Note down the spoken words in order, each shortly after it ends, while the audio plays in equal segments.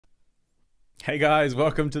Hey guys,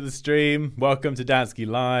 welcome to the stream. Welcome to Dansky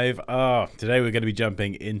Live. Today we're going to be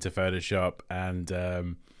jumping into Photoshop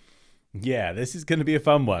and yeah, this is going to be a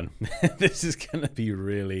fun one. This is going to be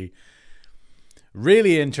really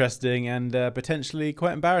interesting and potentially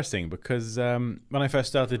quite embarrassing because when I first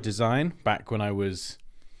started design, back when I was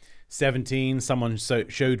 17, someone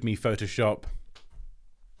showed me Photoshop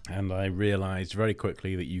and I realized very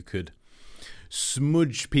quickly that you could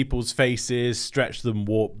smudge people's faces, stretch them,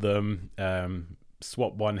 warp them,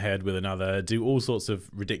 swap one head with another, do all sorts of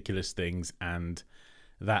ridiculous things, and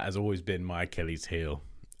that has always been my Achilles heel,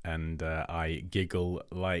 and I giggle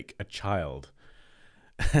like a child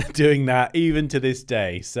doing that even to this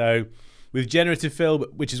day. So with Generative Fill,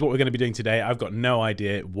 which is what we're going to be doing today, I've got no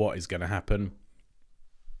idea what is going to happen.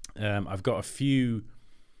 I've got a few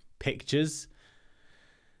pictures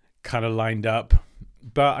kind of lined up,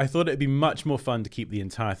 but I thought it'd be much more fun to keep the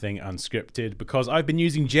entire thing unscripted because I've been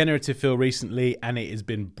using Generative Fill recently and it has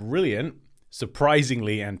been brilliant,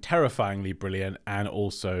 surprisingly and terrifyingly brilliant, and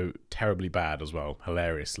also terribly bad as well,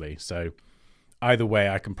 hilariously. So either way,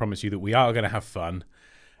 I can promise you that we are going to have fun,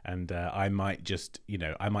 and I might just,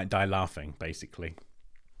 I might die laughing, basically.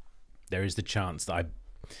 There is the chance that I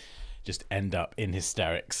just end up in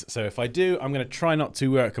hysterics. So if I do, I'm going to try not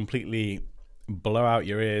to completely blow out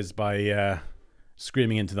your ears by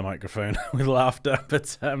screaming into the microphone with laughter,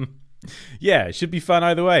 but yeah, it should be fun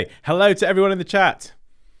either way. Hello to everyone in the chat.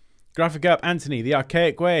 Graphic Up, Anthony, The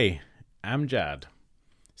Archaic Way, Amjad,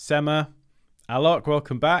 Sema, Alok,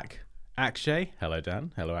 welcome back. Akshay, hello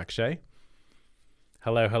Dan, hello Akshay.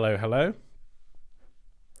 Hello.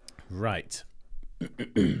 Right.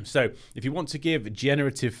 So if you want to give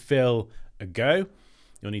Generative Fill a go,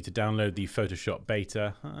 you'll need to download the Photoshop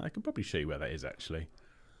beta. I can probably show you where that is actually.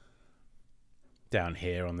 Down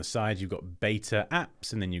here on the side, you've got beta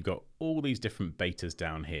apps, and then you've got all these different betas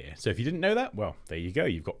down here. So if you didn't know that, well, there you go.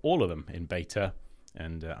 You've got all of them in beta,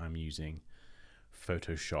 and I'm using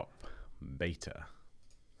Photoshop beta.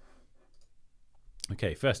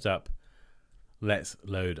 Okay, first up, let's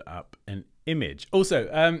load up an image. Also,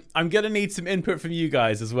 I'm going to need some input from you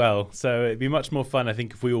guys as well. So it'd be much more fun, I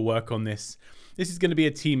think, if we all work on this. This is going to be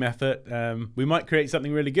a team effort. We might create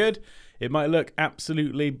something really good. It might look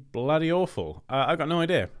absolutely bloody awful. I've got no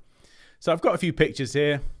idea. So I've got a few pictures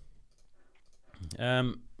here.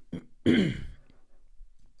 Yeah,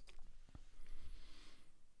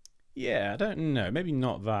 I don't know. Maybe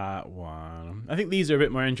not that one. I think these are a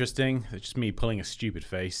bit more interesting. It's just me pulling a stupid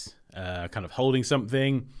face, kind of holding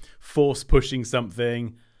something, force pushing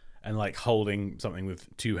something, and like holding something with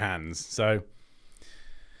two hands. So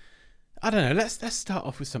I don't know. Let's start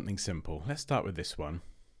off with something simple. Let's start with this one.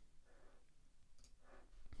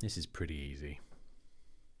 This is pretty easy.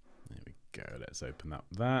 There we go. Let's open up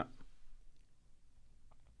that.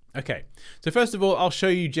 Okay, so first of all, I'll show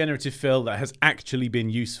you Generative Fill that has actually been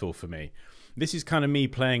useful for me. This is kind of me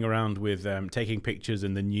playing around with taking pictures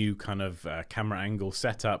and the new kind of camera angle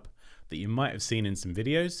setup that you might have seen in some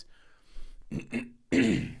videos.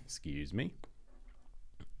 Excuse me.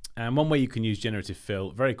 And one way you can use Generative Fill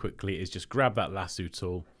very quickly is just grab that lasso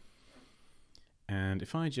tool. And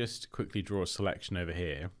if I just quickly draw a selection over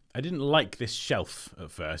here, I didn't like this shelf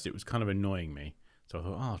at first. It was kind of annoying me. So I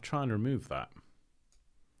thought, oh, I'll try and remove that.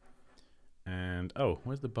 And, oh,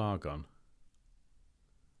 where's the bar gone?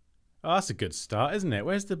 Oh, that's a good start, isn't it?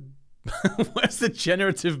 Where's the where's the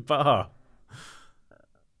generative bar?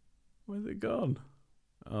 Where's it gone?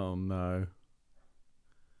 Oh, no.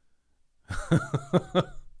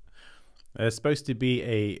 There's supposed to be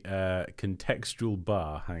a contextual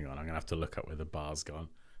bar. Hang on, I'm going to have to look up where the bar's gone.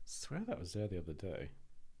 I swear that was there the other day.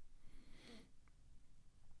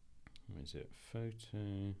 Where is it?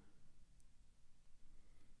 Photo.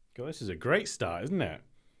 God, this is a great start, isn't it?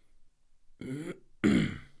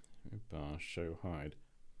 Bar, show, hide.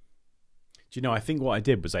 Do you know, I think what I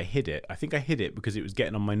did was I hid it. I think I hid it because it was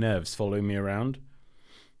getting on my nerves following me around.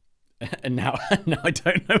 And now I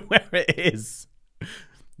don't know where it is.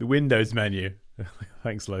 The Windows menu.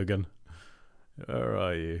 Thanks, Logan. Where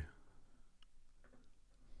are you?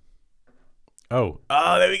 Oh,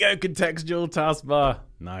 there we go. Contextual taskbar.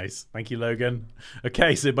 Nice. Thank you, Logan.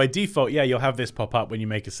 Okay, so by default, yeah, you'll have this pop up when you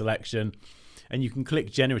make a selection. And you can click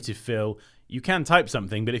Generative Fill. You can type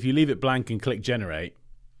something, but if you leave it blank and click Generate,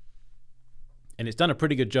 and it's done a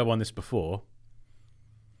pretty good job on this before.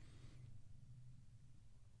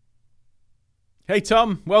 Hey,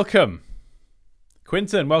 Tom. Welcome.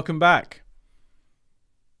 Quinton, welcome back.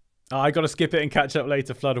 Oh, I got to skip it and catch up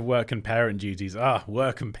later. Flood of work and parent duties.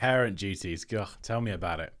 Work and parent duties. God, tell me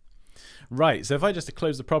about it. Right, so if I just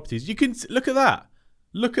close the properties, you can look at that.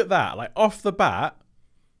 Look at that. Like off the bat,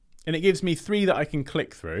 And it gives me 3 that I can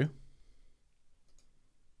click through.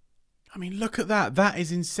 I mean, look at that. That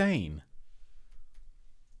is insane.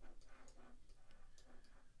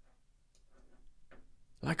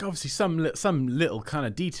 Like, obviously, some little kind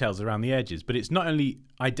of details around the edges, but it's not only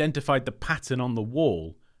identified the pattern on the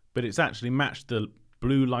wall, but it's actually matched the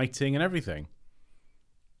blue lighting and everything.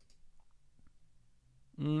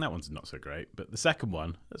 That one's not so great, but the second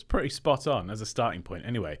one, that's pretty spot on as a starting point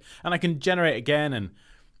anyway. And I can generate again and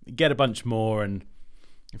get a bunch more. And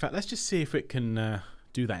in fact, let's just see if it can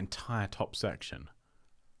do that entire top section.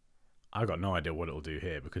 I've got no idea what it'll do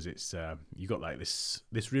here because it's you got like this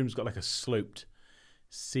room's got like a sloped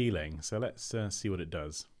ceiling. So let's see what it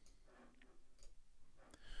does.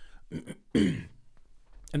 And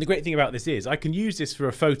the great thing about this is I can use this for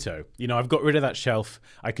a photo. You know, I've got rid of that shelf.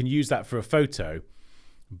 I can use that for a photo.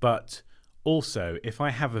 But also, if I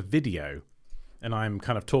have a video and I'm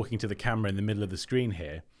kind of talking to the camera in the middle of the screen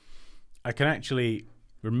here, I can actually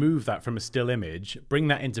remove that from a still image, bring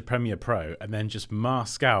that into Premiere Pro, and then just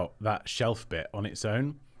mask out that shelf bit on its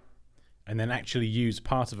own, and then actually use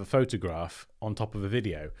part of a photograph on top of a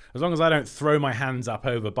video. As long as I don't throw my hands up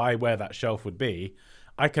over by where that shelf would be,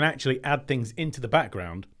 I can actually add things into the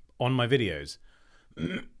background on my videos.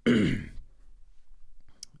 What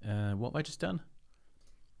have I just done?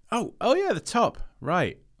 Oh yeah, the top.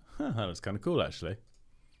 Right. That was kind of cool, actually.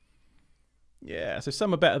 Yeah, so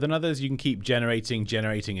some are better than others. You can keep generating,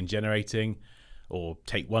 and generating, or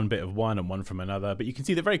take one bit of one and one from another. But you can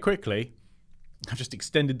see that very quickly, I've just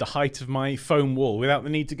extended the height of my foam wall without the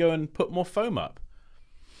need to go and put more foam up.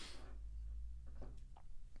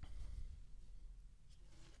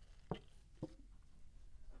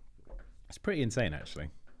 It's pretty insane, actually.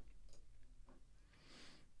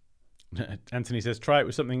 Anthony says, try it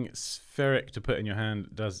with something spheric to put in your hand.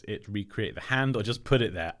 Does it recreate the hand or just put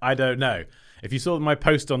it there? I don't know. If you saw my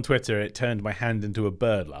post on Twitter, it turned my hand into a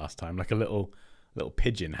bird last time, like a little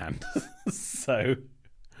pigeon hand. So,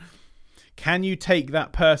 can you take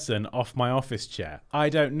that person off my office chair? I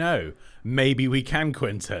don't know. Maybe we can,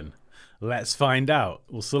 Quinton. Let's find out.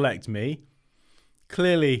 We'll select me.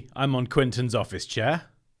 Clearly, I'm on Quinton's office chair.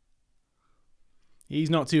 He's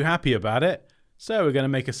not too happy about it. So we're going to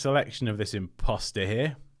make a selection of this imposter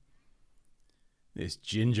here. This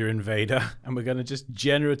ginger invader. And we're going to just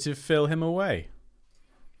generative fill him away.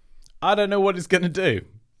 I don't know what it's going to do.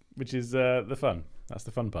 Which is the fun. That's the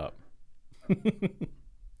fun part.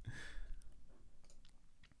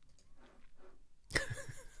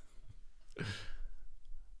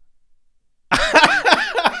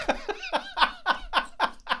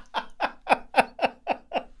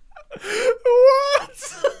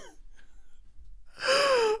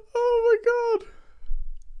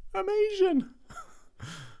 I'm Asian.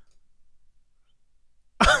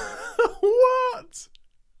 What?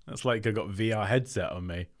 That's like I got VR headset on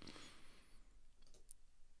me.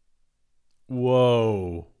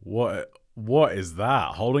 Whoa. What is that?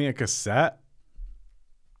 Holding a cassette?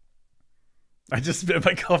 I just spit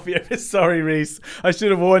my coffee over. Sorry, Reese. I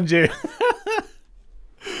should have warned you.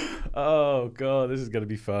 Oh god, this is gonna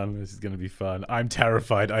be fun. This is gonna be fun. I'm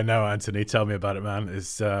terrified. I know, Anthony. Tell me about it, man.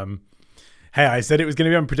 It's hey, I said it was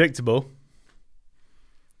going to be unpredictable.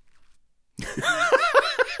 Look at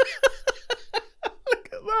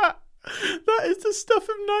that. That is the stuff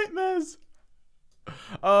of nightmares.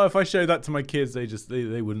 Oh, if I showed that to my kids,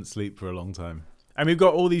 they wouldn't sleep for a long time. And we've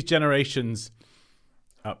got all these generations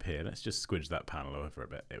up here. Let's just squidge that panel over a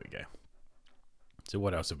bit. There we go. So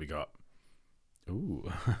what else have we got?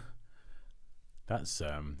 Ooh. That's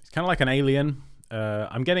it's kind of like an alien.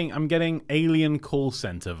 I'm getting alien call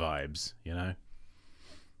center vibes, you know?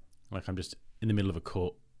 Like I'm just in the middle of a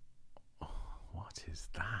call. Oh, what is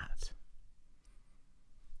that?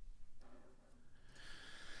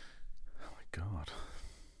 Oh my god.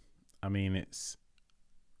 I mean, it's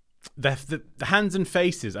the hands and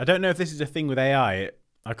faces. I don't know if this is a thing with AI.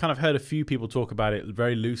 I've kind of heard a few people talk about it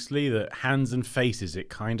very loosely, that hands and faces it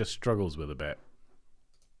kind of struggles with a bit.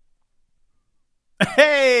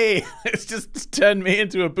 Hey! It's just turned me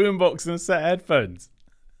into a boombox and a set of headphones.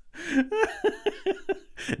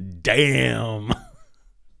 Damn.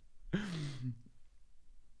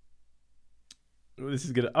 This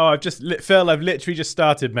is good. Oh, Phil, I've literally just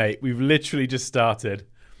started, mate. We've literally just started.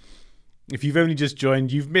 If you've only just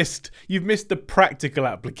joined, you've missed the practical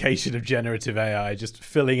application of generative AI, just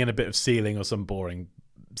filling in a bit of ceiling or some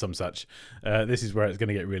such. This is where it's going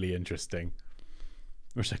to get really interesting.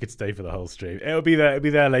 Wish I could stay for the whole stream. It'll be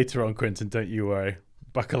there later on, Quinton. Don't you worry.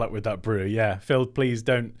 Buckle up with that brew. Yeah, Phil, please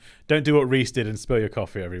don't do what Reese did and spill your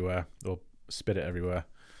coffee everywhere or spit it everywhere.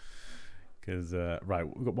 Because right,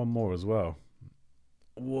 we've got one more as well.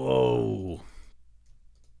 Whoa.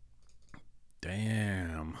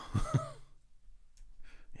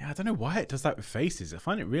 I don't know why it does that with faces. I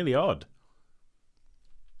find it really odd.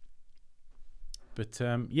 But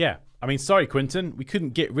yeah, I mean, sorry, Quentin, we couldn't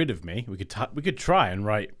get rid of me. We could try and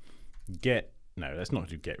write get. No, let's not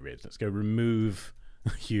do get rid. Let's go remove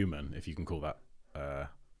human, if you can call that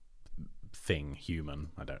thing human.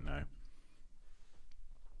 I don't know.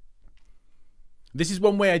 This is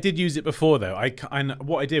one way I did use it before, though.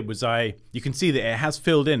 What I did was you can see that it has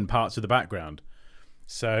filled in parts of the background.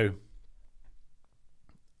 So,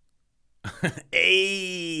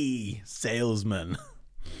 hey, salesman.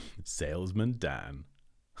 Salesman Dan.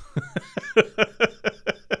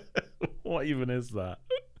 What even is that?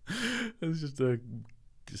 It's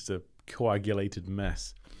just a coagulated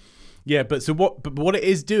mess. Yeah, but what it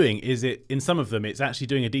is doing is in some of them it's actually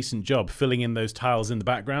doing a decent job filling in those tiles in the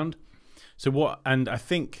background. So and I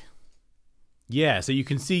think, yeah, so you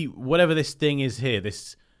can see whatever this thing is here,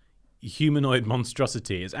 this humanoid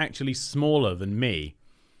monstrosity is actually smaller than me.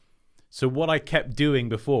 So what I kept doing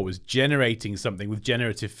before was generating something with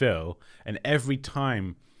generative fill, and every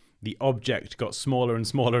time the object got smaller and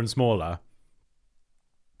smaller and smaller,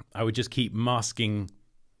 I would just keep masking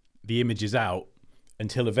the images out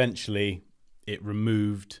until eventually it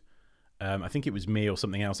removed, I think it was me or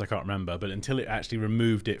something else, I can't remember, but until it actually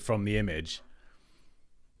removed it from the image.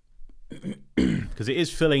 Because it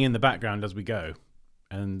is filling in the background as we go,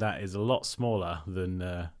 and that is a lot smaller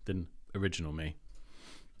than original me.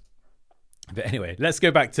 But anyway, let's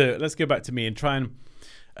go back to me and try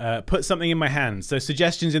and put something in my hand. So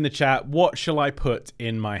suggestions in the chat. What shall I put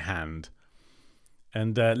in my hand?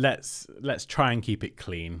 And let's try and keep it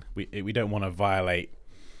clean. We don't want to violate.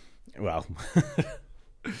 Well,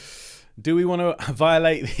 do we want to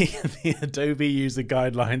violate the Adobe user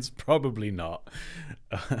guidelines? Probably not.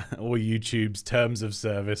 Or YouTube's terms of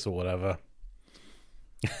service or whatever.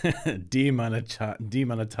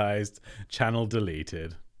 Demonetized, channel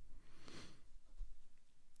deleted.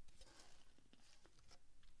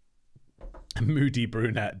 Moody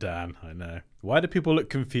brunette Dan, I know. Why do people look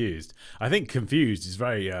confused? I think confused is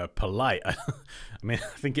very polite. I mean,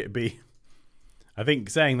 I think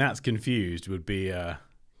saying that's confused would be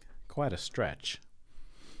quite a stretch.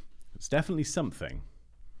 It's definitely something.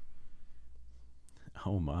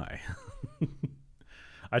 Oh my.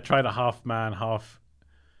 I tried a half man, half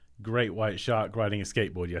great white shark riding a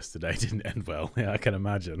skateboard yesterday. Didn't end well. Yeah, I can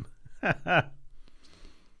imagine.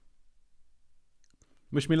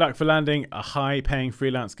 Wish me luck for landing a high-paying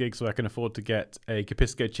freelance gig so I can afford to get a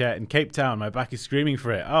Capisco chair in Cape Town. My back is screaming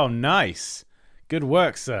for it. Oh, nice. Good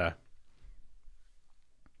work, sir.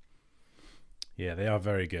 Yeah, they are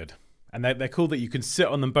very good. And they're cool that you can sit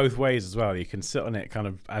on them both ways as well. You can sit on it kind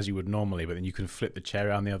of as you would normally, but then you can flip the chair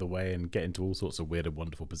around the other way and get into all sorts of weird and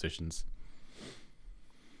wonderful positions.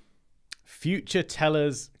 Future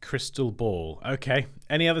Teller's crystal ball. Okay.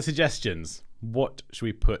 Any other suggestions? What should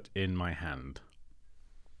we put in my hand?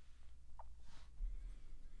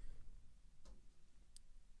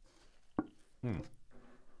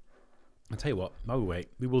 I'll tell you what. Oh wait,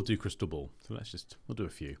 we will do crystal ball. So we'll do a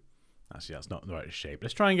few. Actually, that's not the right shape.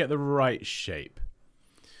 Let's try and get the right shape.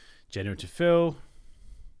 Generative fill.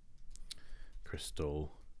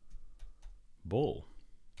 Crystal ball.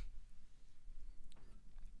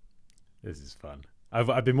 This is fun.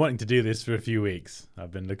 I've been wanting to do this for a few weeks.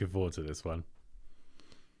 I've been looking forward to this one.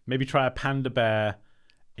 Maybe try a panda bear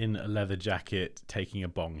in a leather jacket taking a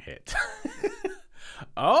bong hit.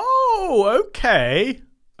 Oh, okay.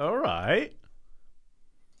 All right.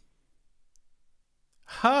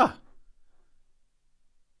 Huh.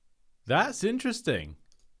 That's interesting.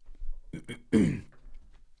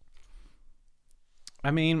 I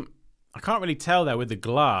mean, I can't really tell there with the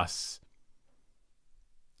glass.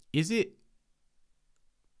 Is it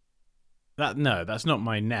that? No, that's not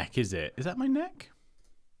my neck, is it? Is that my neck?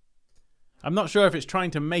 I'm not sure if it's trying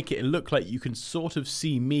to make it look like you can sort of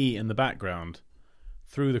see me in the background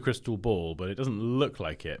through the crystal ball, but it doesn't look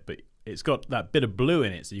like it. But it's got that bit of blue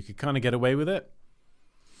in it, so you could kind of get away with it.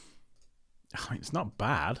 I mean, it's not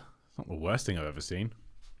bad. It's not the worst thing I've ever seen.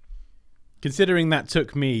 Considering that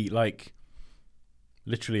took me like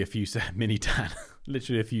literally a few mini tan,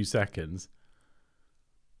 literally a few seconds.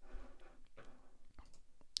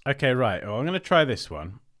 Okay, right. Oh, I'm going to try this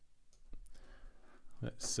one.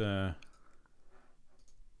 Let's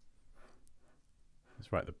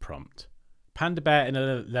write the prompt. Panda bear in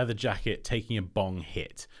a leather jacket taking a bong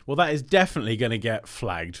hit. Well, that is definitely going to get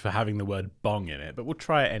flagged for having the word bong in it, but we'll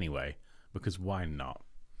try it anyway, because why not?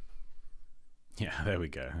 Yeah, there we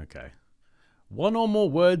go. Okay. One or more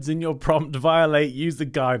words in your prompt violate user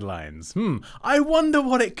guidelines. I wonder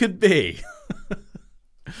what it could be.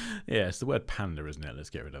 Yeah, it's the word panda, isn't it? Let's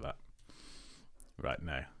get rid of that. Right,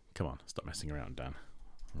 no. Come on, stop messing around, Dan.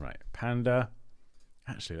 Right, panda.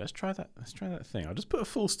 Actually, let's try that. Let's try that thing. I'll just put a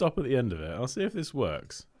full stop at the end of it. I'll see if this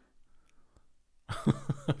works.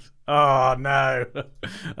 Oh no.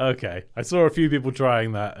 Okay, I saw a few people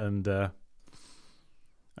trying that, and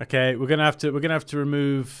okay, we're gonna have to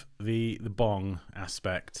remove the bong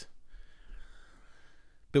aspect,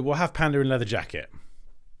 but we'll have panda in leather jacket.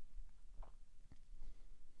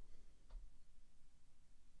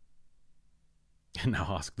 And now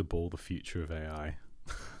ask the ball the future of AI.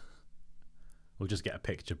 We'll just get a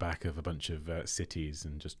picture back of a bunch of cities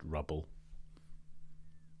and just rubble.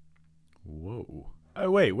 Whoa.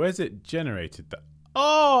 Oh, wait, where's it generated that?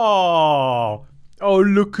 Oh! Oh,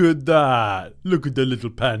 look at that. Look at the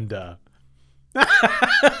little panda.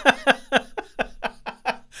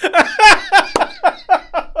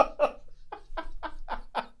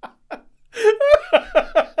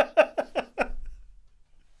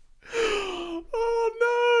 Oh,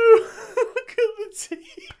 no. Look at the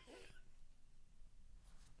teeth.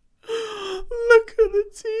 Look at the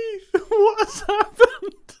teeth. What has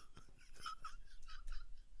happened?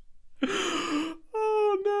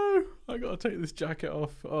 Oh no, I gotta take this jacket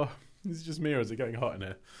off. Oh, this is just me, or is it getting hot in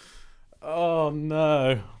here? Oh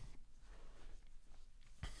no.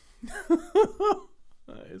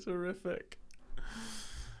 That is horrific.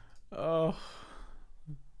 Oh,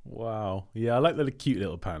 wow. Yeah, I like the cute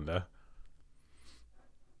little panda.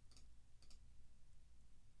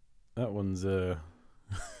 That one's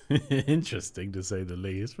interesting to say the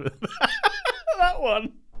least. But that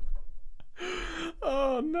one.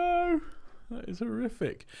 Oh no, that is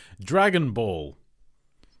horrific. Dragon Ball.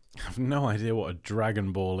 I have no idea what a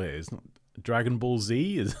Dragon Ball is. Dragon Ball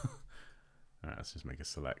Z is. Alright, let's just make a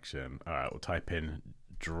selection. Alright, we'll type in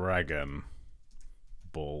Dragon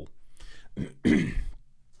Ball.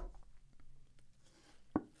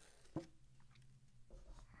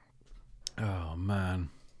 Oh man.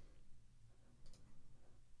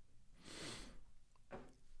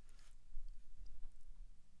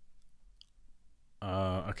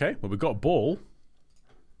 Okay, well, we've got a ball.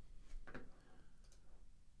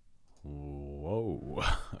 Whoa,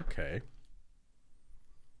 okay.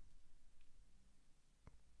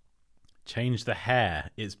 Change the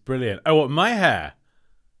hair. It's brilliant. Oh, what, my hair?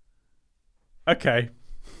 Okay.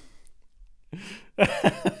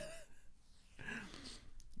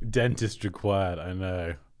 Dentist required, I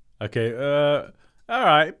know. Okay, all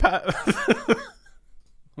right.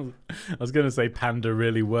 I was going to say panda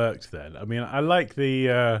really worked then. I mean, I like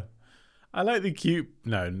the cute...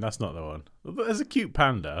 No, that's not the one. There's a cute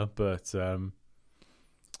panda, but I've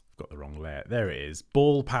got the wrong layer. There it is.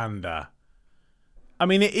 Ball panda. I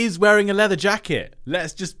mean, it is wearing a leather jacket.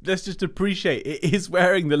 Let's just appreciate it is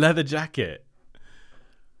wearing the leather jacket.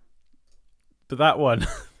 But that one...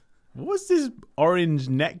 What's this orange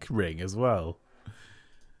neck ring as well?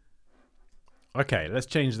 Okay, let's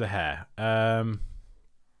change the hair.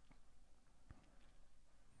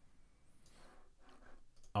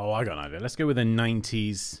 Oh, I got an idea. Let's go with a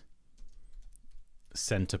 90s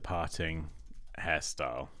center parting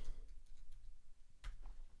hairstyle.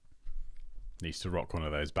 I used to rock one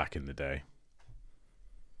of those back in the day.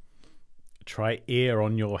 Try ear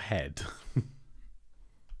on your head.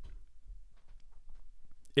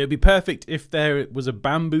 It would be perfect if there was a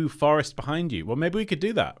bamboo forest behind you. Well, maybe we could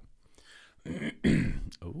do that.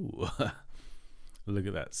 Ooh. Look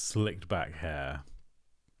at that slicked back hair.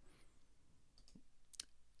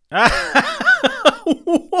 What?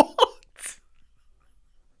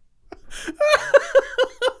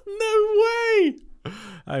 No way!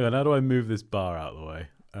 Hang on, how do I move this bar out of the way?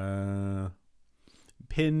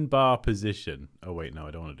 Pin bar position. Oh wait, no,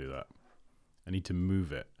 I don't want to do that. I need to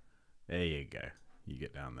move it. There you go. You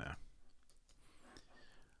get down there.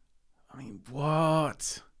 I mean,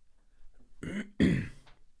 what?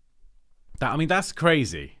 I mean, that's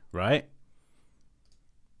crazy, right?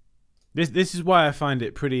 This is why I find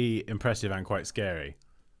it pretty impressive and quite scary.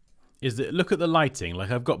 Is that, look at the lighting.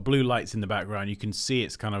 Like, I've got blue lights in the background. You can see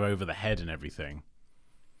it's kind of over the head and everything.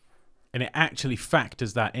 And it actually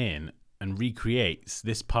factors that in and recreates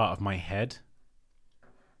this part of my head.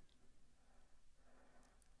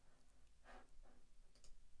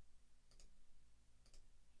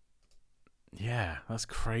 Yeah, that's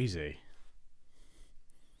crazy.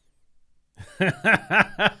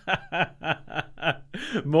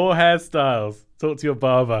 More hairstyles. Talk to your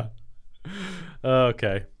barber.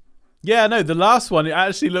 Okay. Yeah, no, the last one, it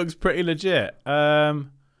actually looks pretty legit. I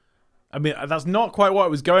mean, that's not quite what I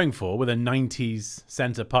was going for with a 90s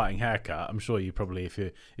center parting haircut. I'm sure you probably,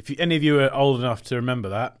 if any of you are old enough to remember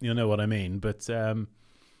that, you'll know what I mean. But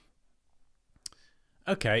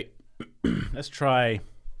okay, let's try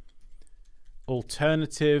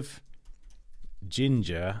alternative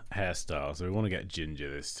ginger hairstyle. So we want to get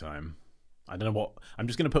ginger this time. I don't know what. I'm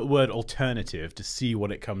just going to put the word alternative to see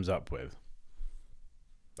what it comes up with.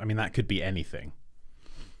 I mean, that could be anything.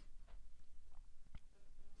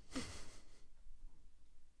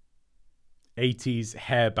 '80s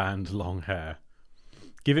hairband long hair.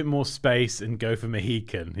 Give it more space and go for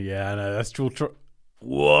Mohican. Yeah, no, that's true.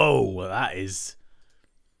 Whoa, that is.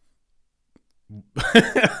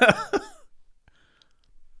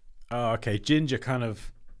 Oh, okay, ginger kind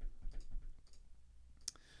of.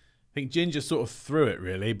 I think ginger sort of threw it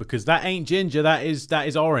really, because that ain't ginger. That is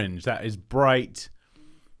orange. That is bright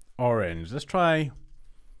orange. Let's try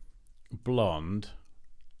blonde.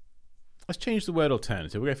 Let's change the word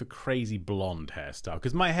alternative. We'll go for crazy blonde hairstyle,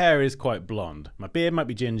 because my hair is quite blonde. My beard might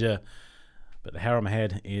be ginger, but the hair on my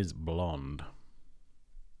head is blonde.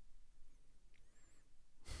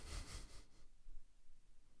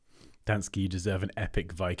 Dansky, you deserve an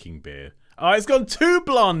epic Viking beard. Oh, it's gone too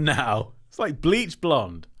blonde now. It's like bleach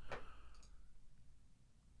blonde.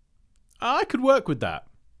 I could work with that.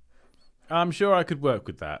 I'm sure I could work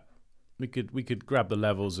with that. We could grab the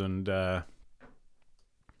levels and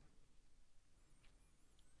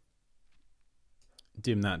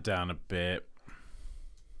dim that down a bit.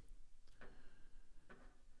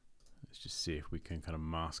 Let's just see if we can kind of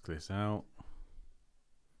mask this out.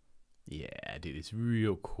 Yeah, do this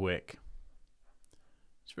real quick.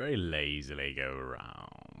 Just very lazily go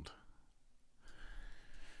around.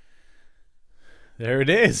 There it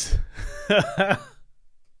is.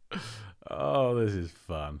 Oh, this is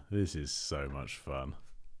fun. This is so much fun.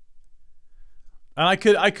 And I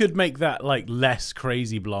could make that like less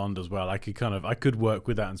crazy blonde as well. I could work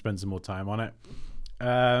with that and spend some more time on it.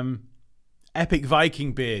 Epic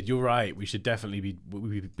Viking beard. You're right. We should definitely be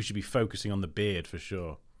we should be focusing on the beard for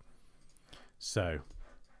sure. So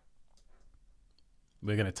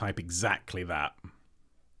we're going to type exactly that.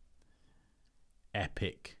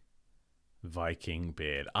 Epic Viking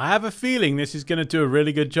beard. I have a feeling this is going to do a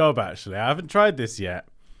really good job, actually. I haven't tried this yet.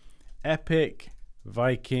 Epic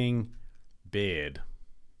Viking beard.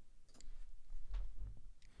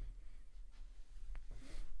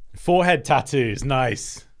 Forehead tattoos.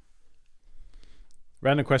 Nice.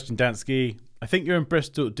 Random question, Dansky. I think you're in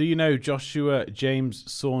Bristol. Do you know Joshua James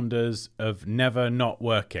Saunders of Never Not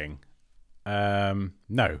Working?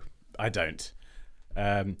 No, I don't.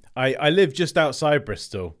 I live just outside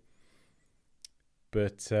Bristol.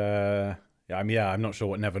 But yeah, I'm not sure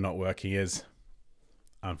what Never Not Working is,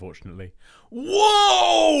 unfortunately.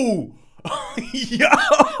 Whoa! Yo!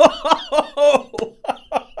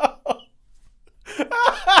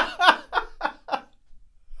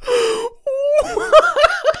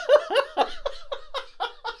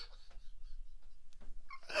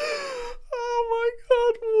 Oh my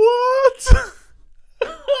God, what?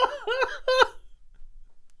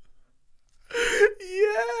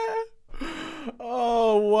 Yeah.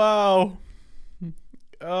 Oh, wow.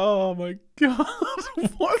 Oh, my God.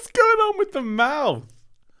 What's going on with the mouth?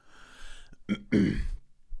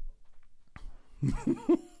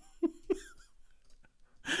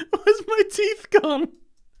 Where's my teeth gone?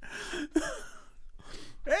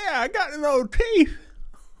 Yeah, I got no teeth.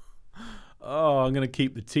 Oh, I'm going to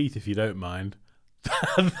keep the teeth if you don't mind.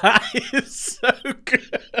 That is so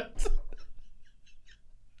good.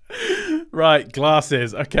 Right,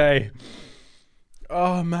 glasses. Okay.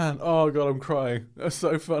 Oh, man. Oh, God, I'm crying. That's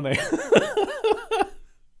so funny.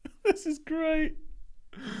 This is great.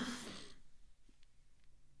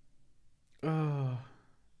 Oh.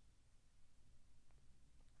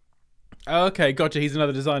 Oh, okay, gotcha. He's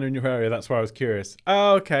another designer in your area. That's why I was curious.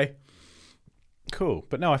 Oh, okay. Cool.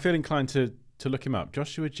 But no, I feel inclined to look him up.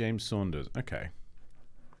 Joshua James Saunders. Okay.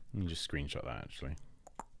 Let me just screenshot that, actually.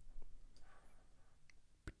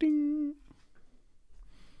 Ding.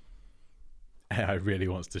 AI really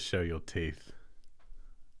wants to show your teeth.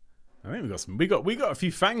 I think we got a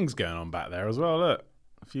few fangs going on back there as well. Look,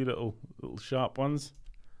 a few little sharp ones.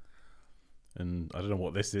 And I don't know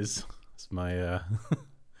what this is. It's my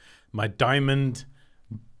my diamond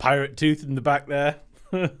pirate tooth in the back there.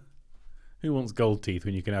 Who wants gold teeth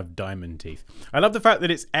when you can have diamond teeth? I love the fact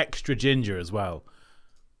that it's extra ginger as well.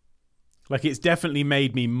 Like, it's definitely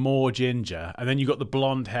made me more ginger. And then you got the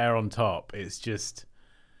blonde hair on top. It's just...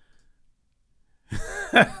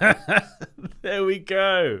 There we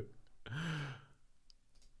go.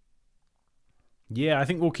 Yeah, I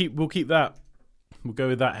think we'll keep that. We'll go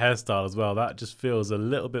with that hairstyle as well. That just feels a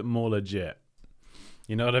little bit more legit.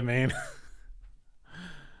 You know what I mean?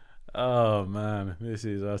 Oh man, this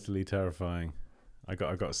is utterly terrifying. I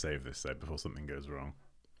got to save this though before something goes wrong.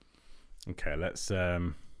 Okay, let's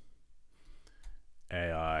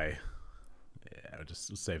AI. Yeah, we'll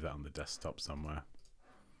just save that on the desktop somewhere.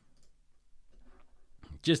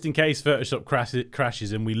 Just in case Photoshop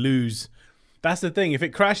crashes and we lose. That's the thing. If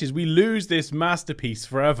it crashes, we lose this masterpiece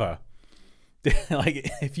forever.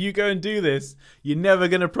 Like, if you go and do this, you're never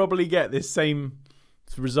going to probably get this same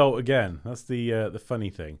result again. That's the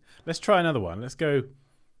funny thing. Let's try another one. Let's go.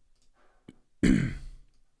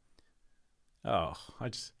 Oh,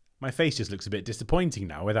 my face just looks a bit disappointing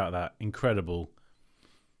now without that incredible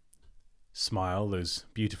smile, those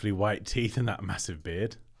beautifully white teeth, and that massive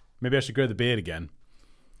beard. Maybe I should grow the beard again.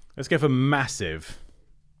 Let's go for massive.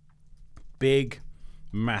 Big,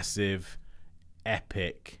 massive,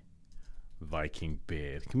 epic Viking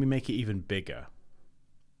beard. Can we make it even bigger?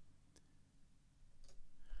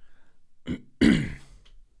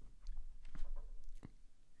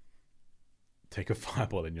 Take a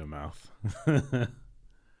fireball in your mouth.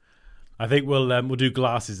 I think we'll do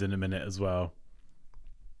glasses in a minute as well.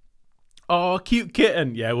 Oh, cute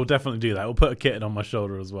kitten. Yeah, we'll definitely do that. We'll put a kitten on my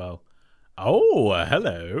shoulder as well. Oh,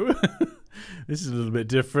 hello. This is a little bit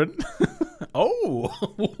different. Oh,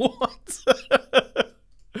 what?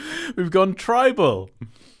 We've gone tribal.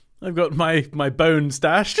 I've got my bone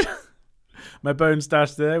stash. My bone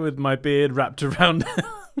stash there with my beard wrapped around.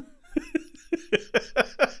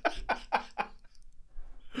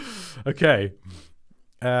 Okay.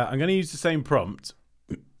 I'm going to use the same prompt.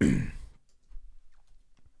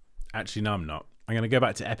 Actually, no, I'm not. I'm going to go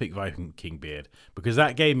back to Epic Viking Beard because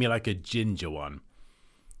that gave me like a ginger one.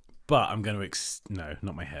 But I'm going to... No,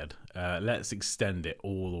 not my head. Let's extend it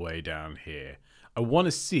all the way down here. I want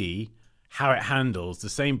to see how it handles the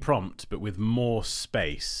same prompt but with more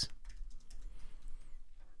space.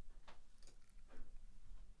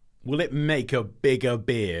 Will it make a bigger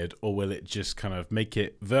beard or will it just kind of make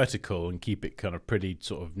it vertical and keep it kind of pretty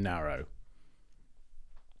sort of narrow?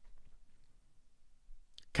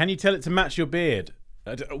 Can you tell it to match your beard?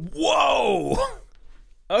 Whoa!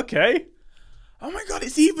 Okay. Oh my god,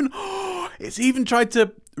 it's even tried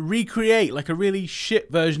to recreate like a really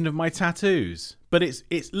shit version of my tattoos. But it's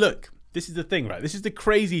look, this is the thing, right? This is the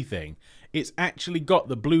crazy thing. It's actually got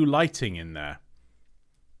the blue lighting in there.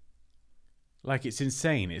 Like, it's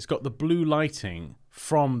insane. It's got the blue lighting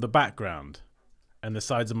from the background and the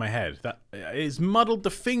sides of my head. That it's muddled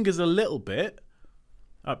the fingers a little bit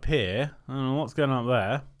up here. I don't know what's going on up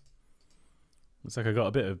there. Looks like I got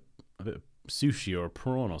a bit of sushi or a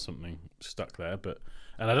prawn or something stuck there,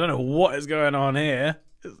 and I don't know what is going on here.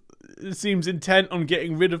 It seems intent on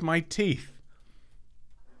getting rid of my teeth.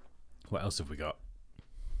 What else have we got?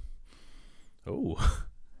 Oh,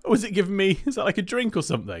 is it giving me? Is that like a drink or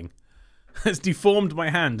something? It's deformed my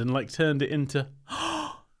hand and like turned it into.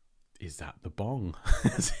 Is that the bong?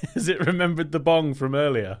 Has it remembered the bong from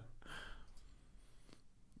earlier?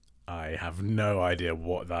 I have no idea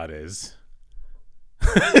what that is.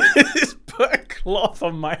 It's put a cloth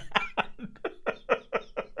on my hand.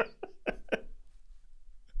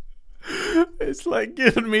 It's like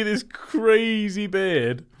giving me this crazy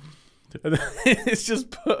beard. And it's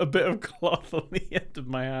just put a bit of cloth on the end of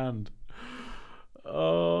my hand.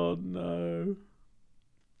 Oh no.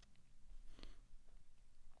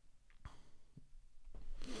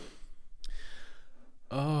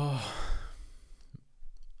 Oh.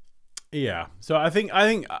 Yeah. So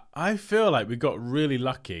I feel like we got really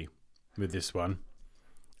lucky with this one.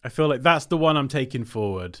 I feel like that's the one I'm taking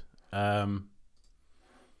forward.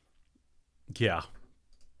 Yeah.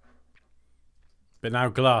 But now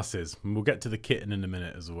glasses. And we'll get to the kitten in a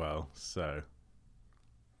minute as well. So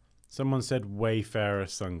someone said Wayfarer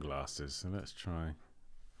sunglasses. So let's try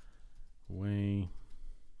Wayfarer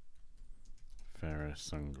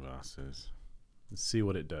sunglasses. Let's see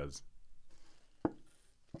what it does.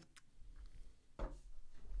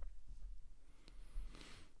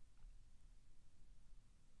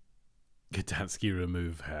 Gdansky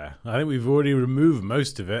remove hair. I think we've already removed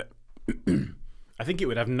most of it. I think it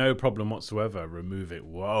would have no problem whatsoever. Remove it.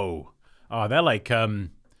 Whoa. Oh, they're like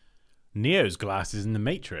Neo's glasses in the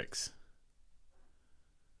Matrix.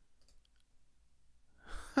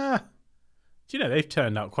 Huh. Do you know, they've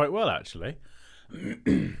turned out quite well, actually.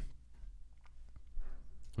 I'm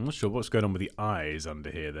not sure what's going on with the eyes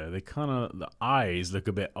under here, though. The eyes look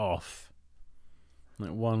a bit off.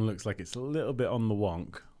 Like one looks like it's a little bit on the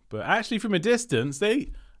wonk. But actually, from a distance,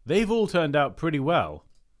 they've all turned out pretty well.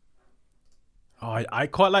 Oh, I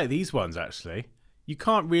quite like these ones, actually. You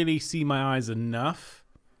can't really see my eyes enough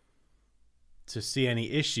to see any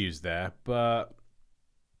issues there, but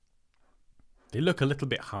they look a little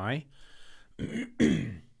bit high.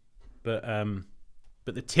 But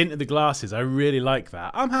the tint of the glasses, I really like that.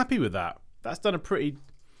 I'm happy with that. That's done a pretty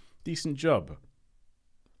decent job.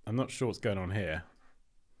 I'm not sure what's going on here,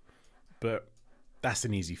 but that's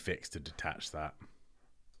an easy fix to detach that.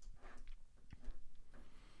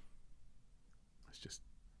 Let's just...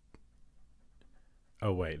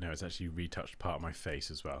 Oh, wait, no, it's actually retouched part of my face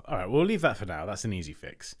as well. All right, we'll leave that for now. That's an easy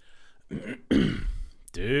fix.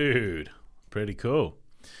 Dude, pretty cool.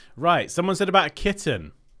 Right, someone said about a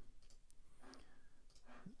kitten.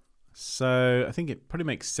 So I think it probably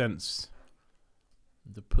makes sense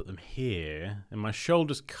to put them here. And my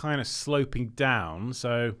shoulder's kind of sloping down,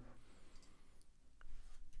 so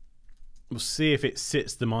we'll see if it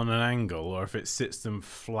sits them on an angle or if it sits them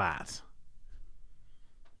flat.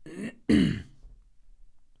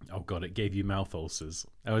 Oh god, it gave you mouth ulcers.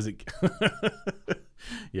 Oh, is it?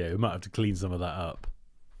 Yeah, we might have to clean some of that up.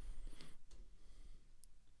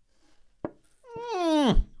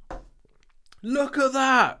 Look at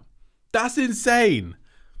that! That's insane!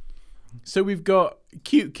 So we've got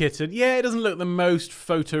cute kitten. Yeah, it doesn't look the most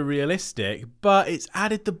photorealistic, but it's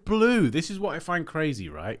added the blue. This is what I find crazy,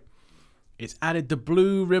 right? It's added the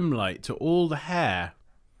blue rim light to all the hair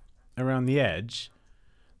around the edge.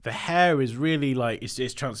 The hair is really like,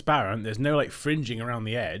 it's transparent. There's no like fringing around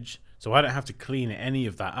the edge, so I don't have to clean any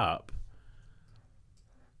of that up.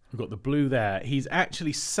 We've got the blue there. He's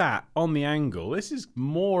actually sat on the angle. This is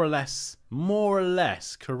more or less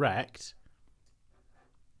correct.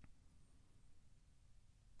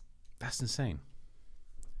 That's insane.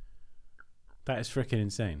 That is freaking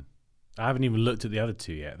insane. I haven't even looked at the other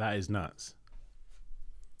two yet. That is nuts.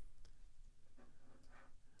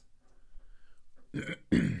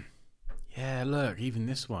 Yeah, look, even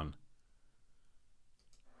this one.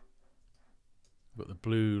 Got the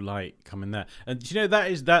blue light coming there. And you know,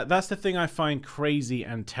 that's the thing I find crazy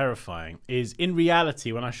and terrifying is in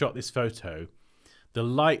reality when I shot this photo, the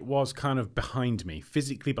light was kind of behind me,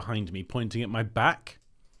 physically behind me, pointing at my back.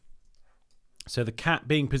 So the cat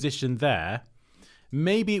being positioned there,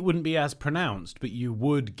 maybe it wouldn't be as pronounced, but you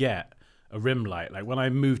would get a rim light. Like when I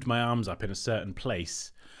moved my arms up in a certain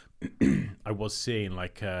place, I was seeing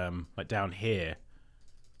like down here,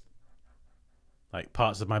 like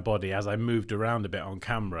parts of my body as I moved around a bit on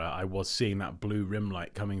camera, I was seeing that blue rim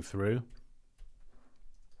light coming through.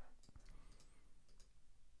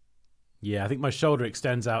 Yeah, I think my shoulder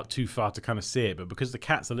extends out too far to kind of see it, but because the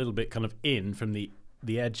cat's a little bit kind of in from the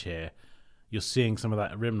edge here, you're seeing some of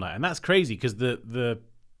that rim light. And that's crazy because the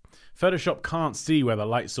Photoshop can't see where the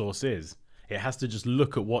light source is. It has to just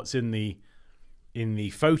look at what's in the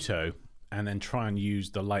photo and then try and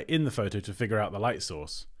use the light in the photo to figure out the light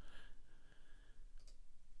source.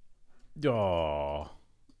 Oh,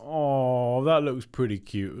 that looks pretty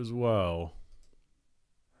cute as well.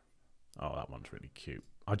 Oh, that one's really cute.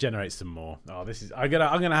 I'll generate some more. Oh, this is I'm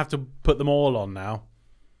gonna have to put them all on now.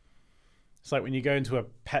 It's like when you go into a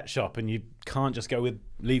pet shop and you can't just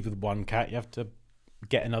leave with one cat. You have to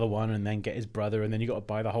get another one and then get his brother, and then you got to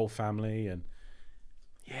buy the whole family. And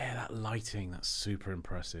yeah, that lighting, that's super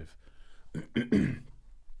impressive. And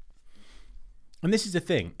this is the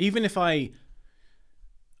thing. Even if I,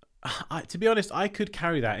 to be honest, I could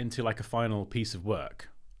carry that into like a final piece of work.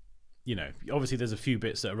 You know, obviously there's a few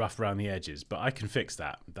bits that are rough around the edges, but I can fix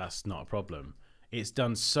that. That's not a problem. It's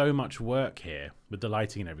done so much work here with the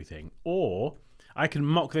lighting and everything. Or I can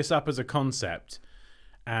mock this up as a concept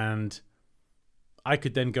and I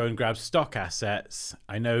could then go and grab stock assets.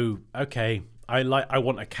 I know, okay, I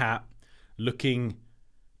want a cat looking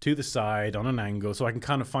to the side on an angle so I can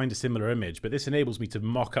kind of find a similar image, but this enables me to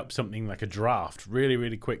mock up something like a draft really,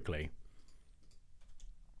 really quickly.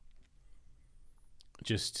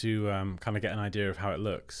 Just to kind of get an idea of how it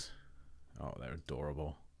looks. Oh, they're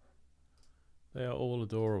adorable. They are all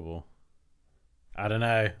adorable. I don't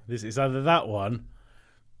know. This is either that one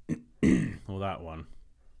or that one.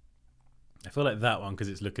 I feel like that one because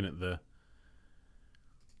it's looking at the...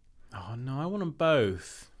 Oh, no, I want them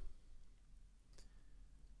both.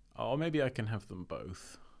 Oh, maybe I can have them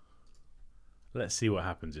both. Let's see what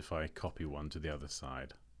happens if I copy one to the other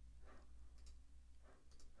side.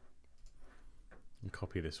 And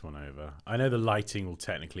copy this one over. I know the lighting will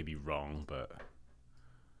technically be wrong, but...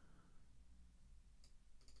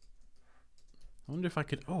 I wonder if I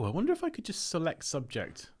could... Oh, I wonder if I could just select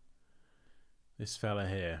subject. This fella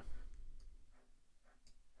here.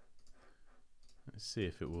 Let's see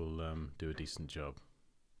if it will do a decent job.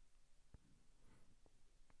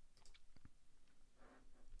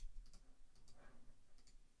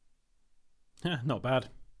 Not bad.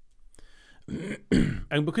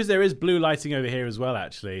 And because there is blue lighting over here as well,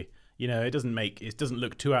 actually, you know, it doesn't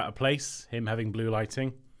look too out of place, him having blue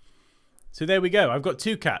lighting. So there we go. I've got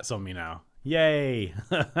two cats on me now. Yay!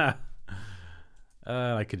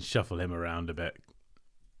 I can shuffle him around a bit.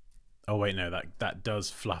 Oh wait, no, that does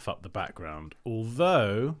fluff up the background.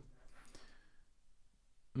 Although,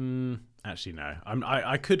 actually no,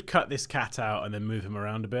 I could cut this cat out and then move him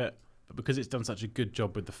around a bit, but because it's done such a good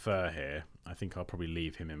job with the fur here, I think I'll probably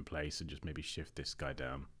leave him in place and just maybe shift this guy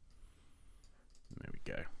down. There we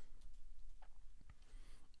go.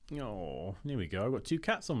 Oh, here we go. I've got 2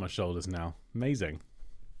 cats on my shoulders now. Amazing.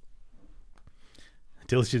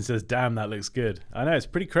 Dilshin says, damn, that looks good. I know, it's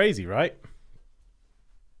pretty crazy, right?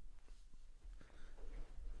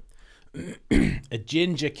 A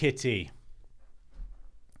ginger kitty.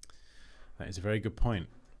 That is a very good point.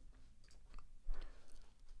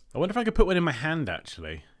 I wonder if I could put one in my hand,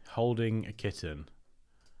 actually. Holding a kitten.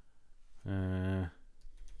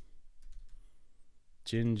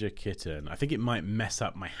 Ginger kitten. I think it might mess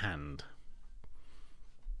up my hand.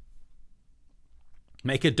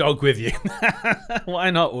 Make a dog with you. Why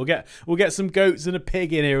not? We'll get some goats and a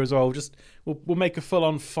pig in here as well. We'll make a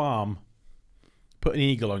full-on farm. Put an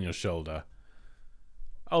eagle on your shoulder.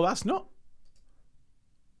 Oh, that's not.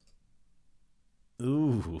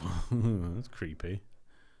 Ooh, that's creepy.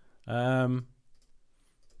 I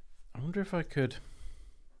wonder if I could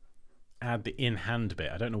add the in-hand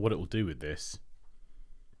bit. I don't know what it will do with this.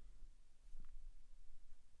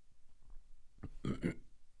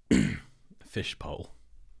 Fishbowl.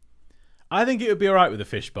 I think it would be alright with a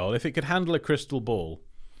fishbowl if it could handle a crystal ball.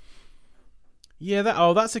 Yeah,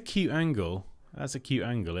 that's a cute angle. That's a cute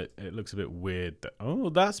angle. It looks a bit weird. Oh,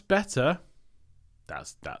 that's better.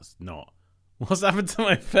 That's not. What's happened to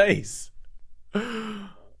my face?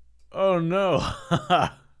 Oh no.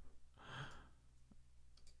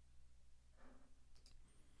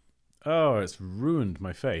 Oh, it's ruined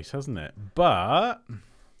my face, hasn't it? But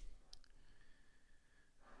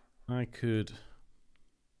I could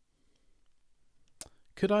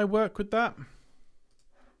I work with that?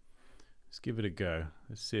 Let's give it a go.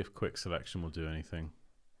 Let's see if quick selection will do anything.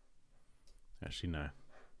 Actually, no.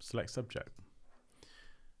 Select subject.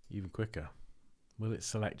 Even quicker. Will it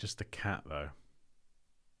select just the cat, though?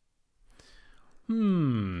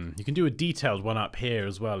 You can do a detailed one up here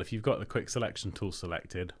as well if you've got the quick selection tool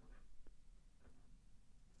selected.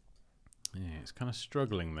 Yeah, it's kind of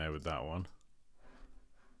struggling there with that one.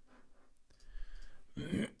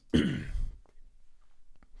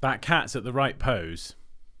 That cat's at the right pose,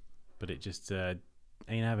 but it just ain't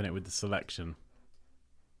having it with the selection.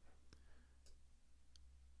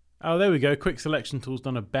 Oh, there we go. Quick selection tool's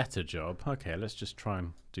done a better job. Okay, let's just try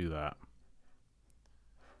and do that.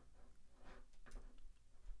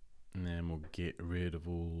 And then we'll get rid of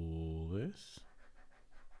all this.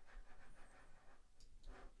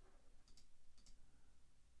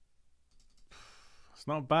 It's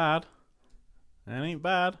not bad. It ain't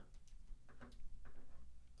bad.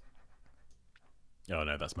 Oh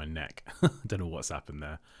no, that's my neck. Don't know what's happened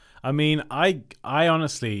there. I mean, I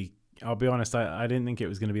honestly, I'll be honest, I didn't think it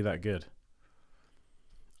was going to be that good.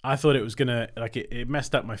 I thought it was going to, like, it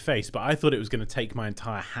messed up my face, but I thought it was going to take my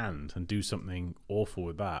entire hand and do something awful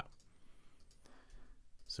with that.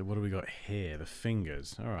 So what do we got here? The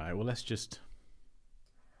fingers. All right, well, let's just...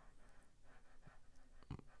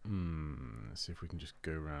 let's see if we can just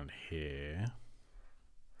go around here.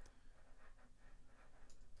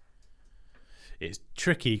 It's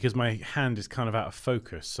tricky because my hand is kind of out of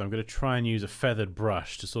focus, so I'm going to try and use a feathered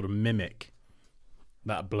brush to sort of mimic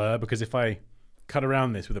that blur, because if I cut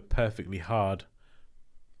around this with a perfectly hard,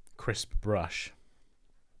 crisp brush,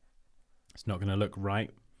 it's not going to look right.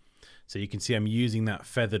 So you can see I'm using that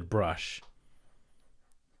feathered brush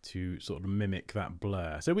to sort of mimic that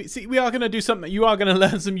blur. So we are going to do something. You are going to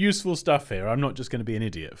learn some useful stuff here. I'm not just going to be an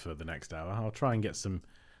idiot for the next hour. I'll try and get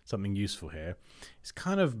something useful here. It's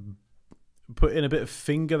kind of put in a bit of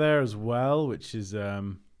finger there as well, which is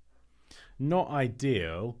not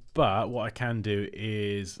ideal. But what I can do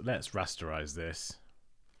is let's rasterize this.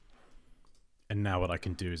 And now what I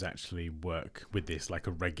can do is actually work with this like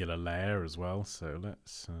a regular layer as well. So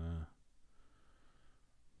let's...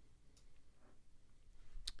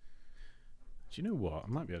 do you know what? I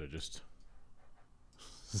might be able to just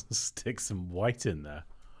stick some white in there.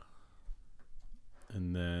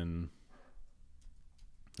 And then...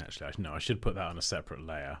 actually, no, I should put that on a separate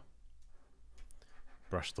layer.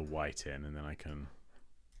 Brush the white in, and then I can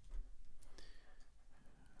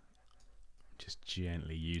just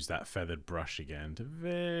gently use that feathered brush again to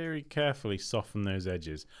very carefully soften those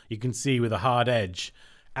edges. You can see with a hard edge,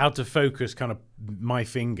 out of focus kind of my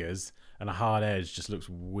fingers, and a hard edge just looks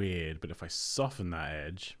weird. But if I soften that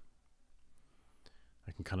edge,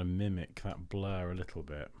 I can kind of mimic that blur a little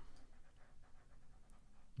bit.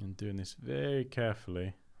 And doing this very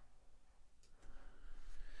carefully.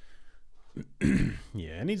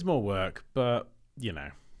 Yeah, it needs more work, but you know.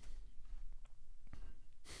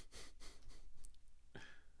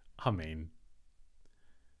 I mean,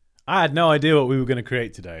 I had no idea what we were going to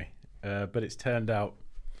create today, but it's turned out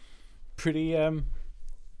pretty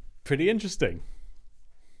interesting.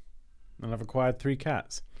 And I've acquired 3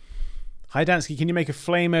 cats. Hi Dansky, can you make a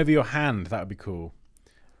flame over your hand? That would be cool.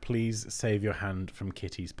 Please save your hand from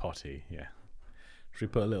Kitty's potty. Yeah. Should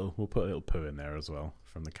we put a little? We'll put a little poo in there as well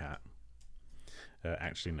from the cat.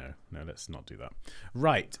 Actually, no, let's not do that.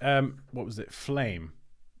 Right. What was it? Flame.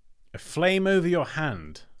 A flame over your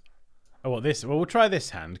hand. Oh, what this? Well, we'll try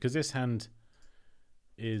this hand because this hand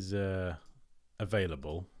is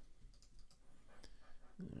available.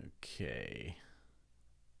 Okay.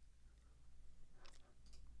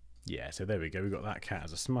 Yeah, so there we go. We've got that cat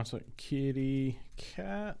as a smart kitty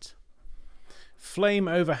cat. Flame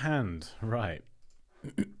over hand. Right.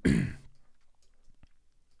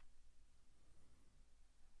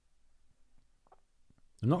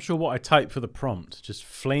 I'm not sure what I typed for the prompt. Just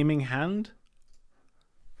flaming hand.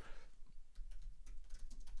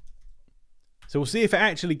 So we'll see if it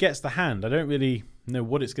actually gets the hand. I don't really know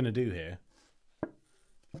what it's going to do here.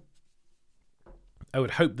 I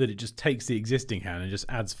would hope that it just takes the existing hand and just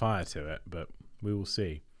adds fire to it, but we will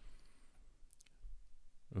see.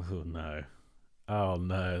 Oh no. Oh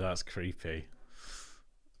no, that's creepy.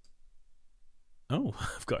 Oh,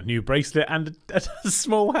 I've got a new bracelet and a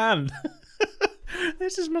small hand.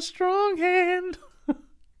 This is my strong hand.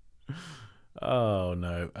 Oh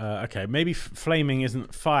no. Okay, maybe flaming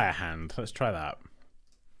isn't fire hand. Let's try that.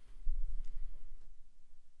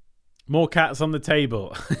 More cats on the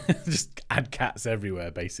table. Just add cats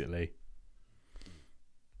everywhere, basically.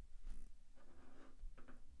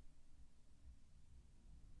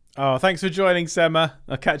 Oh, thanks for joining, Sema.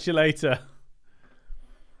 I'll catch you later.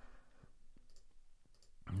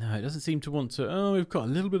 No, it doesn't seem to want to. Oh, we've got a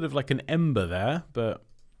little bit of like an ember there, but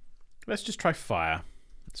let's just try fire.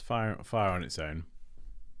 It's fire on its own.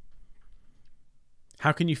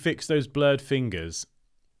 How can you fix those blurred fingers?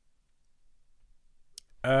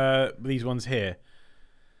 These ones here.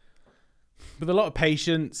 With a lot of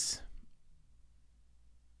patience.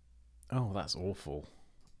 Oh, that's awful.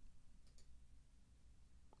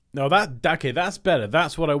 No, okay, that's better.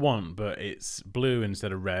 That's what I want, but it's blue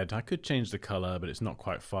instead of red. I could change the color, but it's not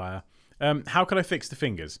quite fire. How can I fix the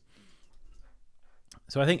fingers?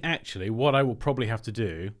 So I think actually what I will probably have to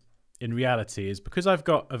do in reality is, because I've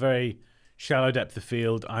got a very shallow depth of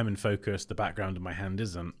field, I'm in focus, the background of my hand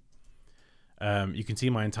isn't. You can see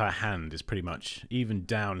my entire hand is pretty much, even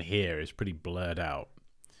down here, is pretty blurred out.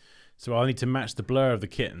 So I'll need to match the blur of the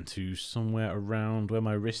kitten to somewhere around where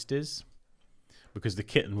my wrist is, because the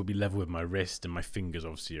kitten will be level with my wrist and my fingers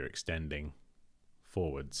obviously are extending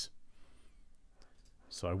forwards.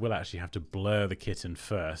 So I will actually have to blur the kitten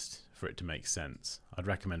first for it to make sense. I'd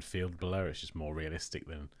recommend field blur. It's just more realistic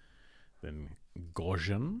than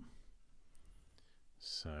Gaussian.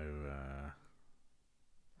 So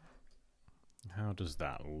how does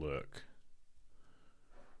that look?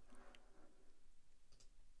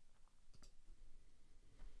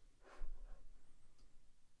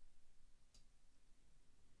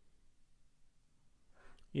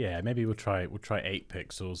 Yeah, maybe we'll try 8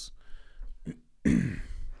 pixels.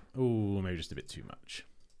 Ooh, maybe just a bit too much.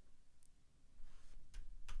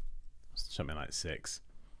 Something like 6.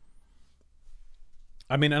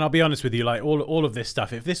 I mean, and I'll be honest with you, like all of this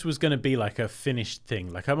stuff, if this was going to be like a finished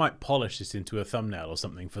thing, like I might polish this into a thumbnail or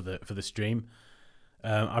something for the stream.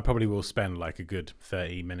 I probably will spend like a good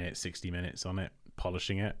 30 minutes, 60 minutes on it,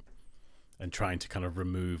 polishing it and trying to kind of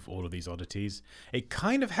remove all of these oddities. It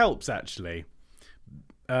kind of helps actually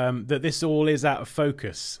that this all is out of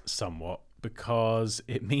focus somewhat, because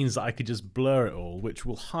it means that I could just blur it all, which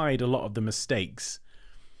will hide a lot of the mistakes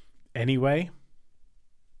anyway.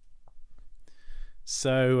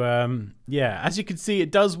 So yeah, as you can see, it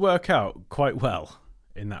does work out quite well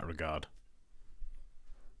in that regard.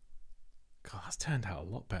 God, that's turned out a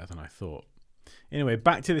lot better than I thought. Anyway,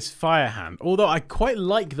 back to this fire hand. Although I quite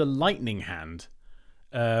like the lightning hand.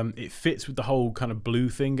 It fits with the whole kind of blue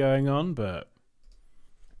thing going on, but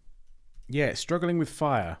yeah, it's struggling with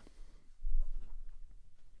fire.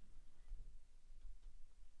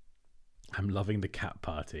 I'm loving the cat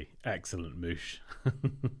party. Excellent, Moosh.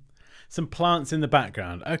 Some plants in the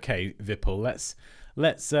background. Okay, Vipul, let's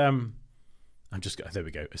I'm just there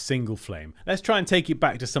we go, a single flame. Let's try and take it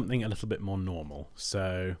back to something a little bit more normal.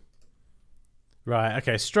 So right,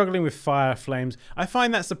 okay, struggling with fire flames. I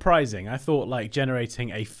find that surprising. I thought like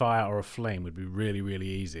generating a fire or a flame would be really, really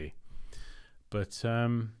easy. But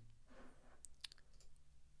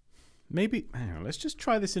Maybe, hang on, let's just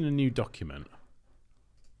try this in a new document.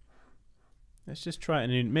 Let's just try it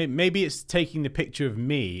in, maybe it's taking the picture of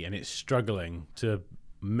me and it's struggling to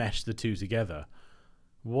mesh the two together.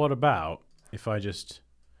 What about if I just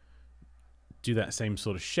do that same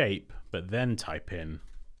sort of shape, but then type in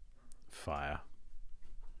fire?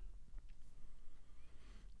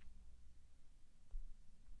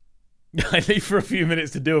 I leave for a few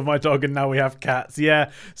minutes to deal with my dog, and now we have cats.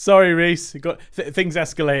 Yeah, sorry, Reese. Things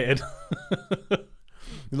escalated.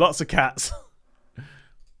 Lots of cats.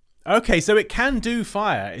 Okay, so it can do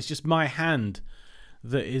fire. It's just my hand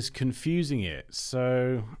that is confusing it.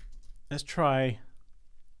 So let's try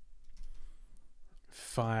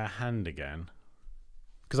fire hand again,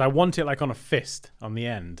 because I want it like on a fist on the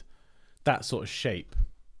end, that sort of shape.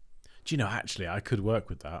 Do you know, actually, I could work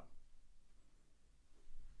with that.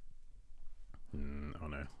 Oh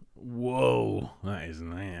no! Whoa,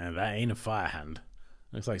 that ain't a fire hand.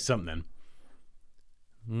 Looks like something.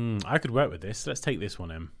 I could work with this. Let's take this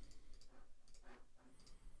one in.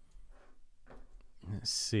 Let's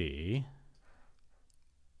see.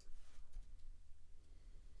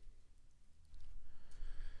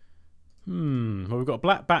 Well, we've got a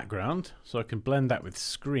black background, so I can blend that with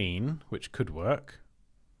screen, which could work.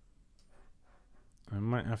 I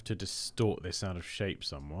might have to distort this out of shape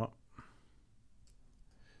somewhat.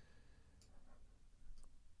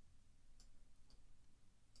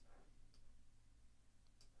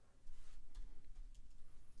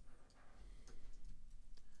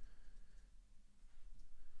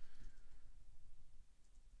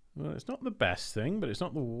 Well, it's not the best thing, but it's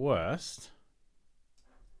not the worst.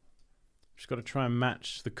 Just got to try and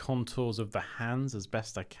match the contours of the hands as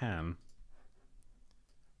best I can.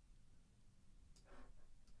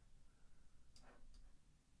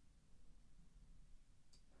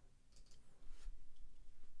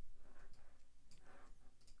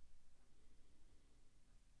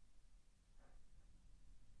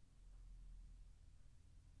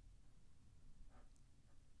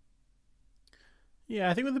 Yeah,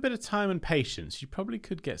 I think with a bit of time and patience, you probably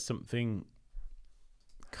could get something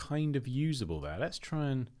kind of usable there. Let's try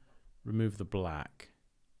and remove the black.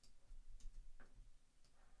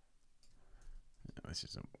 This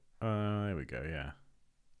isn't. There we go. Yeah.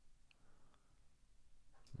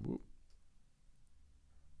 Whoop.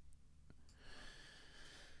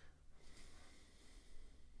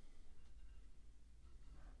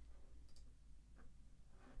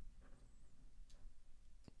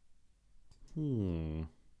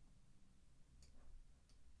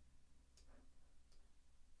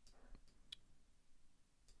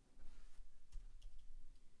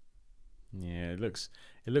 Yeah, it looks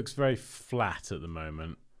very flat at the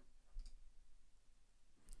moment.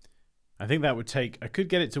 I think that would take, I could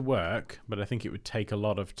get it to work, but I think it would take a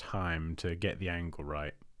lot of time to get the angle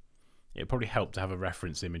right. It'd probably help to have a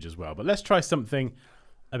reference image as well. But let's try something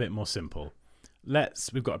a bit more simple.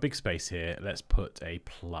 We've got a big space here. Let's put a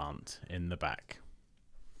plant in the back.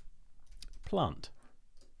 Plant.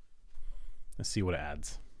 Let's see what it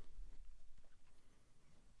adds.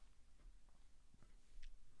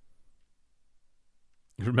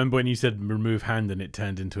 Remember when you said remove hand and it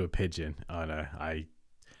turned into a pigeon? Oh no,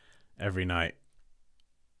 every night.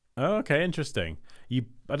 Oh, okay, interesting. I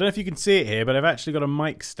don't know if you can see it here, but I've actually got a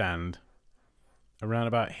mic stand around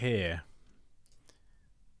about here.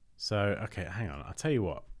 So, okay, hang on. I'll tell you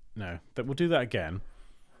what. No, we'll do that again.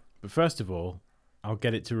 But first of all, I'll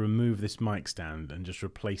get it to remove this mic stand and just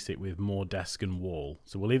replace it with more desk and wall.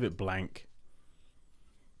 So we'll leave it blank.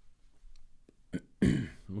 We'll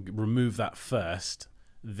remove that first,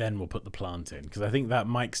 then we'll put the plant in, because I think that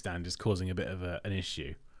mic stand is causing a bit of an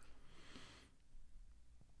issue.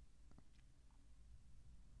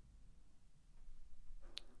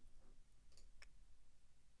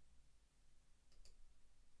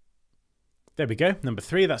 There we go, number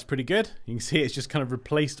 3, that's pretty good. You can see it's just kind of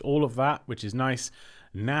replaced all of that, which is nice.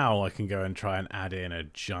 Now I can go and try and add in a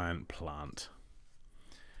giant plant.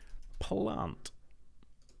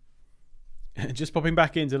 Just popping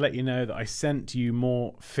back in to let you know that I sent you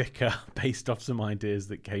more Flickr based off some ideas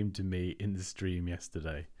that came to me in the stream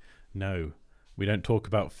yesterday. No, we don't talk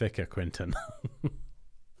about Flickr, Quentin.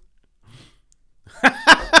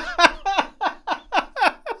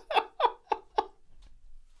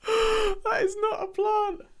 That is not a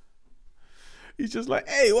plant. He's just like,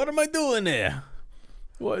 hey, what am I doing here?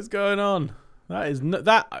 What is going on? That is not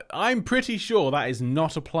that. I'm pretty sure that is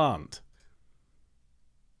not a plant.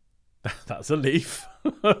 That's a leaf.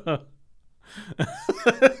 That's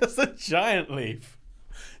a giant leaf.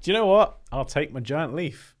 Do you know what? I'll take my giant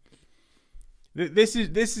leaf. This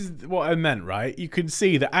is what I meant, right? You can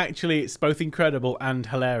see that actually it's both incredible and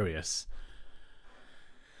hilarious.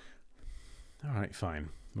 All right, fine.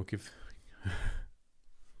 We'll give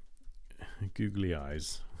googly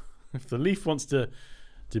eyes. If the leaf wants to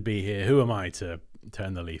be here, who am I to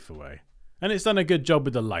turn the leaf away? And it's done a good job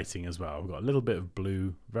with the lighting as well. We've got a little bit of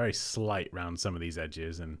blue, very slight round some of these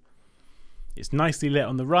edges, and it's nicely lit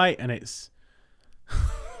on the right, and it's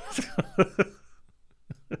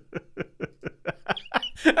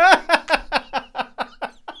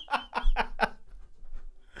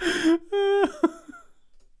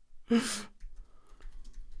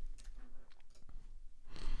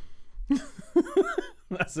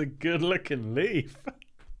that's a good looking leaf.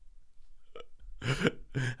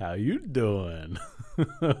 How you doing?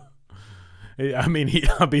 I mean,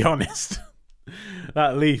 I'll be honest.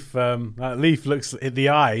 That leaf looks at the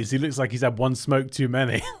eyes. He looks like he's had one smoke too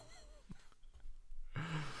many.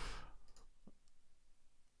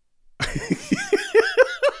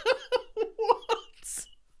 What?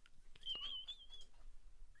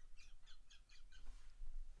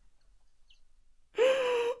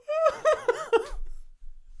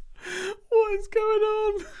 What is going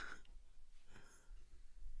on?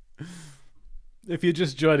 If you're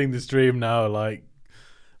just joining the stream now, like,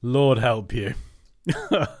 Lord help you.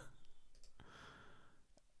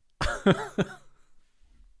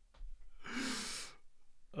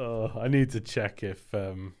 Oh, I need to check if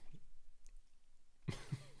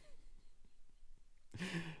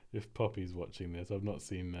if Poppy's watching this. I've not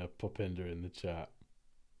seen Popender in the chat.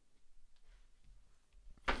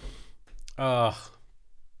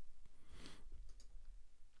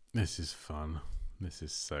 This is fun. This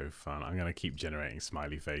is so fun. I'm going to keep generating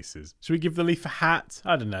smiley faces. Should we give the leaf a hat?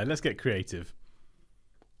 I don't know. Let's get creative.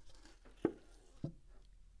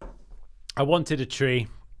 I wanted a tree.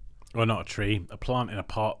 Or not a tree. A plant in a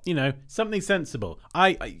pot. You know, something sensible.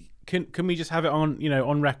 Can we just have it on, you know,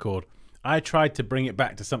 on record? I tried to bring it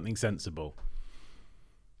back to something sensible.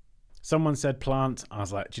 Someone said plant. I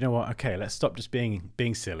was like, do you know what? Okay, let's stop just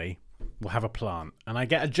being silly. We'll have a plant. And I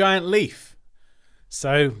get a giant leaf.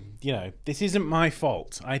 So, you know, this isn't my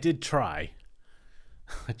fault. I did try.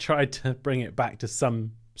 I tried to bring it back to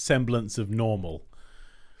some semblance of normal.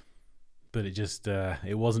 But it just,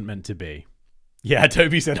 it wasn't meant to be. Yeah,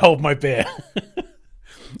 Toby said, hold my beer.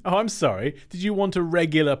 Oh, I'm sorry. Did you want a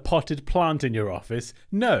regular potted plant in your office?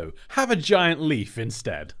 No, have a giant leaf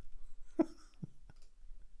instead.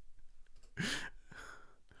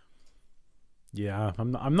 Yeah,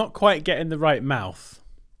 I'm not quite getting the right mouth.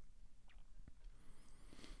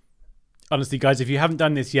 Honestly, guys, if you haven't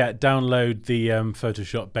done this yet, download the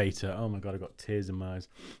Photoshop beta. Oh my god, I've got tears in my eyes.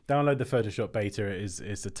 Download the Photoshop beta.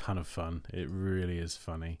 It's a ton of fun. It really is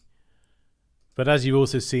funny. But as you've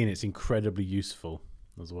also seen, it's incredibly useful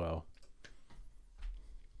as well.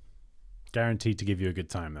 Guaranteed to give you a good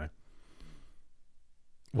time, though.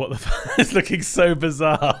 What the fuck? It's looking so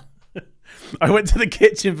bizarre. I went to the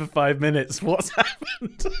kitchen for 5 minutes. What's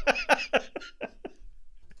happened?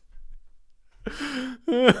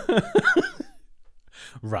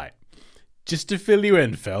 Right. Just to fill you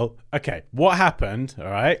in, Phil. Okay, what happened, all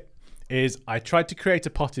right, is I tried to create a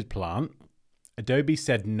potted plant. Adobe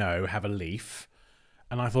said no, have a leaf.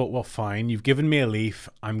 And I thought, well, fine, you've given me a leaf.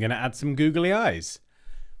 I'm going to add some googly eyes.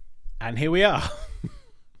 And here we are.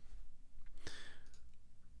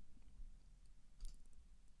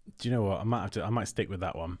 Do you know what? I might stick with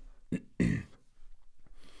that one. And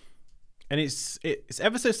it's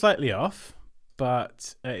ever so slightly off,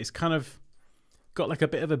 but it's kind of got like a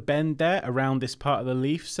bit of a bend there around this part of the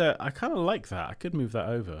leaf. So I kind of like that. I could move that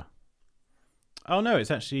over. Oh no,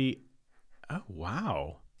 it's actually, oh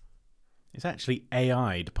wow. It's actually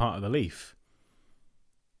AI'd part of the leaf.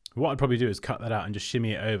 What I'd probably do is cut that out and just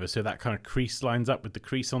shimmy it over so that kind of crease lines up with the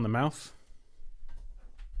crease on the mouth.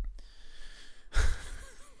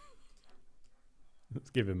 Let's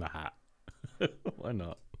give him a hat. Why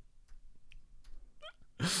not?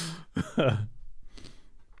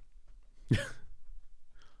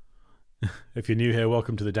 If you're new here,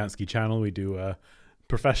 welcome to the Dansky channel. We do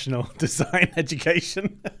professional design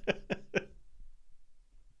education.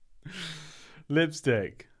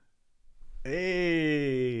 Lipstick.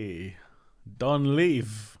 Hey, Don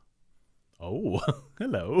Leaf. Oh,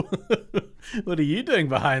 hello. What are you doing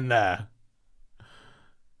behind there?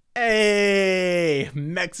 Hey,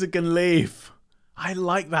 Mexican Leaf. I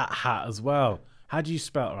like that hat as well. How do you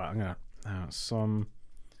spell it? Right, I'm gonna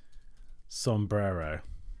sombrero.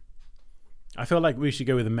 I feel like we should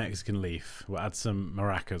go with a Mexican leaf. We'll add some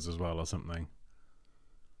maracas as well or something.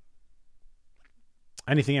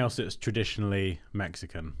 Anything else that's traditionally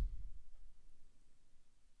Mexican.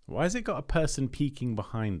 Why has it got a person peeking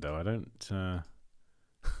behind though? I don't...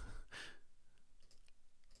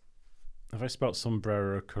 Have I spelt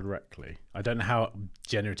sombrero correctly? I don't know how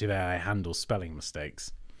generative AI handles spelling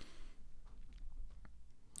mistakes.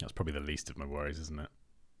 That's probably the least of my worries, isn't it?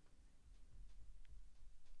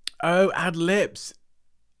 Oh, add lips.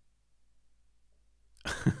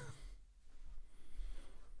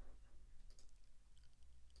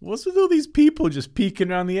 What's with all these people just peeking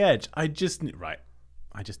around the edge? I just need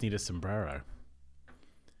a sombrero.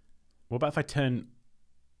 What about if I turn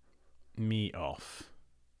me off?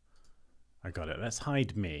 I got it. Let's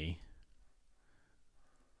hide me.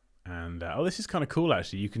 And oh, this is kind of cool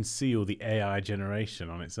actually. You can see all the AI generation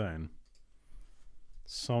on its own.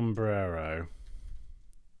 Sombrero.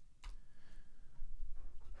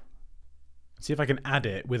 See if I can add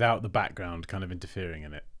it without the background kind of interfering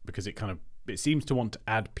in it, because it seems to want to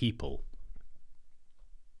add people.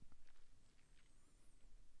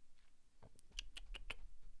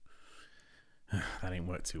 That ain't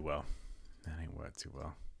worked too well.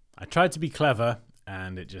 I tried to be clever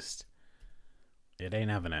and it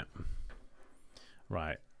ain't having it.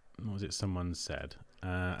 Right. What was it someone said?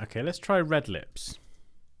 Okay, let's try red lips.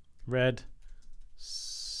 Red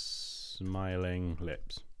smiling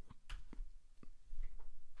lips.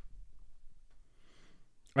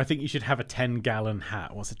 I think you should have a 10-gallon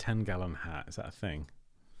hat. What's a 10-gallon hat? Is that a thing?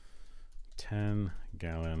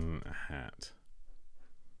 10-gallon hat.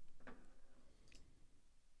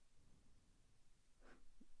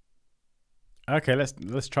 Okay,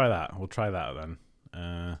 let's try that. We'll try that then.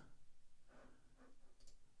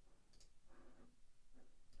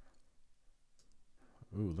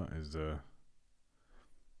 Ooh, that is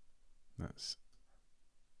let's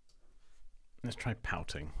try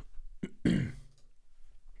pouting.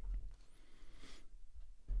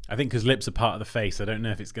 I think because lips are part of the face, I don't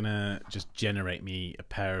know if it's gonna just generate me a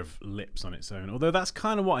pair of lips on its own. Although that's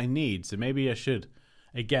kind of what I need, so maybe I should.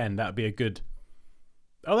 Again, that'd be a good.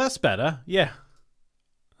 Oh, that's better. Yeah.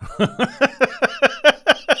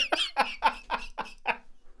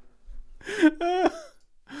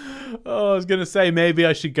 Oh, I was gonna say maybe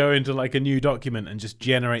I should go into like a new document and just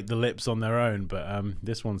generate the lips on their own, but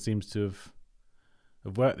this one seems to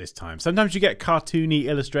have worked this time. Sometimes you get cartoony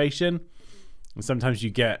illustration, and sometimes you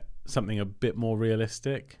get something a bit more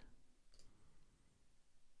realistic.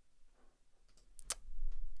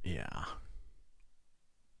 Yeah.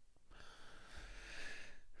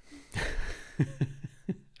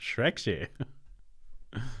 Shrek's here.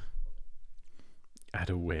 Add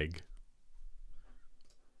a wig.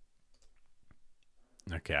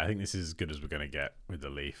 Okay, I think this is as good as we're going to get with the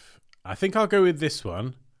leaf. I think I'll go with this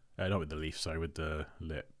one. Not with the leaf, sorry, with the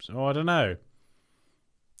lips. Oh, I don't know.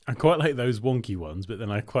 I quite like those wonky ones, but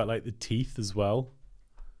then I quite like the teeth as well.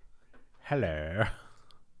 Hello.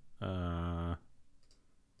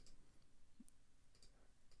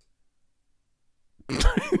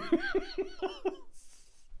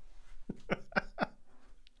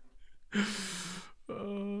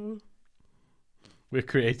 We're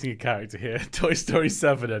creating a character here. Toy Story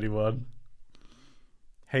 7, anyone?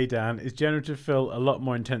 Hey Dan, is Generative Fill a lot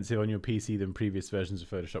more intensive on your PC than previous versions of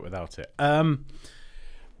Photoshop without it?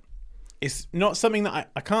 It's not something that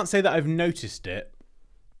I can't say that I've noticed it.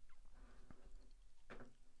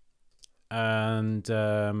 And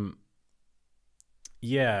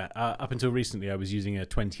yeah, up until recently I was using a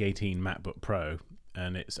 2018 MacBook Pro,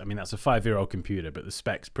 and that's a 5-year-old computer, but the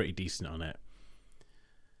spec's pretty decent on it.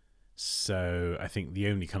 So I think the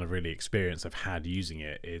only kind of really experience I've had using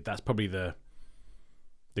it, that's probably the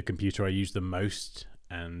computer I use the most.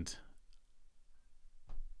 And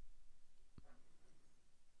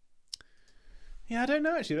yeah, I don't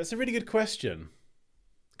know actually. That's a really good question,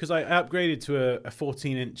 because I upgraded to a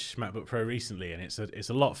 14-inch MacBook Pro recently, and it's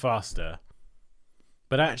a lot faster.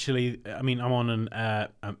 But actually, I mean, I'm on an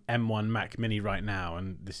M1 Mac Mini right now,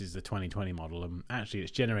 and this is the 2020 model, and actually it's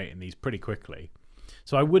generating these pretty quickly.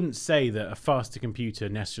 So I wouldn't say that a faster computer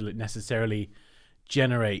necessarily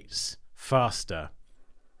generates faster.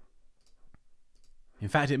 In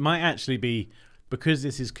fact, it might actually be, because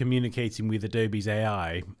this is communicating with Adobe's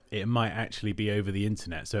AI, it might actually be over the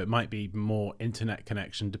internet. So it might be more internet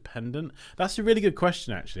connection dependent. That's a really good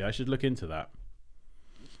question, actually. I should look into that.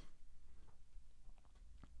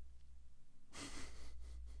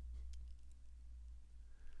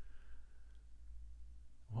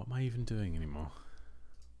 What am I even doing anymore?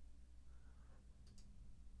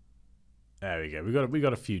 There we go. We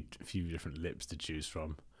got a few different lips to choose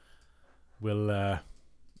from. We'll I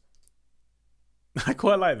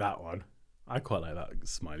quite like that one. I quite like that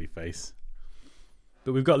smiley face.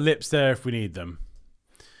 But we've got lips there if we need them.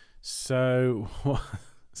 So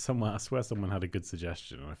I swear someone had a good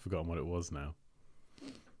suggestion and I've forgotten what it was now.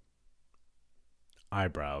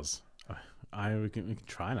 Eyebrows. We can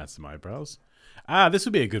try and add some eyebrows. This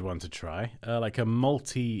would be a good one to try. Like a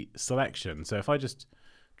multi-selection. So if I just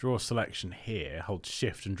draw a selection here, hold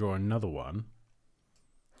shift and draw another one,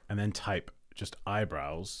 and then type just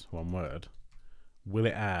eyebrows, one word, will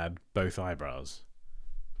it add both eyebrows?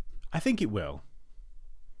 I think it will.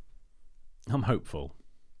 I'm hopeful.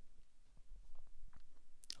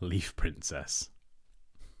 Leaf Princess.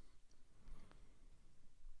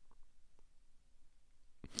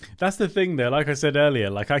 That's the thing though, like I said earlier,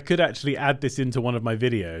 like I could actually add this into one of my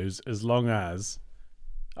videos as long as...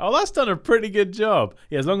 Oh, that's done a pretty good job.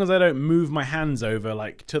 Yeah, as long as I don't move my hands over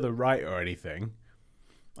like to the right or anything,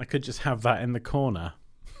 I could just have that in the corner.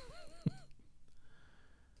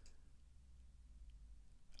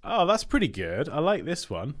 Oh, that's pretty good. I like this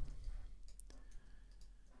one.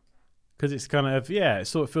 Because it's kind of, yeah, it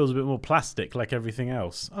sort of feels a bit more plastic like everything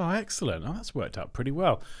else. Oh, excellent. Oh, that's worked out pretty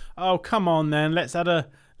well. Oh, come on then. Let's add a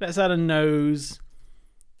nose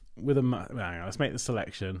with a... Hang on, let's make the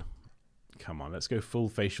selection. Come on, let's go full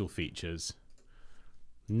facial features.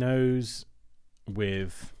 Nose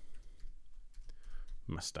with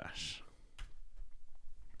mustache.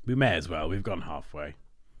 We may as well. We've gone halfway.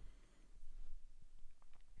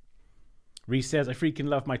 Reese says, I freaking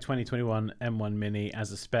love my 2021 M1 Mini.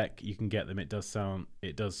 As a spec, you can get them. It does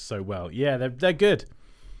so well. Yeah, they're good.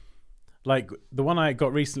 Like the one I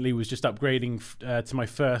got recently was just upgrading to my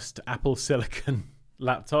first Apple Silicon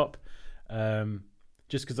laptop.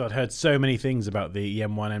 Just because I'd heard so many things about the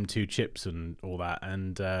M1, M2 chips and all that.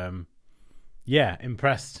 And yeah,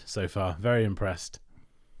 impressed so far. Very impressed.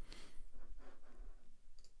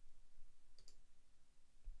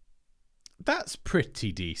 That's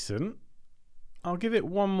pretty decent. I'll give it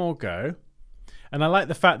one more go. And I like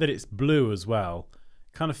the fact that it's blue as well.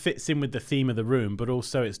 Kind of fits in with the theme of the room, but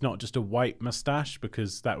also it's not just a white mustache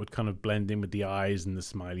because that would kind of blend in with the eyes and the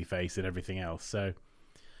smiley face and everything else. So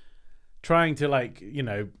trying to like, you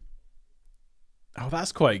know, oh,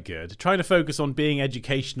 that's quite good. Trying to focus on being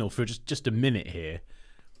educational for just a minute here.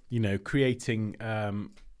 You know, creating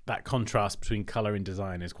that contrast between color and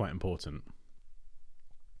design is quite important.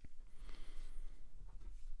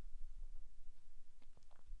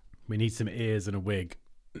 We need some ears and a wig.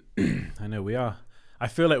 I know we are. I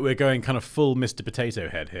feel like we're going kind of full Mr. Potato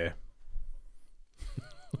Head here.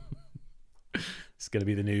 It's going to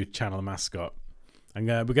be the new channel mascot. And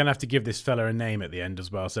we're going to have to give this fella a name at the end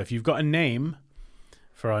as well. So if you've got a name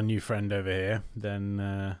for our new friend over here, then...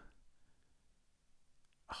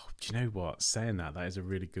 Oh, do you know what? Saying that is a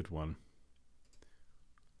really good one.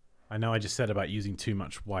 I know I just said about using too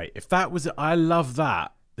much white. If that was... I love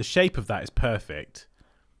that. The shape of that is perfect.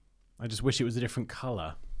 I just wish it was a different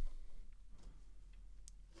color.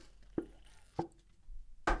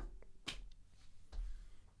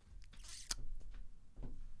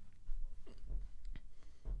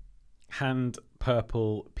 Hand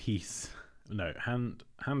purple piece. No, hand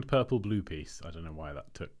purple blue piece. I don't know why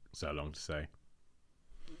that took so long to say.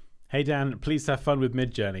 Hey Dan, please have fun with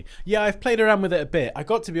Midjourney. Yeah, I've played around with it a bit. I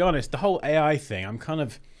got to be honest, the whole AI thing, I'm kind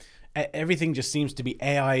of... Everything just seems to be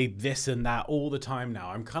AI this and that all the time now.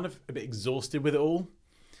 I'm kind of a bit exhausted with it all.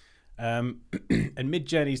 And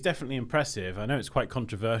Midjourney is definitely impressive. I know it's quite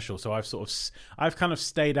controversial, so I've kind of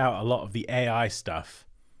stayed out a lot of the AI stuff.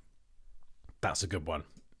 That's a good one.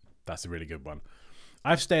 That's a really good one.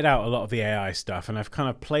 I've stayed out a lot of the AI stuff, and I've kind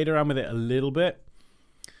of played around with it a little bit,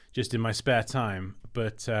 just in my spare time.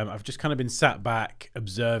 But I've just kind of been sat back,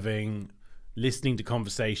 observing, listening to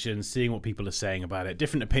conversations, seeing what people are saying about it,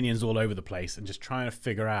 different opinions all over the place, and just trying to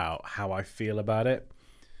figure out how I feel about it.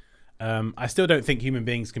 I still don't think human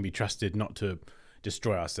beings can be trusted not to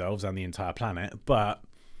destroy ourselves and the entire planet, but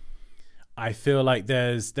I feel like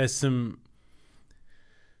there's some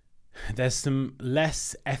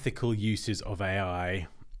less ethical uses of AI,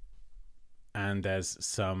 and there's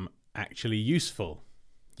some actually useful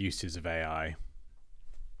uses of AI.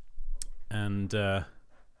 And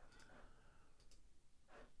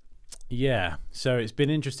yeah, so it's been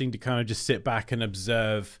interesting to kind of just sit back and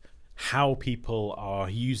observe how people are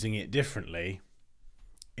using it differently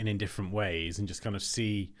and in different ways, and just kind of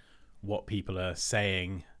see what people are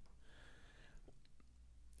saying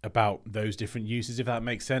about those different uses, if that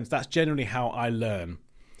makes sense. That's generally how I learn.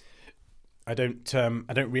 I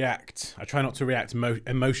don't react. I try not to react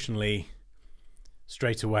emotionally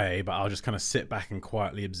straight away, but I'll just kind of sit back and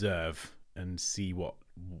quietly observe and see what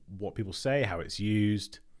people say, how it's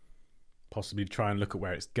used, possibly try and look at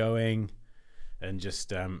where it's going, and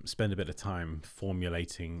just spend a bit of time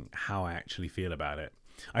formulating how I actually feel about it.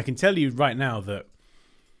 I can tell you right now that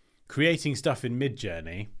creating stuff in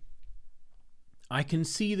Midjourney, I can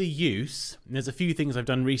see the use. And there's a few things I've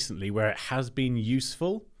done recently where it has been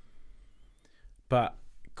useful, but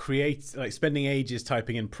spending ages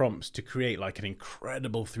typing in prompts to create like an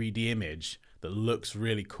incredible 3D image that looks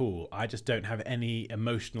really cool, I just don't have any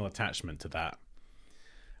emotional attachment to that.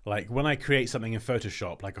 Like when I create something in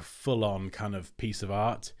Photoshop, like a full-on kind of piece of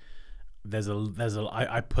art,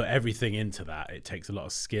 I put everything into that. It takes a lot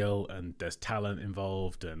of skill and there's talent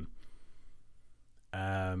involved, and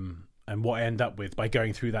what I end up with by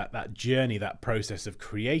going through that journey, that process of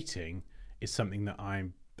creating, is something that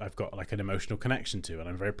I've got like an emotional connection to, and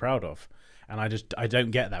I'm very proud of. And I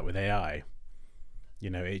don't get that with AI.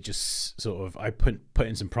 You know, it just sort of, I put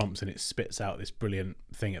in some prompts and it spits out this brilliant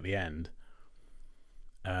thing at the end.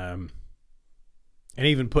 And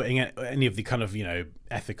even putting any of the kind of, you know,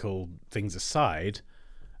 ethical things aside,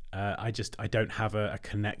 I don't have a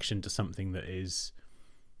connection to something that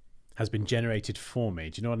has been generated for me.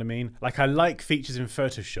 Do you know what I mean? Like, I like features in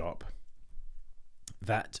Photoshop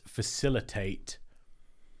that facilitate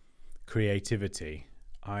creativity.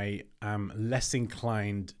 I am less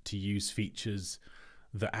inclined to use features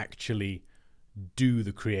that actually do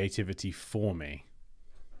the creativity for me.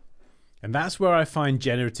 And that's where I find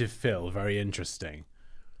Generative Fill very interesting,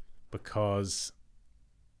 because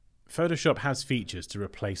Photoshop has features to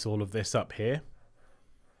replace all of this up here.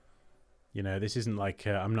 You know, this isn't like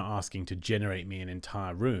I'm not asking to generate me an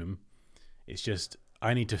entire room. It's just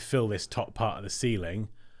I need to fill this top part of the ceiling.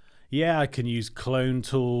 Yeah, I can use clone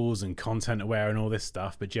tools and content aware and all this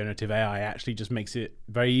stuff, but generative AI actually just makes it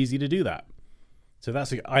very easy to do that. So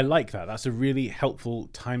I like that. That's a really helpful,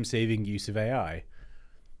 time-saving use of AI.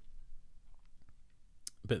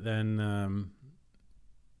 But then,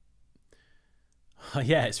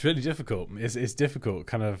 yeah, it's really difficult. It's difficult,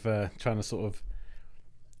 kind of trying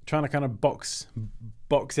to kind of box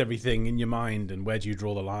everything in your mind, and where do you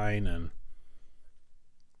draw the line, and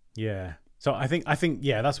yeah. So I think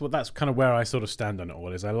yeah, that's kind of where I sort of stand on it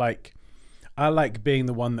all. Is I like being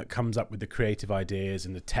the one that comes up with the creative ideas,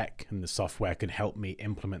 and the tech and the software can help me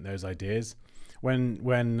implement those ideas.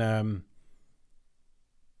 When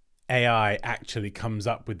AI actually comes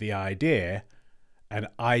up with the idea and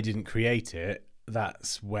I didn't create it,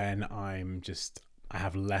 that's when I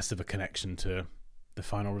have less of a connection to the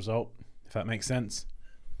final result, if that makes sense.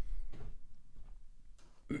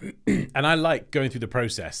 And I like going through the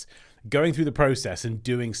process. Going through the process and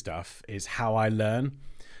doing stuff is how I learn.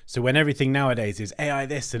 So when everything nowadays is AI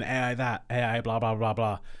this and AI that, AI blah, blah, blah,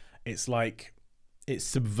 blah, it's like it's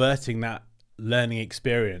subverting that learning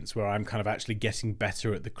experience where I'm kind of actually getting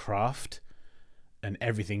better at the craft, and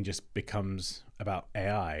everything just becomes about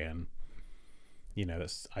AI. And you know,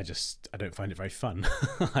 I don't find it very fun.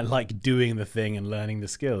 I like doing the thing and learning the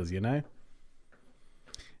skills, you know.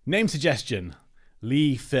 Name suggestion: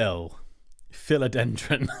 Lee Phil,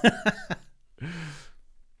 philodendron.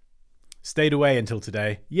 Stayed away until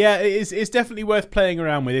today. Yeah, it's definitely worth playing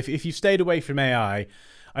around with. If you've stayed away from AI,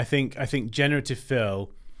 I think Generative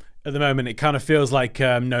Fill, at the moment, it kind of feels like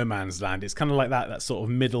no man's land. It's kind of like that sort of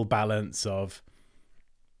middle balance of.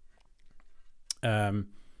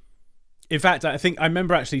 In fact, I think I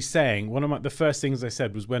remember actually saying one of the first things I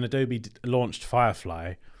said was when Adobe launched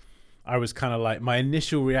Firefly, I was kind of like, my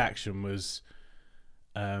initial reaction was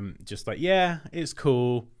just like, yeah, it's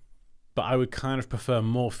cool, but I would kind of prefer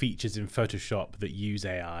more features in Photoshop that use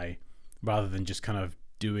AI rather than just kind of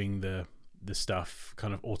doing the stuff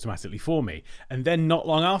kind of automatically for me. And then not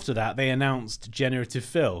long after that, they announced Generative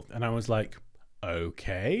Fill, and I was like,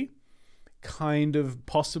 okay, kind of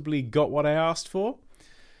possibly got what I asked for.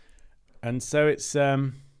 And so it's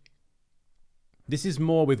this is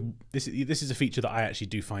more with this is a feature that I actually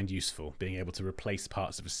do find useful, being able to replace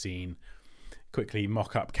parts of a scene, quickly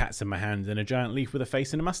mock up cats in my hand and a giant leaf with a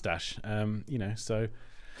face and a mustache. You know, so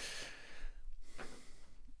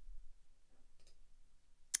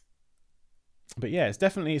but yeah, it's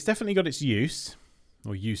definitely got its use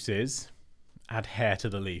or uses. Add hair to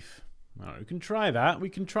the leaf. All right, we can try that. We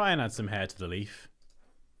can try and add some hair to the leaf.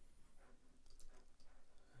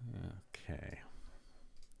 Okay.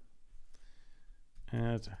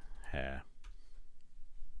 Add hair.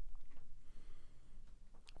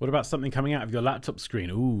 What about something coming out of your laptop screen?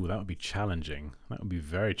 Ooh, that would be challenging. That would be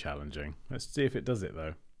very challenging. Let's see if it does it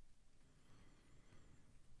though.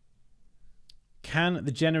 Can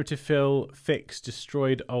the Generative Fill fix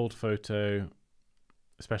destroyed old photo,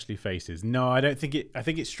 especially faces? No, I don't think it. I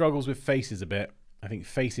think it struggles with faces a bit. I think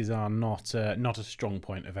faces are not a strong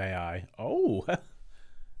point of AI. Oh,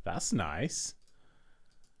 that's nice.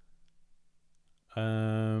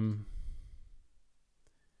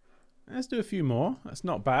 Let's do a few more. That's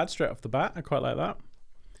not bad straight off the bat. I quite like that.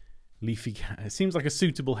 Leafy cat. It seems like a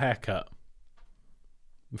suitable haircut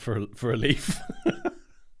for a leaf.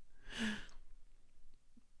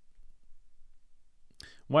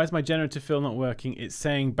 Why is my generative fill not working? It's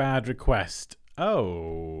saying bad request.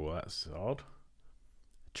 Oh, that's odd.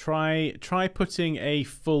 Try putting a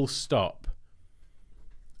full stop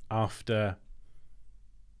after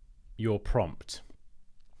your prompt.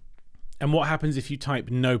 And what happens if you type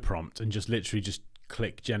no prompt and just literally just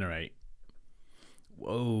click generate?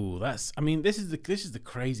 Whoa, that's, I mean, this is the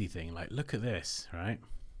crazy thing. Like, look at this, right?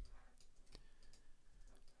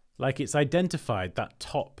 Like, it's identified that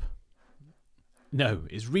top. No,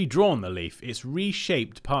 it's redrawn the leaf. It's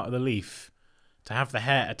reshaped part of the leaf to have the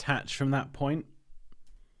hair attached from that point.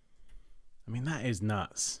 I mean, that is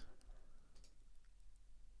nuts.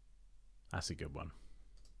 That's a good one.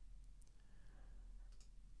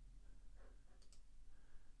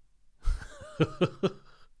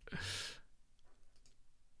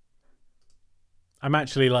 I'm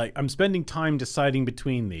actually like, I'm spending time deciding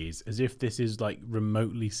between these as if this is like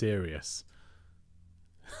remotely serious.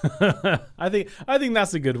 I think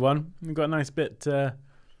that's a good one. We've got a nice bit. Oh,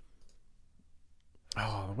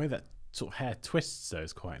 the way that sort of hair twists though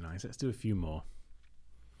is quite nice. Let's do a few more.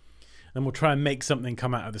 Then we'll try and make something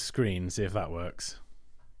come out of the screen, see if that works.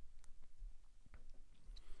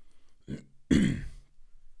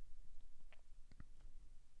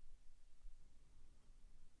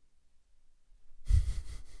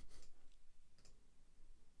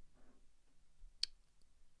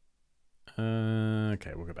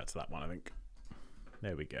 Okay, we'll go back to that one, I think.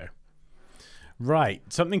 There we go. Right,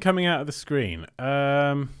 something coming out of the screen.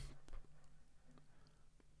 Oh,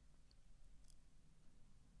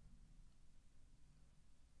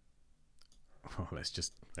 let's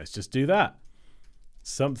just do that.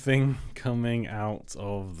 Something coming out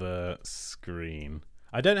of the screen.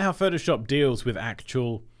 I don't know how Photoshop deals with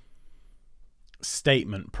actual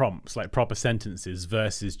statement prompts, like proper sentences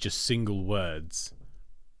versus just single words.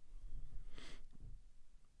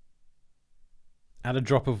 Add a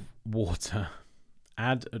drop of water.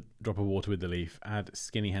 Add a drop of water with the leaf. Add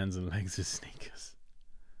skinny hands and legs with sneakers.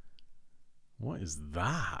 What is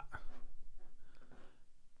that?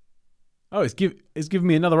 Oh, it's giving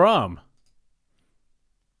me another arm.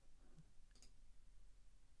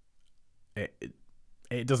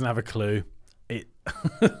 It doesn't have a clue. It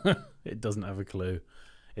it doesn't have a clue.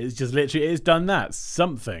 It's just literally, it's done that.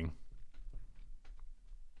 Something.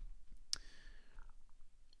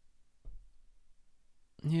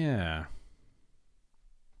 Yeah.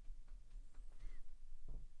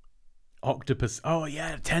 Octopus. Oh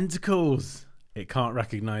yeah, tentacles. It can't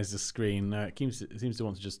recognize the screen. No, it seems to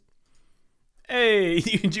want to just. Hey,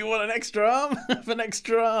 do you want an extra arm? Have an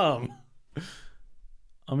extra arm.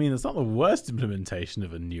 I mean, it's not the worst implementation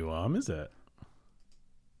of a new arm, is it?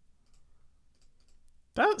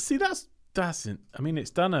 That's I mean,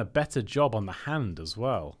 it's done a better job on the hand as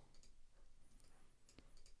well.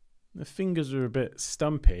 The fingers are a bit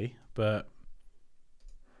stumpy, but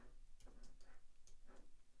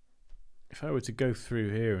if I were to go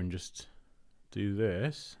through here and just do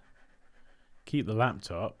this, keep the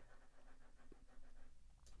laptop.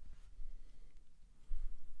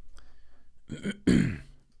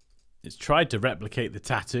 It's tried to replicate the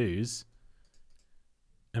tattoos,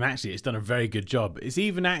 and actually it's done a very good job. It's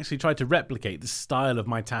even actually tried to replicate the style of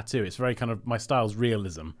my tattoo. It's very kind of, my style's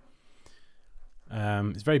realism.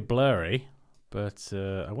 It's very blurry, but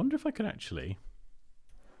I wonder if I could actually,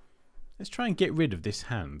 let's try and get rid of this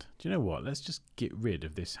hand. Do you know what? Let's just get rid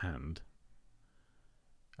of this hand,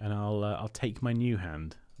 and I'll take my new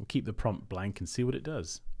hand. We'll keep the prompt blank and see what it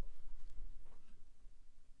does.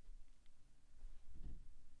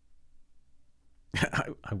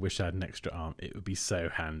 I wish I had an extra arm. It would be so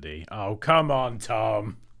handy. Oh, come on,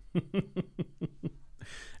 Tom.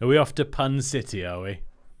 Are we off to Pun City, are we?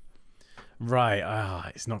 Right. Ah,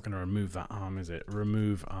 it's not going to remove that arm, is it?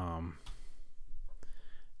 Remove arm.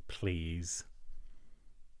 Please.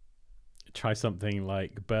 Try something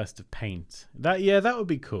like burst of paint. Yeah, that would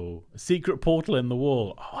be cool. A secret portal in the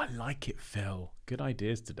wall. Oh, I like it, Phil. Good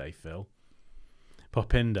ideas today, Phil.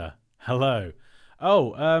 Popinder. Hello.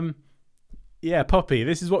 Oh, yeah, Poppy,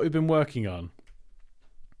 this is what we've been working on.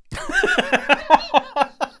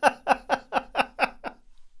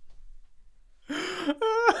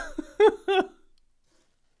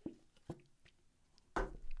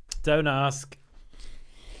 Don't ask.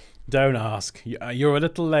 Don't ask. You're a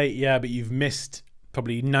little late, yeah, but you've missed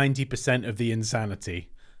probably 90% of the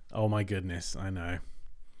insanity. Oh my goodness, I know.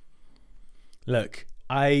 Look,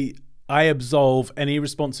 I I absolve any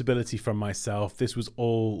responsibility from myself. This was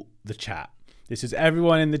all the chat. This is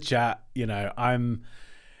everyone in the chat. You know, I'm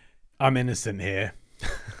innocent here.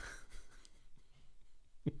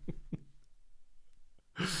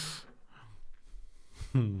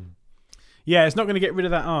 Yeah, it's not going to get rid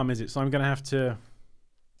of that arm, is it? So I'm going to have to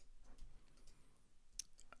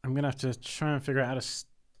try and figure out how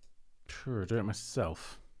to do it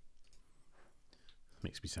myself.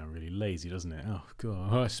 Makes me sound really lazy, doesn't it? Oh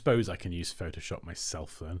god. I suppose I can use Photoshop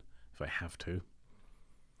myself then, if I have to.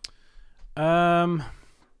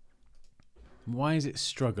 Why is it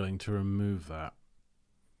struggling to remove that?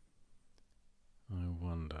 I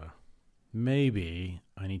wonder. Maybe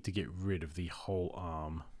I need to get rid of the whole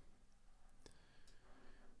arm.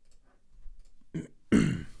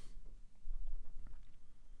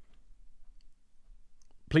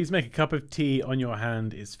 Please make a cup of tea on your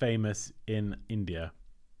hand is famous in India.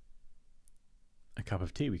 A cup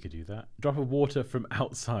of tea, we could do that. Drop of water from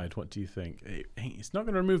outside, what do you think? It's not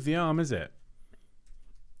going to remove the arm, is it?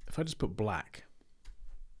 If I just put black.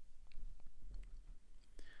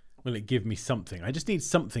 Will it give me something? I just need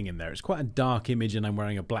something in there. It's quite a dark image and I'm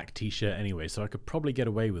wearing a black t-shirt anyway, so I could probably get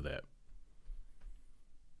away with it.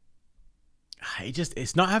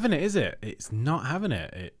 It's not having it, is it? It's not having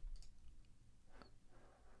it.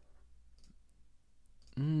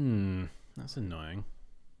 That's annoying.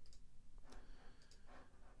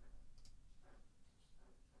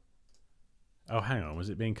 Oh, hang on. Was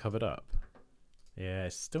it being covered up? Yeah,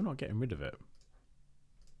 it's still not getting rid of it.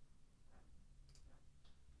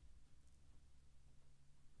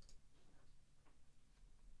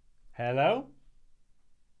 Hello?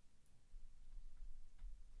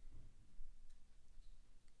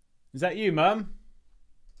 Is that you, Mum?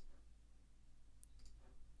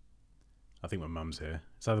 I think my mum's here.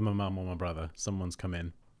 It's either my mum or my brother. Someone's come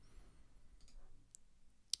in.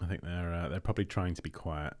 I think they're probably trying to be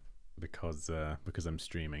quiet because I'm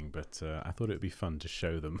streaming, but I thought it would be fun to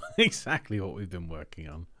show them exactly what we've been working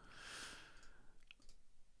on.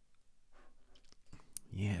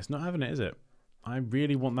 Yeah, it's not having it, is it? I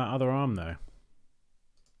really want that other arm though.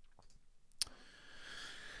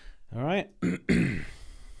 All right. I'm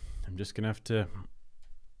just gonna have to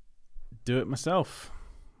do it myself.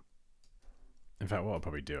 In fact, what I'll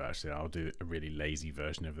probably do, actually, I'll do a really lazy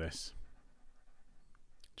version of this.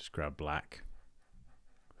 Just grab black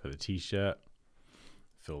for the t-shirt.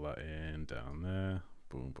 Fill that in down there.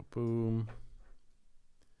 Boom, boom, boom.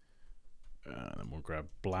 And then we'll grab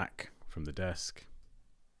black from the desk.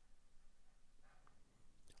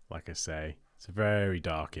 Like I say, it's a very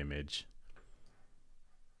dark image.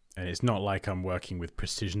 And it's not like I'm working with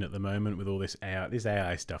precision at the moment with all this AI. This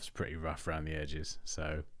AI stuff's pretty rough around the edges,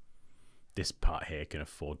 so this part here can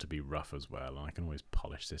afford to be rough as well, and I can always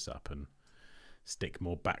polish this up and stick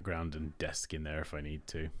more background and desk in there if I need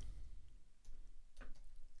to.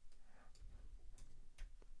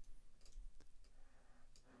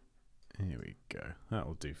 Here we go.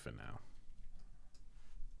 That'll do for now.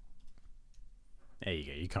 There you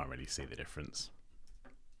go. You can't really see the difference.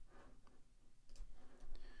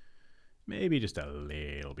 Maybe just a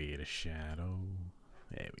little bit of shadow.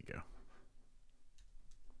 There we go.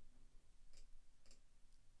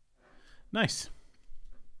 Nice.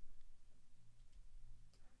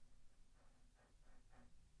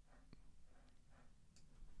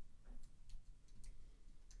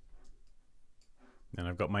 And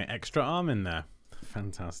I've got my extra arm in there.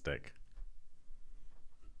 Fantastic.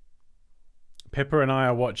 Pippa and I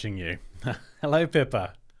are watching you. Hello,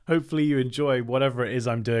 Pippa. Hopefully you enjoy whatever it is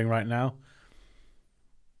I'm doing right now.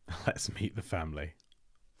 Let's meet the family.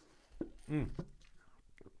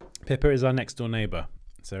 Pippa is our next door neighbor.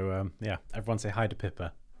 So, yeah, everyone say hi to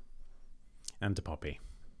Pippa. And to Poppy.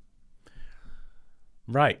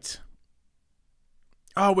 Right.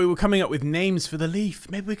 Oh, we were coming up with names for the leaf.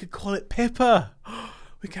 Maybe we could call it Pippa.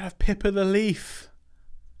 We could have Pippa the leaf.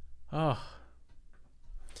 Oh.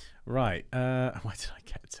 Right. Where did I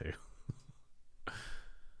get to?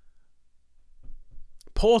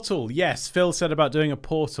 Portal. Yes, Phil said about doing a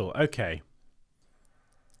portal. Okay.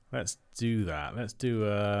 Let's do that. Let's do,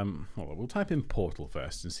 well, we'll type in portal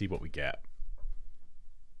first and see what we get.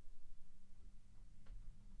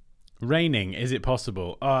 Raining, is it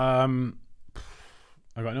possible? I've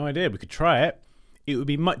got no idea. We could try it. It would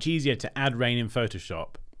be much easier to add rain in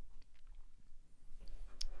Photoshop.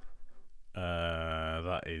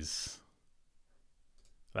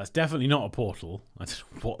 That's definitely not a portal. I don't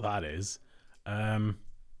know what that is.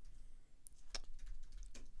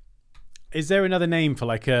 Is there another name for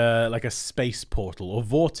like a space portal or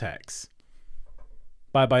vortex?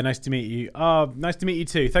 Bye bye. Nice to meet you. Oh, nice to meet you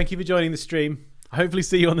too. Thank you for joining the stream. hopefully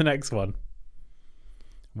see you on the next one.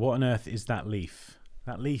 What on earth is that leaf?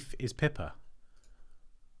 That leaf is Pippa.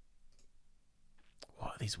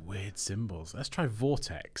 What are these weird symbols? Let's try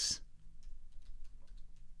vortex.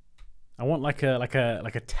 I want like a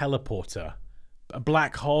teleporter. A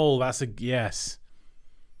black hole. That's a yes.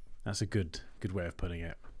 That's a good way of putting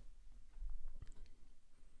it.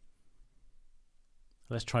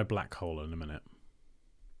 Let's try black hole in a minute.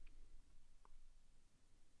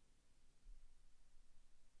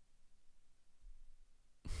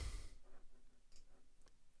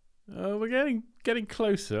 Oh, we're getting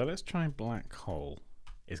closer. Let's try black hole.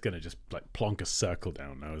 It's gonna just like plonk a circle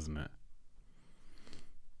down now, isn't it?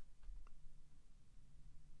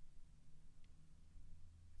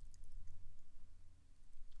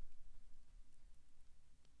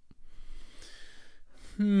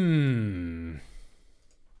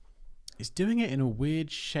 It's doing it in a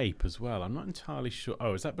weird shape as well. I'm not entirely sure.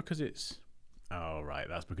 Oh, is that because it's... Oh, right.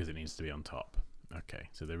 That's because it needs to be on top. Okay,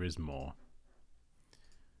 so there is more.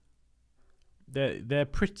 They're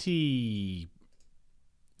pretty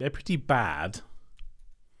bad.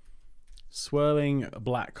 Swirling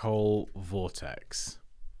black hole vortex.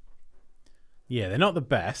 Yeah, they're not the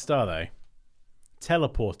best, are they?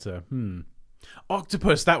 Teleporter.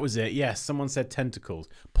 Octopus, that was it. Yes, someone said tentacles.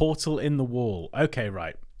 Portal in the wall. Okay,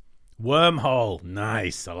 right. Wormhole.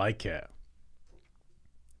 Nice. I like it.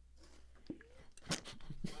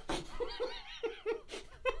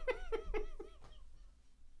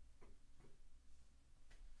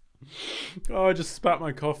 Oh, I just spat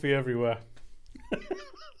my coffee everywhere.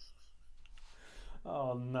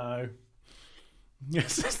 Oh, no.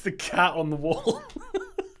 Yes, it's the cat on the wall.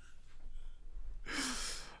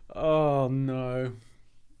 Oh, no.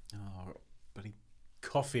 Oh, bloody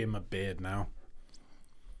coffee in my beard now.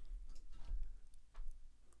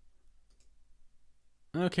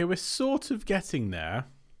 Okay, we're sort of getting there.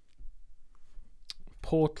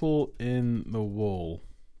 Portal in the wall.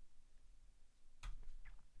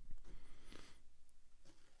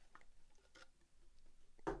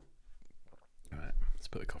 Alright, let's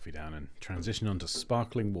put the coffee down and transition onto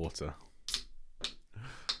sparkling water.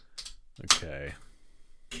 Okay.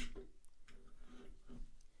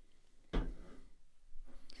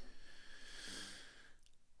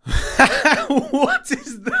 What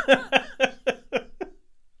is that?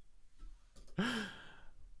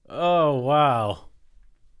 Oh, wow.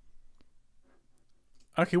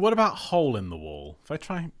 Okay, what about hole in the wall? If I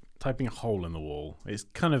try typing a hole in the wall, it's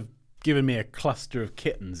kind of giving me a cluster of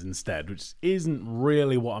kittens instead, which isn't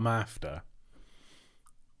really what I'm after.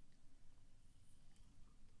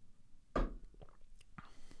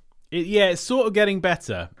 Yeah, it's sort of getting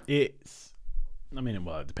better. I mean,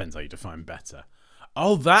 well, it depends how you define better.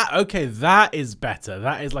 Oh, okay, that is better.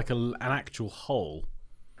 That is like an actual hole.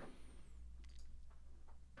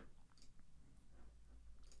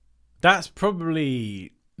 That's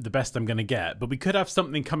probably the best I'm going to get, but we could have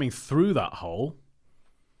something coming through that hole.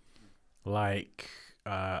 Like,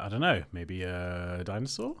 I don't know, maybe a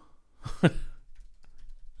dinosaur?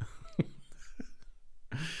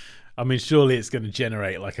 I mean, surely it's going to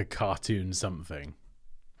generate like a cartoon something.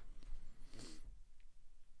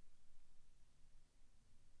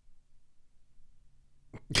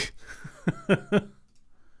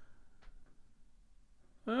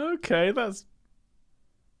 Okay, that's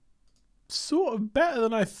sort of better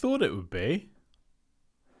than I thought it would be.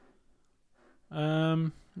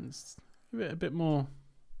 Let's give it a bit more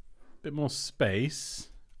space.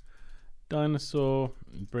 Dinosaur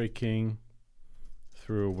breaking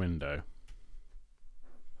through a window.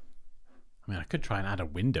 I mean, I could try and add a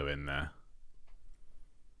window in there.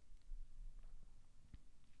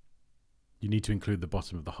 You need to include the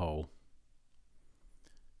bottom of the hole.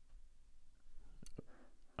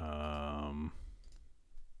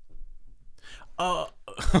 Oh,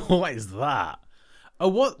 what is that? Oh,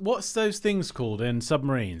 what's those things called in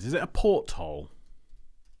submarines? Is it a porthole?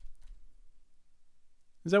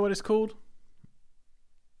 Is that what it's called?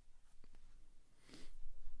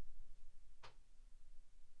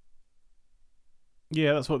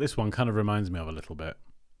 Yeah, that's what this one kind of reminds me of a little bit.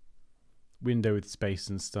 Window with space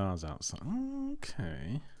and stars outside.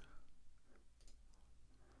 Okay.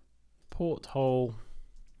 Porthole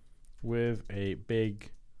with a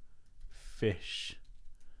big fish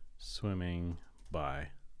swimming by.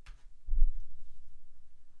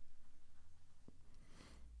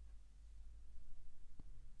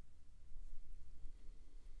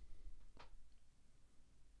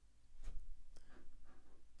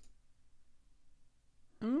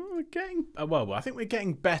 We're getting well. I think we're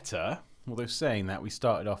getting better. Although saying that, we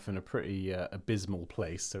started off in a pretty abysmal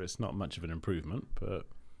place, so it's not much of an improvement. But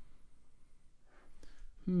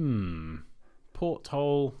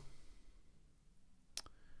Porthole.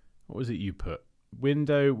 What was it you put?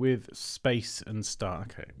 Window with space and star.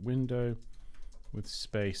 Okay, window with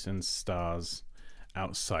space and stars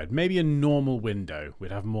outside. Maybe a normal window.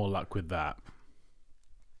 We'd have more luck with that.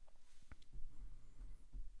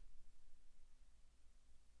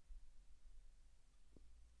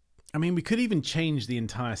 I mean, we could even change the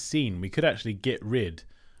entire scene. We could actually get rid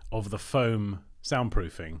of the foam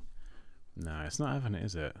soundproofing. No, it's not having it,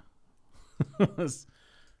 is it?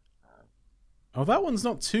 Oh, that one's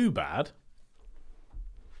not too bad.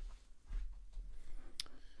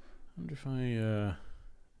 I wonder if I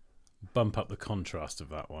bump up the contrast of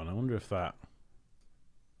that one. I wonder if that...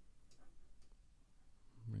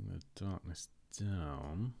 Bring the darkness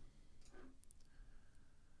down.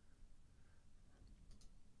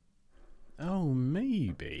 Oh,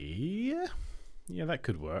 maybe. Yeah, that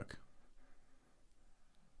could work.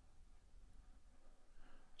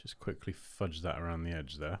 Just quickly fudge that around the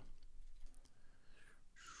edge there.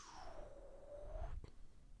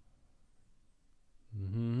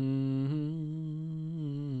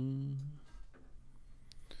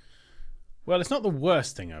 Well, it's not the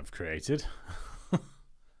worst thing I've created.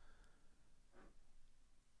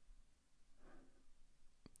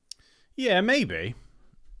 Yeah, maybe.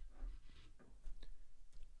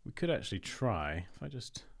 We could actually try, if I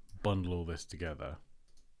just bundle all this together,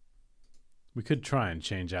 we could try and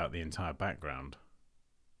change out the entire background.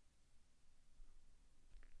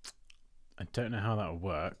 I don't know how that would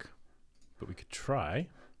work, but we could try.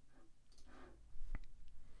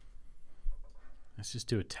 Let's just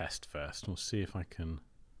do a test first. We'll see if I can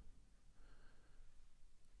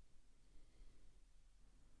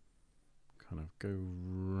kind of go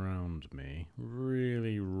round me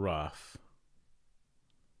really rough.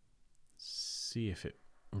 See if it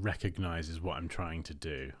recognizes what I'm trying to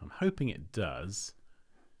do. I'm hoping it does.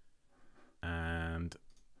 And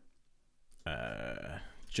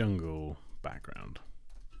jungle background.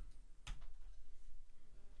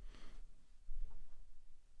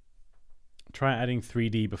 Try adding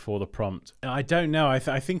 3D before the prompt. I don't know. I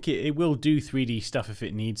think it will do 3D stuff if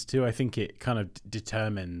it needs to. I think it kind of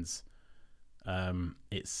determines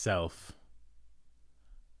itself.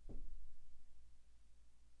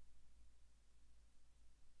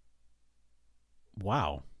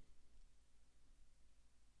 Wow.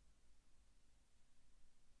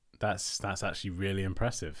 That's actually really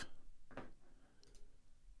impressive.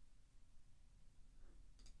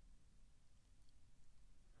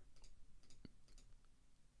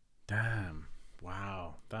 Damn.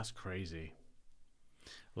 Wow. That's crazy.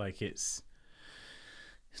 Like it's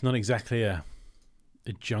not exactly a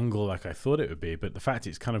jungle like I thought it would be, but the fact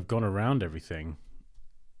it's kind of gone around everything,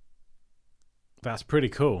 that's pretty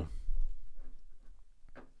cool.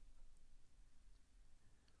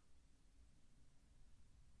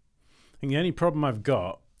 I think the only problem I've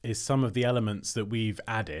got is some of the elements that we've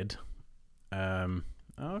added.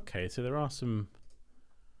 Okay, so there are some...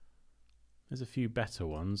 There's a few better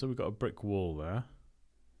ones. So we've got a brick wall there.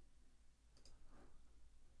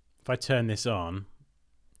 If I turn this on,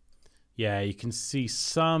 yeah, you can see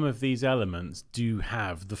some of these elements do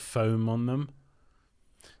have the foam on them.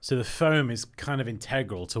 So the foam is kind of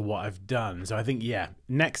integral to what I've done. So I think, yeah,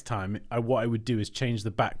 next time what I would do is change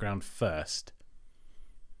the background first.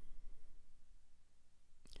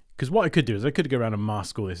 Because what I could do is I could go around and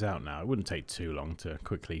mask all this out now. It wouldn't take too long to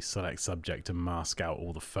quickly select subject and mask out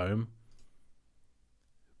all the foam.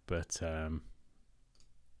 But yeah,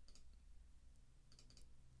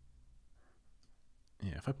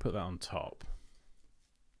 if I put that on top,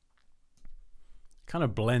 kind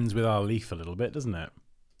of blends with our leaf a little bit, doesn't it?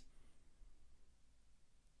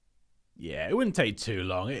 Yeah, it wouldn't take too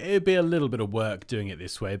long. It'd be a little bit of work doing it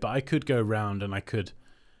this way, but I could go around and I could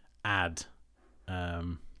add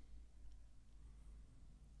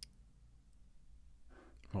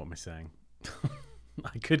what am I saying?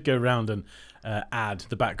 I could go around and add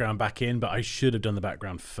the background back in, but I should have done the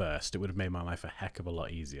background first. It would have made my life a heck of a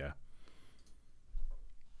lot easier.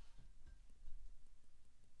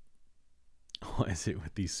 What is it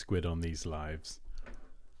with these squid on these lives?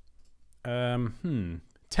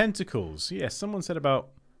 Tentacles. Yes, someone said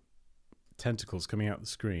about tentacles coming out the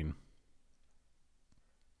screen.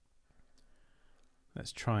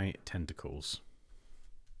 Let's try tentacles.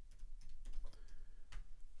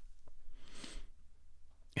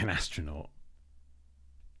 An astronaut.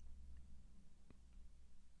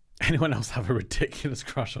 Anyone else have a ridiculous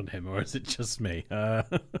crush on him, or is it just me?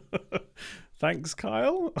 Thanks,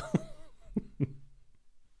 Kyle.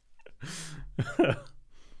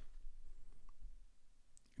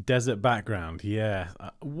 Desert background, yeah.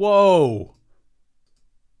 Whoa!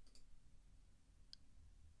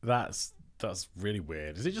 That's really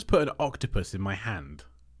weird. Does it just put an octopus in my hand?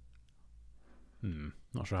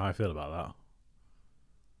 Not sure how I feel about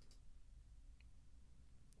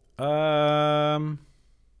that.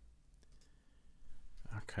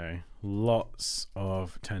 Okay, lots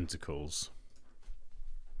of tentacles.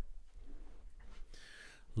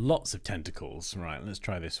 Lots of tentacles. Right, let's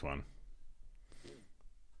try this one.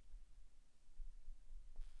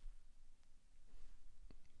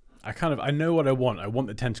 I know what I want. I want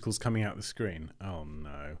the tentacles coming out the screen. Oh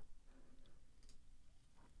no.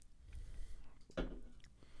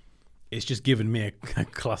 It's just given me a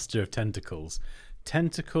cluster of tentacles.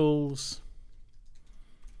 Tentacles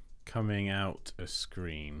coming out a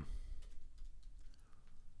screen.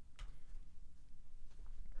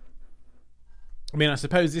 I mean, I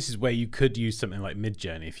suppose this is where you could use something like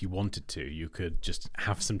Midjourney if you wanted to. You could just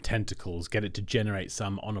have some tentacles, get it to generate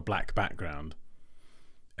some on a black background,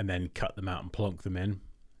 and then cut them out and plonk them in.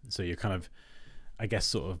 So you're kind of, I guess,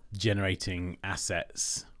 sort of generating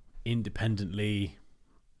assets independently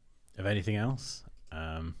of anything else.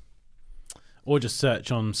 Or just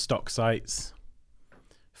search on stock sites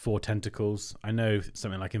for tentacles. I know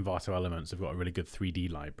something like Envato Elements have got a really good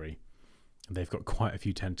 3D library. They've got quite a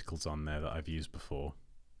few tentacles on there that I've used before.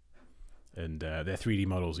 And they're 3D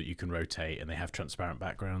models that you can rotate, and they have transparent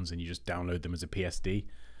backgrounds, and you just download them as a PSD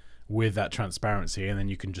with that transparency, and then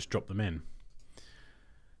you can just drop them in.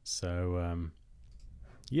 So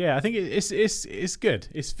yeah, I think it's good.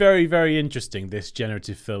 It's very, very interesting, this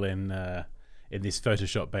generative fill in this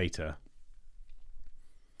Photoshop beta.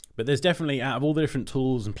 But there's definitely, out of all the different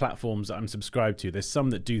tools and platforms that I'm subscribed to, there's some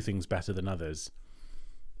that do things better than others.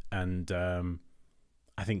 And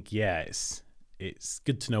I think, yeah, it's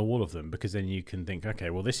good to know all of them, because then you can think, okay,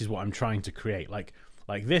 well, this is what I'm trying to create. Like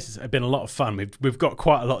this has been a lot of fun. We've got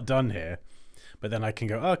quite a lot done here. But then I can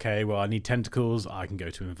go, okay, well, I need tentacles. I can go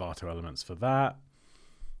to Envato Elements for that.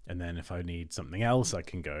 And then if I need something else, I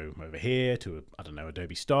can go over here to, I don't know,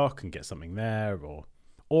 Adobe Stock and get something there.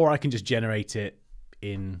 Or I can just generate it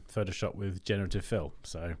in Photoshop with Generative Fill.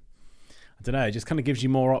 So I don't know, it just kind of gives you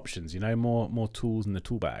more options, you know, more tools in the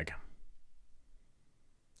tool bag.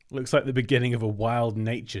 Looks like the beginning of a wild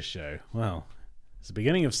nature show. Well, it's the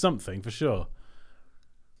beginning of something for sure.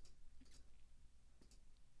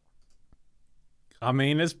 I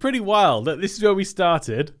mean, it's pretty wild. This is where we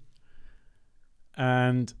started,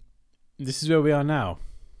 and this is where we are now.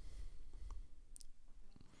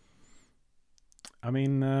 I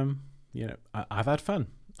mean, you know, I've had fun.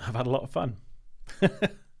 I've had a lot of fun.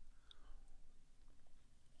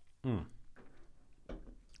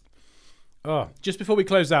 Oh, just before we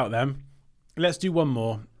close out then, let's do one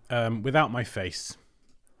more without my face,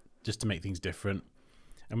 just to make things different.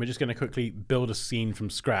 And we're just going to quickly build a scene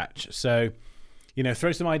from scratch. So, you know,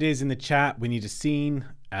 throw some ideas in the chat. We need a scene.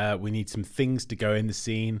 We need some things to go in the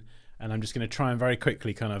scene. And I'm just going to try and very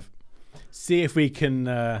quickly kind of see if we can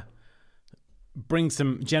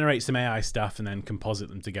generate some AI stuff and then composite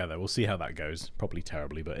them together. We'll see how that goes. Probably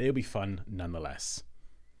terribly, but it'll be fun nonetheless.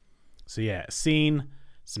 So yeah, scene,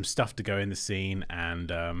 some stuff to go in the scene,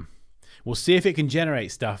 and we'll see if it can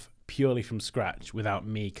generate stuff purely from scratch without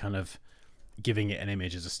me kind of giving it an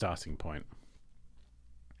image as a starting point.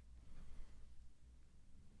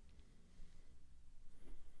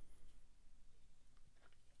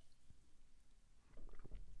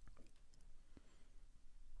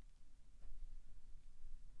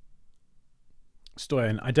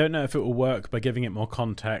 Stoyan, I don't know if it will work by giving it more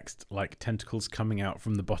context, like tentacles coming out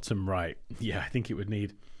from the bottom right. Yeah, I think it would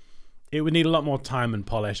need a lot more time and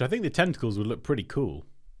polish. I think the tentacles would look pretty cool.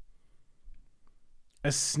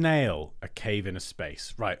 A snail, a cave in a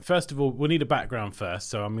space. Right, first of all, we'll need a background first,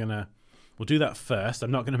 so we'll do that first.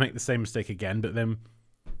 I'm not gonna make the same mistake again, but then,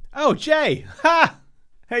 oh, Jay! Ha!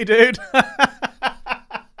 Hey, dude!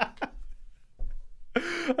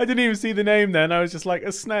 I didn't even see the name then. I was just like,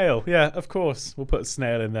 a snail. Yeah, of course. We'll put a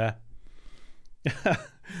snail in there.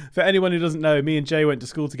 For anyone who doesn't know, me and Jay went to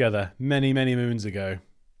school together many, many moons ago.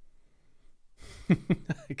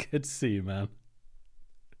 Good to see you, man.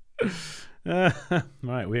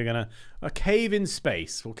 Right, we're going to... A cave in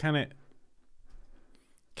space. Well, can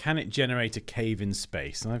it generate a cave in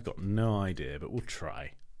space? I've got no idea, but we'll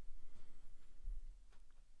try.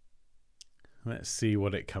 Let's see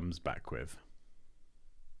what it comes back with.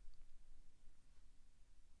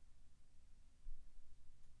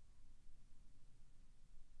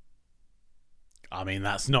 I mean,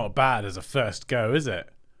 that's not bad as a first go, is it?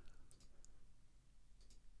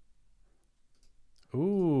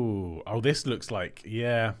 Ooh. Oh, this looks like,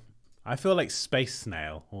 yeah. I feel like space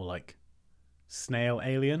snail, or like snail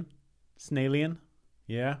alien. Snailian.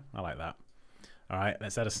 Yeah, I like that. All right,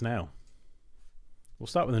 let's add a snail. We'll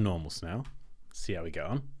start with a normal snail. See how we get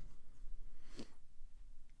on.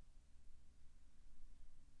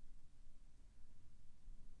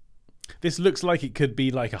 This looks like it could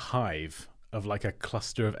be like a hive of like a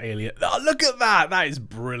cluster of alien. Oh, look at that! That is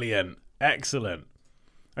brilliant. Excellent.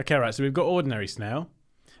 Okay, right, so we've got ordinary snail.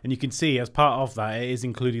 And you can see as part of that, it is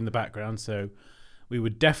including the background. So we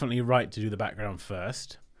would definitely right to do the background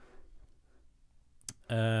first.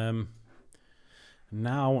 Now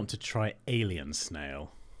I want to try alien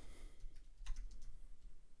snail.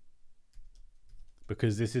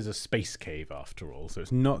 Because this is a space cave after all, so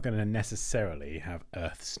it's not going to necessarily have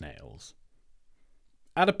earth snails.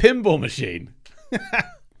 Add a pinball machine.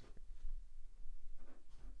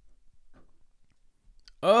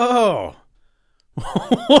 Oh,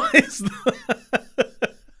 what is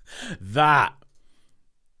that? That?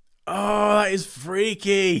 Oh, that is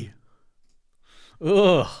freaky.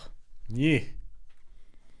 Ugh. Yeah.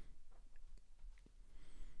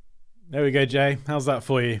 There we go, Jay. How's that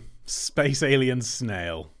for you? Space alien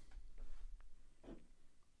snail.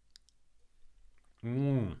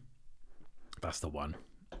 That's the one.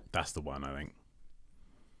 That's the one, I think.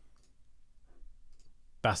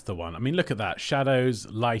 That's the one. I mean, look at that. Shadows,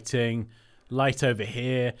 lighting, light over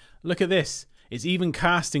here. Look at this. It's even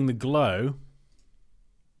casting the glow.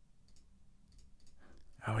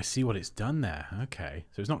 Oh, I see what it's done there. Okay.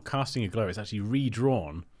 So it's not casting a glow. It's actually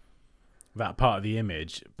redrawn that part of the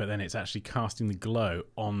image, but then it's actually casting the glow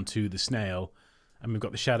onto the snail, and we've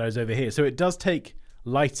got the shadows over here. So it does take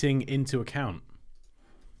lighting into account.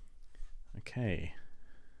 Okay.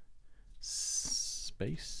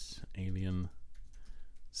 Space alien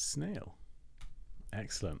snail.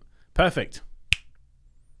 Excellent. Perfect.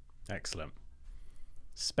 Excellent.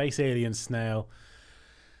 Space alien snail.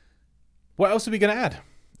 What else are we going to add?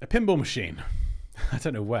 A pinball machine. I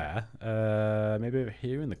don't know where. Maybe over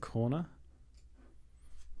here in the corner.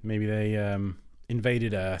 Maybe they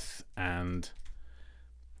invaded Earth and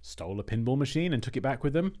stole a pinball machine and took it back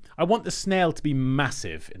with them. I want the snail to be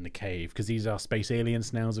massive in the cave because these are space alien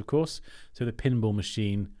snails, of course. So the pinball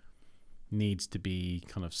machine needs to be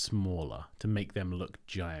kind of smaller to make them look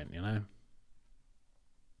giant, you know?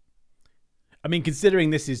 I mean, considering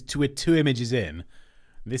this is two images in,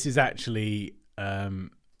 this is actually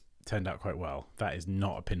turned out quite well. That is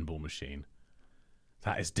not a pinball machine.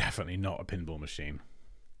 That is definitely not a pinball machine.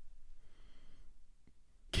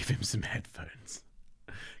 Give him some headphones.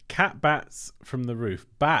 Cat bats from the roof.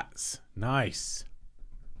 Bats. Nice.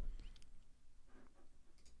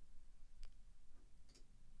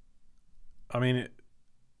 I mean,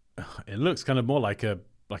 it looks kind of more like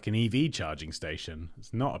an EV charging station.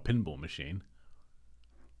 It's not a pinball machine.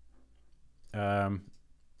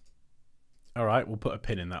 All right, we'll put a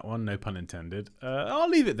pin in that one. No pun intended. I'll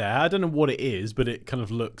leave it there. I don't know what it is, but it kind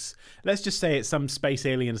of looks... Let's just say it's some space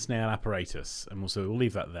alien snail apparatus. And also, we'll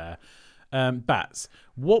leave that there. Bats.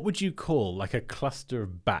 What would you call like a cluster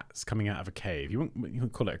of bats coming out of a cave? You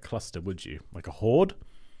wouldn't call it a cluster, would you? Like a horde?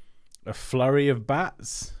 A flurry of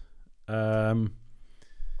bats?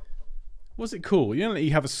 What's it called? You know,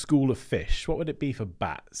 you have a school of fish. What would it be for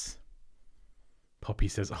bats? Poppy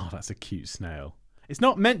says, oh, that's a cute snail. It's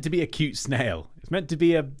not meant to be a cute snail. It's meant to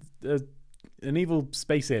be an evil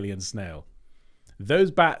space alien snail.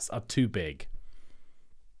 Those bats are too big.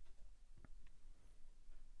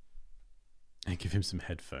 And give him some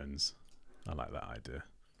headphones. I like that idea.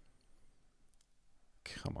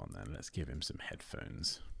 Come on then, let's give him some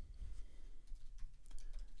headphones.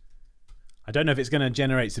 I don't know if it's going to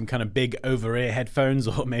generate some kind of big over-ear headphones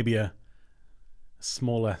or maybe a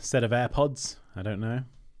smaller set of AirPods. I don't know.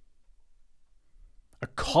 A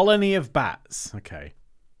colony of bats. Okay.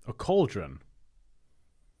 A cauldron.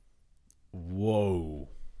 Whoa.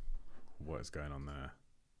 What is going on there?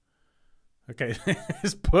 Okay,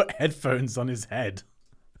 let's put headphones on his head.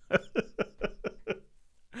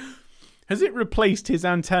 Has it replaced his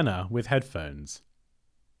antenna with headphones?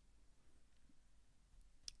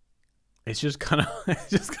 It's just kind of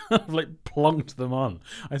like plonked them on.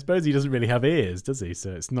 I suppose he doesn't really have ears, does he?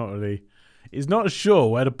 So it's not sure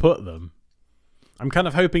where to put them. I'm kind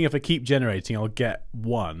of hoping if I keep generating, I'll get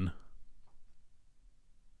one.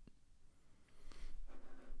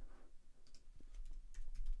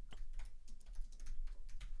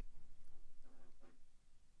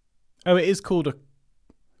 Oh, it is called a...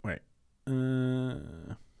 Wait.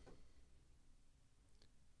 A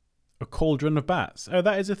cauldron of bats. Oh,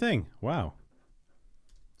 that is a thing. Wow.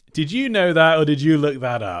 Did you know that or did you look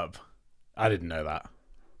that up? I didn't know that.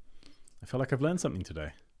 I feel like I've learned something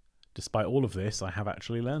today. Despite all of this, I have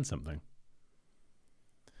actually learned something.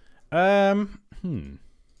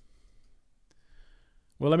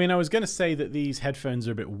 Well, I mean, I was going to say that these headphones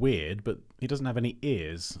are a bit weird, but he doesn't have any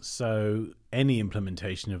ears, so any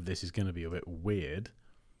implementation of this is going to be a bit weird.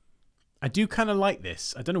 I do kind of like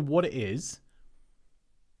this. I don't know what it is.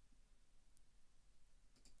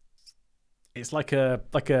 It's like a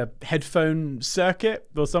headphone circuit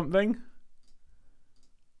or something.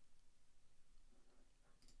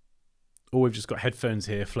 Or we've just got headphones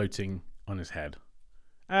here floating on his head.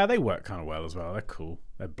 They work kind of well as well. They're cool.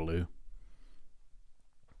 They're blue.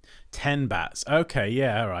 10 bats. Okay,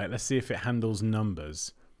 yeah, all right. Let's see if it handles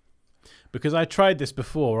numbers. Because I tried this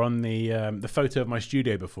before on the photo of my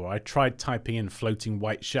studio before. I tried typing in floating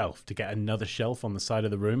white shelf to get another shelf on the side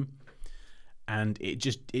of the room. And it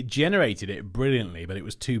generated it brilliantly, but it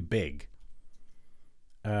was too big.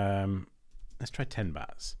 Let's try 10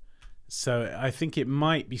 bats. So I think it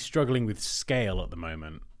might be struggling with scale at the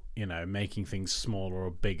moment. You know, making things smaller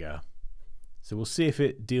or bigger. So we'll see if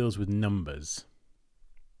it deals with numbers.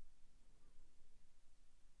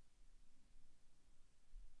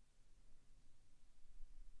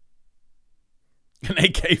 An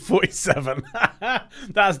AK-47.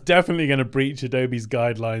 That's definitely going to breach Adobe's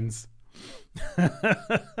guidelines.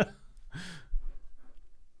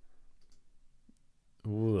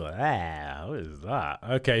 Wow, what is that?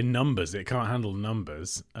 Okay, numbers. It can't handle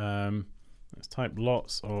numbers. Let's type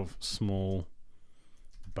lots of small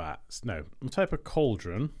bats. No, we'll type a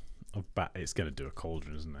cauldron of bat. It's going to do a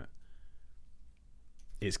cauldron, isn't it?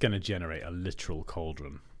 It's going to generate a literal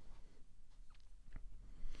cauldron.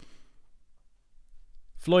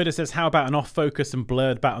 Floyda says, how about an off-focus and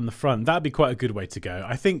blurred bat on the front? That'd be quite a good way to go.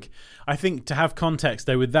 I think to have context,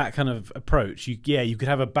 though, with that kind of approach, you could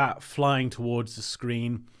have a bat flying towards the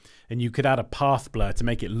screen, and you could add a path blur to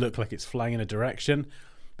make it look like it's flying in a direction.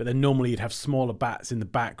 But then normally you'd have smaller bats in the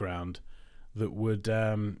background that would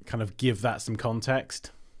kind of give that some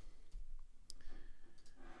context.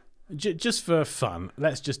 Just for fun,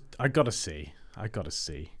 I gotta see.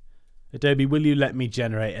 Adobe, will you let me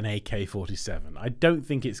generate an AK-47? I don't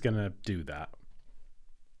think it's going to do that.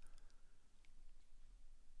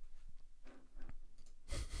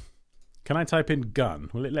 Can I type in gun?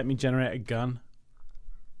 Will it let me generate a gun?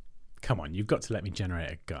 Come on, you've got to let me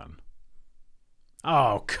generate a gun.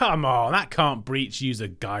 Oh, come on. That can't breach user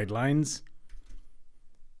guidelines.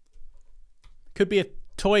 Could be a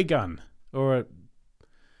toy gun or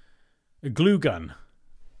a glue gun.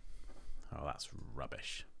 Oh, that's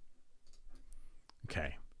rubbish.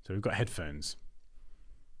 Okay, so we've got headphones.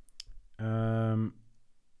 What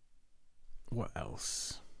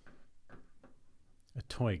else? A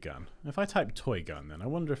toy gun. If I type toy gun, then I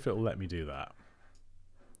wonder if it'll let me do that.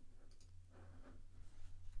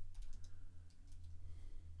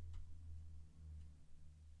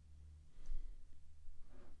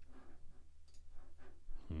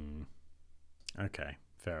 Okay,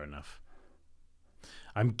 fair enough.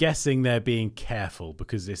 I'm guessing they're being careful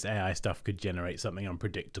because this AI stuff could generate something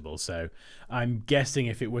unpredictable. So I'm guessing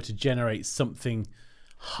if it were to generate something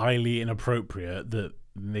highly inappropriate that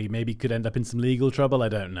they maybe could end up in some legal trouble. I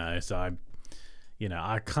don't know. So I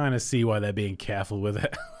kind of see why they're being careful with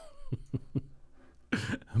it.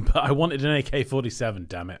 But I wanted an AK-47,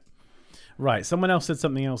 damn it. Right, someone else said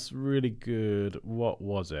something else really good. What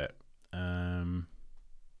was it?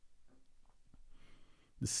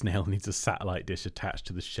 The snail needs a satellite dish attached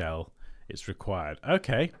to the shell. It's required.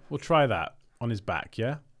 Okay, we'll try that on his back,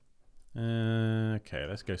 yeah? Okay,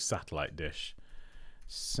 let's go satellite dish.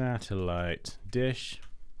 Satellite dish.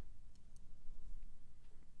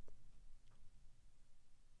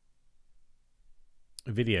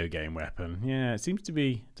 A video game weapon. Yeah, it seems to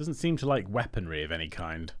be... doesn't seem to like weaponry of any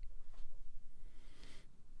kind.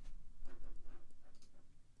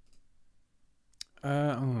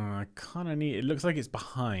 I kind of need... it looks like it's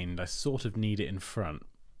behind. I sort of need it in front.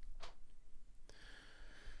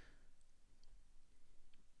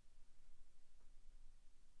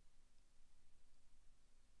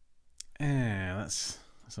 Yeah, that's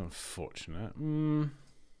unfortunate.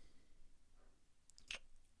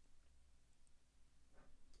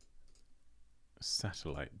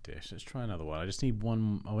 Satellite dish. Let's try another one. I just need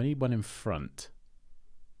one. Oh, I need one in front.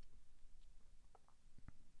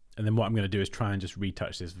 And then what I'm going to do is try and just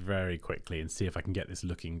retouch this very quickly and see if I can get this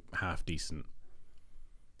looking half decent.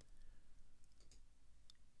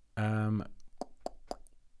 Do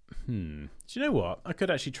you know what? I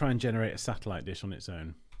could actually try and generate a satellite dish on its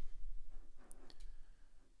own.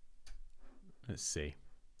 Let's see.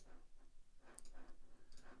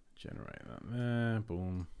 Generate that there.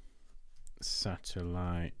 Boom.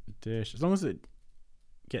 Satellite dish. As long as it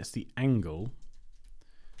gets the angle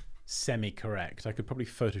semi-correct, I could probably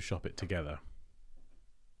Photoshop it together.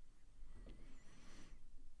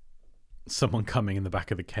 someone coming in the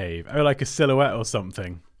back of the cave. Oh, like a silhouette or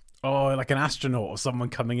something. Oh, like an astronaut or someone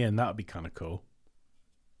coming in. That would be kind of cool.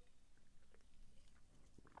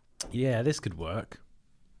 Yeah, this could work.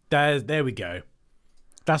 There we go.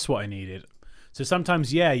 That's what I needed. So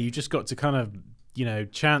sometimes, yeah, you just got to kind of, you know,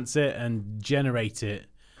 chance it and generate it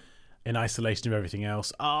in isolation of everything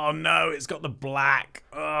else. Oh no, it's got the black.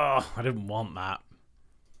 Oh, I didn't want that.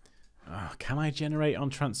 Oh, can I generate on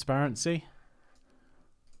transparency?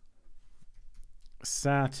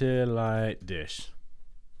 Satellite dish.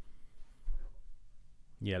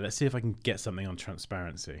 Yeah, let's see if I can get something on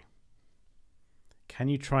transparency. Can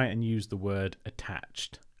you try and use the word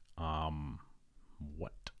attached?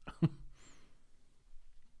 What?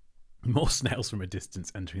 More snails from a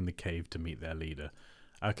distance entering the cave to meet their leader.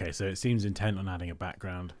 Okay, so it seems intent on adding a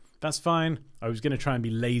background. That's fine. I was going to try and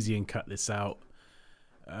be lazy and cut this out.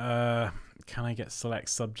 Can I get select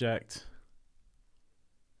subject?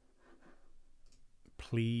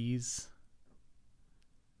 Please.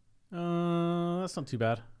 That's not too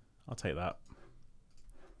bad. I'll take that.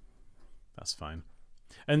 That's fine.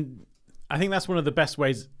 And I think that's one of the best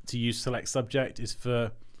ways to use select subject is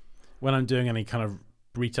for when I'm doing any kind of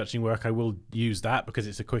retouching work, I will use that because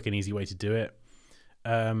it's a quick and easy way to do it.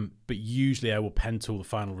 But usually I will pen tool the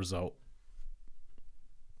final result.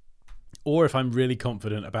 Or if I'm really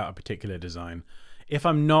confident about a particular design. If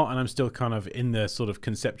I'm not and I'm still kind of in the sort of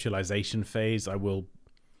conceptualization phase, I will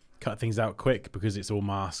cut things out quick because it's all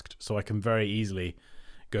masked. So I can very easily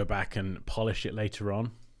go back and polish it later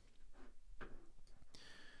on.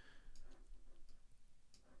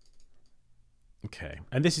 Okay,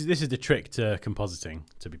 and this is the trick to compositing,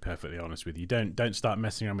 to be perfectly honest with you. Don't start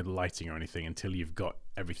messing around with lighting or anything until you've got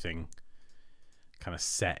everything kind of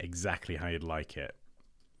set exactly how you'd like it.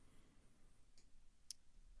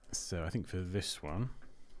 So I think for this one,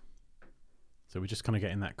 so we're just kind of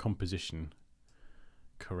getting that composition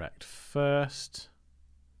correct first.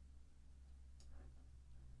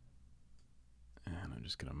 And I'm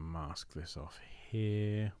just going to mask this off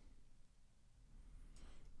here.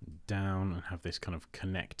 Down and have this kind of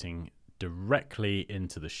connecting directly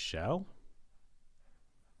into the shell.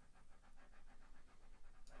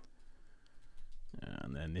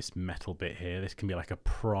 And then this metal bit here, this can be like a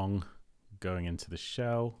prong going into the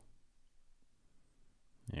shell.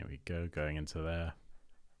 There we go, going into there.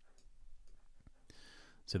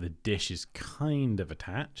 So the dish is kind of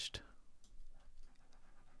attached.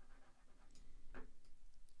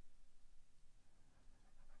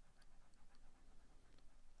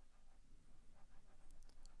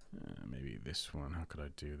 Maybe this one. How could I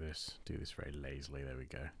do this? Do this very lazily. There we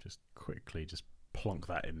go. Just quickly, just plonk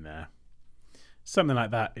that in there. Something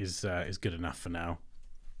like that is good enough for now.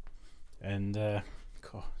 And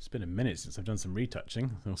God, it's been a minute since I've done some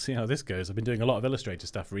retouching. We'll see how this goes. I've been doing a lot of Illustrator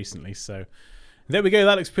stuff recently, so there we go.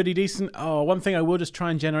 That looks pretty decent. Oh, one thing I will just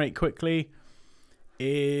try and generate quickly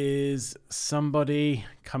is somebody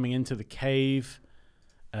coming into the cave.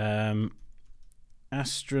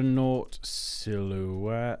 Astronaut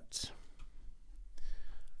silhouette.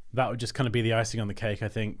 That would just kind of be the icing on the cake, I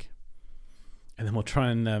think. And then we'll try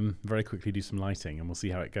and very quickly do some lighting and we'll see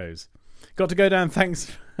how it goes. Got to go down.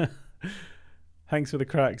 Thanks. Thanks for the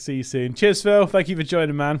crack. See you soon. Cheers, Phil. Thank you for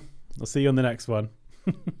joining, man. I'll see you on the next one.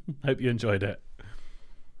 Hope you enjoyed it.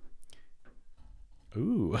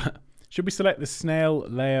 Ooh. Should we select the snail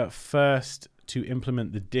layer first to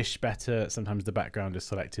implement the dish better? Sometimes the background is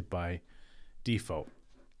selected by default.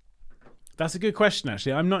 That's a good question,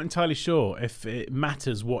 actually. I'm not entirely sure if it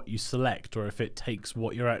matters what you select or if it takes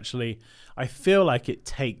what you're actually... I feel like it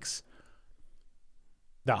takes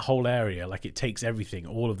that whole area, like it takes everything,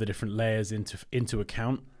 all of the different layers into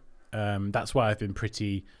account. That's why I've been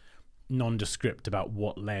pretty nondescript about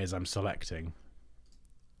what layers I'm selecting.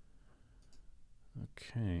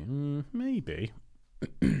 Okay, maybe.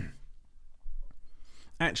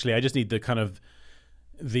 Actually, I just need the kind of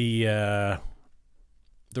the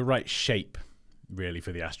right shape, really,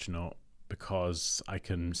 for the astronaut, because I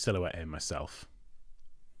can silhouette him myself.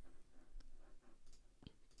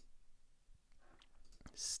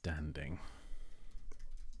 Standing.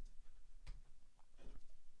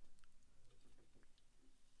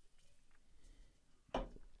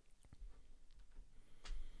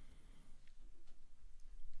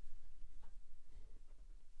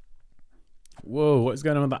 Whoa, what's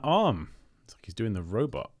going on with that arm? It's like he's doing the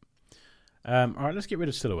robot. All right, let's get rid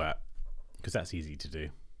of silhouette because that's easy to do.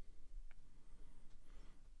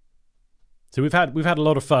 So we've had a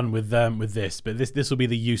lot of fun with this, but this will be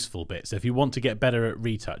the useful bit. So if you want to get better at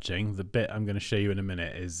retouching, the bit I'm going to show you in a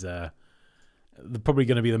minute is probably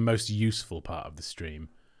going to be the most useful part of the stream.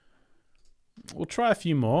 We'll try a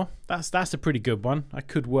few more. That's a pretty good one. I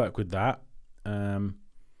could work with that. I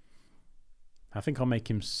think I'll make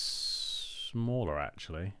him smaller,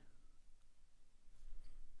 actually.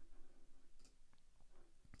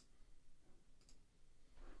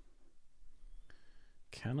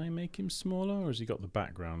 Can I make him smaller, or has he got the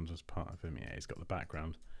background as part of him? Yeah, he's got the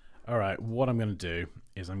background. All right, what I'm going to do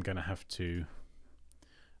is I'm going to have to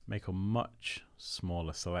make a much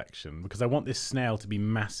smaller selection because I want this snail to be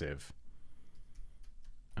massive.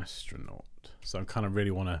 Astronaut. So I kind of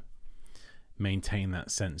really want to maintain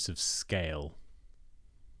that sense of scale.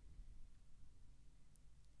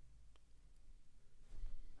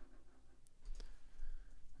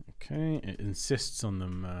 Okay, it insists on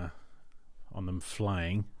them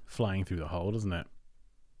flying through the hole, doesn't it?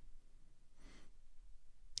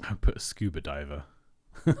 I put a scuba diver.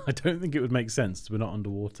 I don't think it would make sense. We're not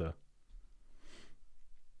underwater.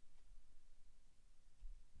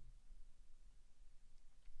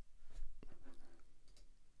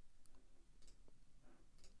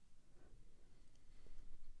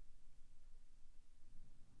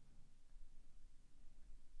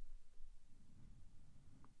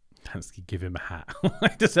 Give him a hat.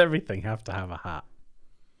 Why does everything have to have a hat?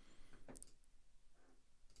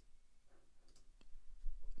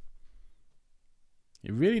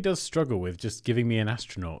 It really does struggle with just giving me an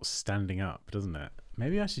astronaut standing up, doesn't it?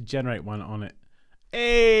 Maybe I should generate one on it.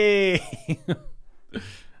 Hey!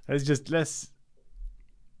 Let's just,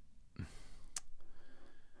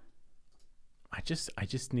 I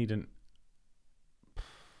just need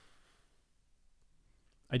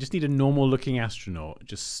a normal looking astronaut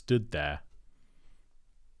just stood there.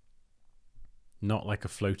 Not like a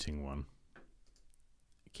floating one.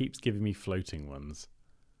 It keeps giving me floating ones.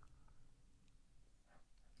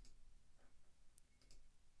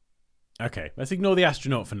 Okay, let's ignore the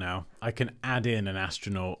astronaut for now. I can add in an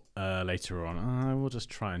astronaut later on. I will just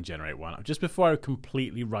try and generate one. Just before I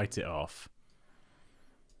completely write it off,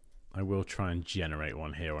 I will try and generate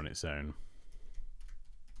one here on its own.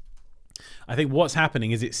 I think what's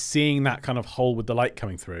happening is it's seeing that kind of hole with the light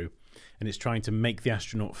coming through, and it's trying to make the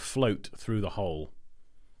astronaut float through the hole.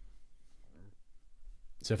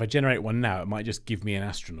 So if I generate one now, it might just give me an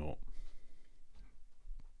astronaut.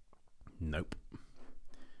 Nope.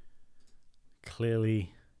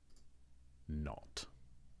 Clearly not.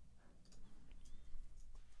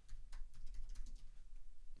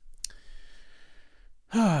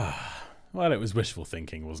 Well, it was wishful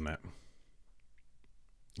thinking, wasn't it?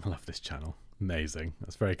 I love this channel. Amazing.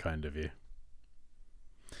 That's very kind of you.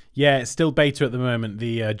 Yeah, it's still beta at the moment,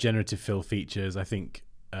 the generative fill features. I think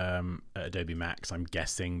at Adobe Max, I'm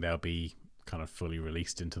guessing they'll be kind of fully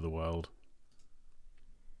released into the world.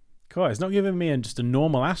 Cool, it's not giving me just a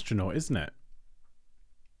normal astronaut, isn't it?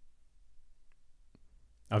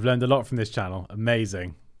 I've learned a lot from this channel.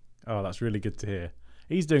 Amazing. Oh, that's really good to hear.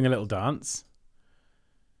 He's doing a little dance.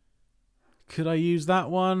 Could I use that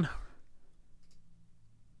one?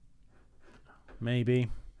 Maybe.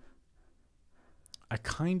 I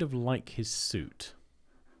kind of like his suit.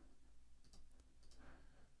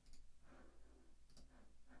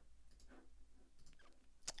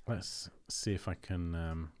 Let's see if I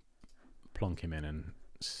can plonk him in and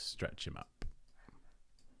stretch him up.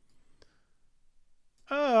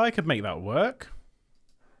 Oh, I could make that work.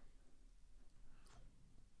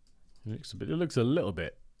 It looks a little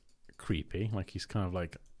bit creepy, like he's kind of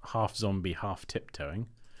like half zombie, half tiptoeing.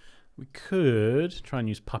 We could try and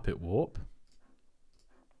use puppet warp.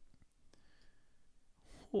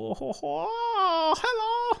 Oh,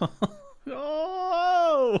 hello!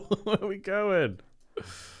 Oh, where are we going?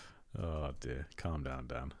 Oh dear, calm down,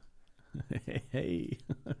 Dan. Hey,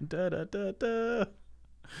 da da da da.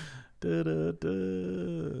 Da, da,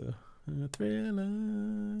 da.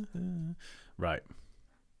 Thriller. Right,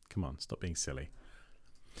 come on, stop being silly.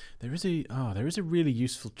 There is a really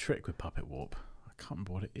useful trick with puppet warp. I can't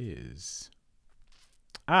remember what it is.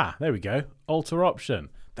 Ah, there we go. Alter option.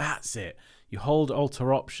 That's it. You hold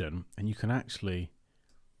Alter option, and you can actually,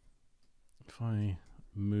 if I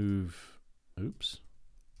move, oops.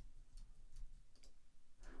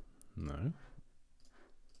 No.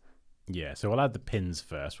 Yeah, so I'll add the pins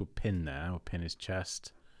first. We'll pin there. We'll pin his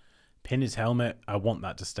chest. Pin his helmet. I want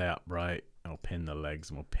that to stay upright. I'll pin the legs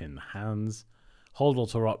and we'll pin the hands. Hold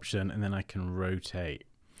Alter option and then I can rotate.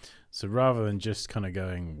 So rather than just kind of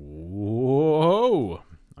going, whoa,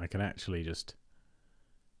 I can actually just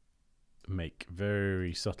make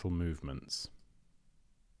very subtle movements.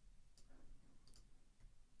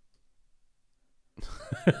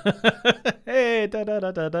 Hey, da da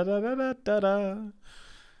da da da da da da da.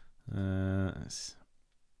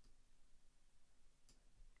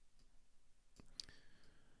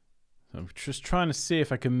 So I'm just trying to see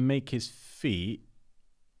if I can make his feet,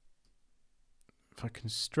 if I can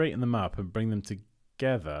straighten them up and bring them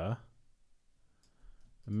together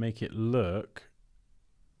and make it look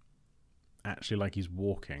actually like he's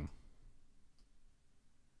walking.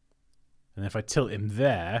 And if I tilt him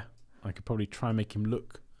there, I could probably try and make him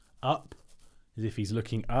look up, as if he's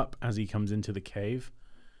looking up as he comes into the cave.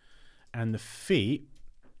 And the feet,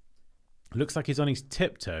 looks like he's on his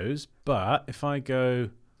tiptoes, but if I go,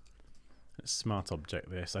 let's smart object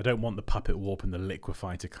this. I don't want the puppet warp and the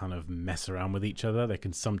liquefy to kind of mess around with each other. They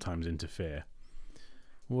can sometimes interfere.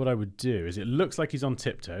 What I would do is, it looks like he's on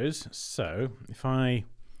tiptoes, so if I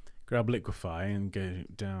grab liquefy and go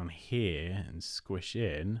down here and squish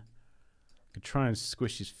in, I could try and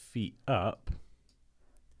squish his feet up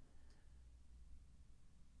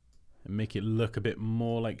and make it look a bit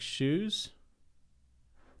more like shoes.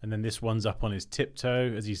 And then this one's up on his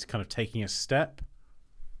tiptoe as he's kind of taking a step.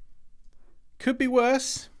 Could be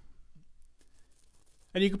worse.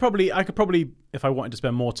 And you could probably, I could probably, if I wanted to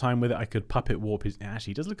spend more time with it, I could puppet warp his.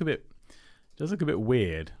 Actually, it does look a bit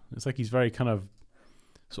weird. It's like he's very kind of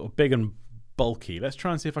sort of big and bulky. Let's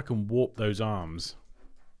try and see if I can warp those arms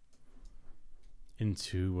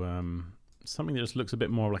into something that just looks a bit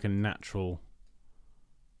more like a natural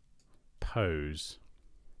pose.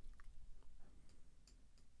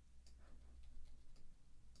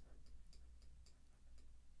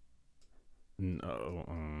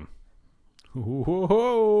 No.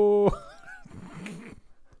 Whoa.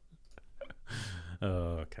 Oh,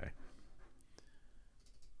 okay.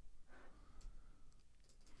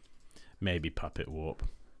 Maybe puppet warp.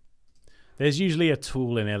 There's usually a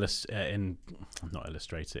tool in not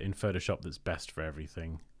Illustrator, in Photoshop that's best for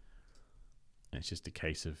everything. It's just a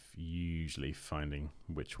case of usually finding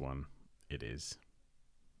which one it is.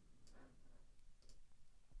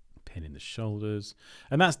 Pin in the shoulders,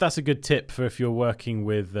 and that's a good tip for if you're working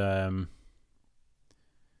with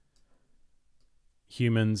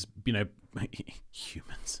humans. You know,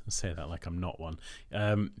 humans. I say that like I'm not one.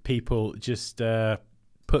 People just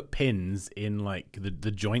put pins in like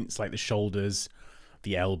the joints, like the shoulders,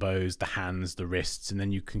 the elbows, the hands, the wrists, and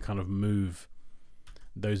then you can kind of move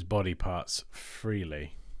those body parts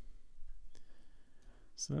freely.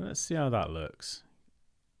 So let's see how that looks.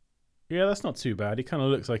 Yeah, that's not too bad. He kind of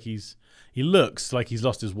looks like he's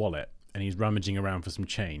lost his wallet and he's rummaging around for some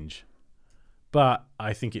change. But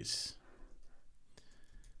I think it's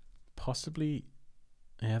possibly,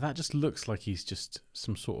 yeah, that just looks like he's just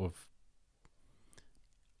some sort of,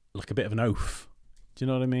 like a bit of an oaf. Do you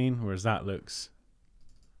know what I mean? Whereas that looks,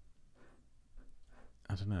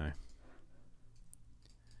 I don't know.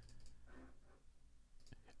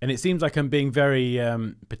 And it seems like I'm being very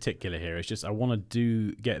particular here. It's just I want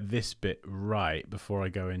to get this bit right before I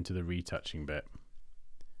go into the retouching bit.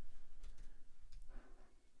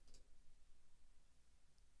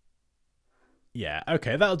 Yeah,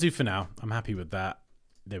 okay, that'll do for now. I'm happy with that.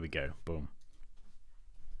 There we go, boom.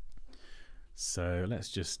 So let's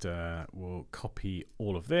just, we'll copy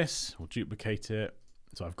all of this. We'll duplicate it.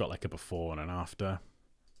 So I've got like a before and an after.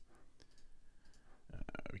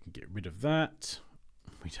 We can get rid of that.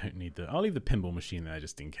 We don't need the, I'll leave the pinball machine there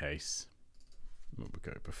just in case. We'll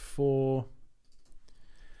go before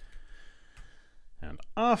and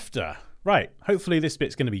after. Right, hopefully this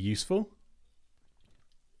bit's going to be useful.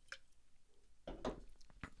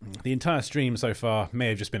 The entire stream so far may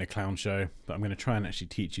have just been a clown show, but I'm going to try and actually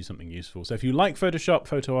teach you something useful. So if you like Photoshop,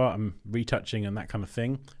 photo art and retouching and that kind of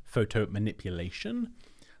thing, photo manipulation,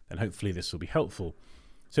 then hopefully this will be helpful.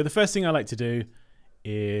 So the first thing I like to do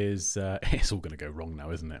is, it's all going to go wrong now,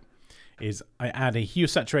 isn't it? Is I add a hue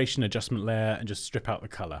saturation adjustment layer and just strip out the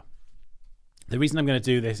color. The reason I'm going to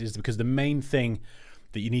do this is because the main thing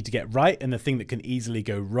that you need to get right and the thing that can easily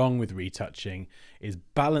go wrong with retouching is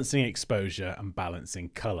balancing exposure and balancing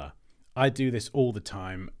color. I do this all the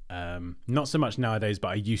time, not so much nowadays, but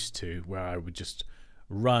I used to, where I would just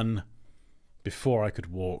run before I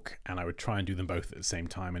could walk and I would try and do them both at the same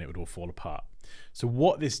time and it would all fall apart. So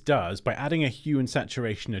what this does, by adding a hue and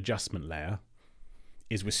saturation adjustment layer,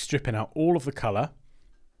 is we're stripping out all of the color,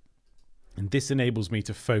 and this enables me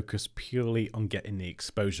to focus purely on getting the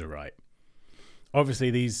exposure right.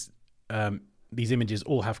 Obviously these images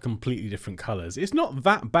all have completely different colors. It's not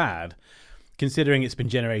that bad considering it's been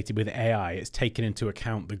generated with AI. It's taken into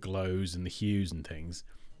account the glows and the hues and things.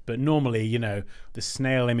 But normally, you know, the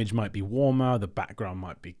snail image might be warmer, the background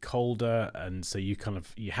might be colder, and so you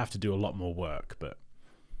have to do a lot more work. But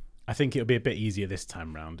I think it'll be a bit easier this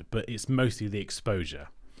time round, but it's mostly the exposure.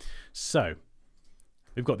 So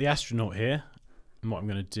we've got the astronaut here, and what I'm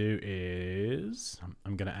going to do is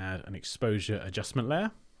I'm going to add an exposure adjustment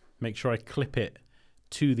layer. Make sure I clip it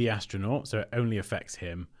to the astronaut so it only affects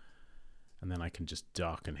him. And then I can just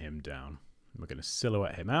darken him down. We're going to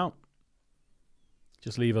silhouette him out.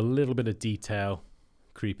 Just leave a little bit of detail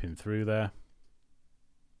creeping through there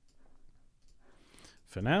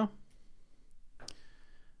for now.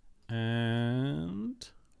 And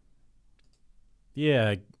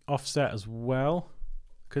yeah, offset as well,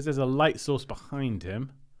 because there's a light source behind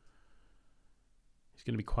him. He's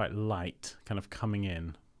going to be quite light, kind of coming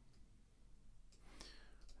in.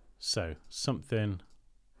 So something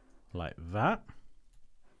like that.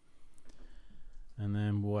 And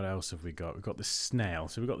then what else have we got? We've got the snail.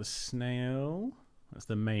 So we've got the snail. That's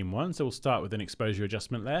the main one. So we'll start with an exposure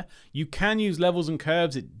adjustment layer. You can use levels and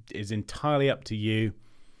curves. It is entirely up to you.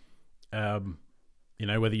 You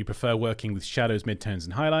know, whether you prefer working with shadows, midtones,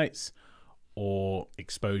 and highlights, or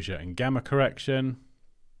exposure and gamma correction.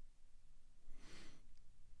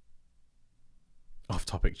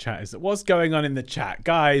 Off-topic chat is that what's going on in the chat,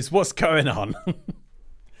 guys? What's going on?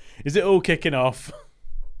 Is it all kicking off?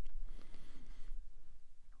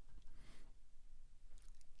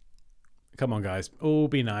 Come on, guys. All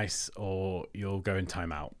be nice, or you'll go in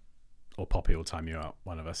timeout, or Poppy will time you out.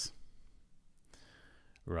 One of us.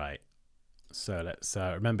 Right. So let's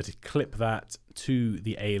remember to clip that to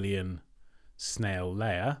the alien snail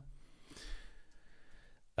layer.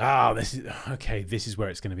 Ah, this is okay. This is where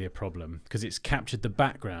it's going to be a problem because it's captured the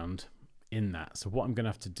background in that. So what I'm going to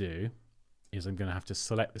have to do is I'm going to have to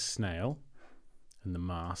select the snail and the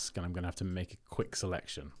mask, and I'm going to have to make a quick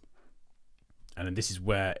selection. And then this is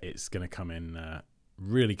where it's going to come in,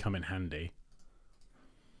 really come in handy.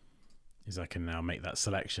 Is I can now make that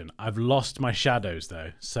selection. I've lost my shadows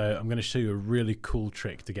though, so I'm going to show you a really cool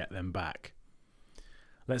trick to get them back.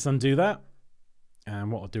 Let's undo that.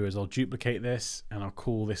 And what I'll do is I'll duplicate this and I'll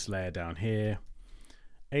call this layer down here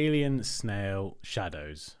Alien Snail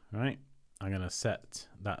Shadows, right? I'm going to set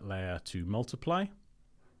that layer to multiply.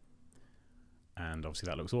 And obviously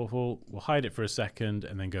that looks awful. We'll hide it for a second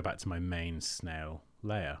and then go back to my main snail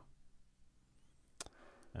layer.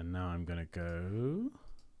 And now I'm going to go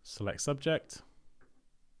select subject.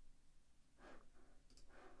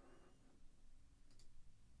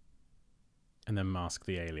 And then mask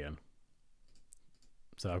the alien.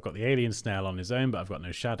 So I've got the alien snail on his own, but I've got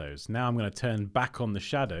no shadows. Now I'm going to turn back on the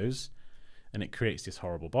shadows and it creates this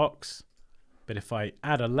horrible box. But if I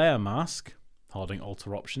add a layer mask, holding Alt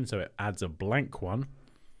or Option, so it adds a blank one,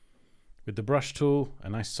 with the brush tool, a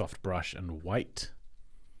nice soft brush, and white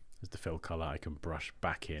as the fill color, I can brush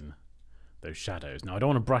back in those shadows. Now I don't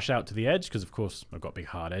want to brush out to the edge because of course I've got a big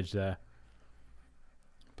hard edge there,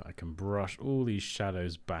 but I can brush all these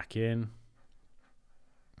shadows back in,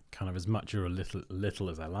 kind of as much or a little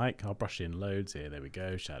as I like. I'll brush in loads here. There we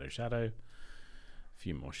go. Shadow, shadow. A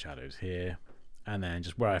few more shadows here, and then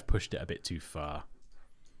just where I've pushed it a bit too far,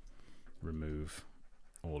 remove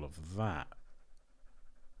all of that.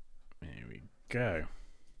 There we go.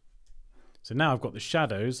 So now I've got the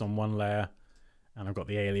shadows on one layer and I've got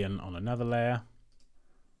the alien on another layer,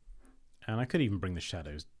 and I could even bring the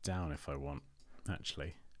shadows down if I want.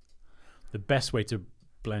 Actually, the best way to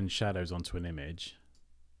blend shadows onto an image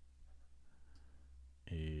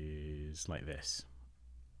is like this.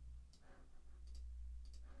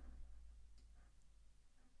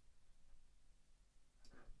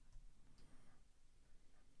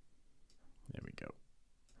 There we go.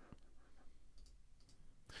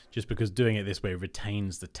 Just because doing it this way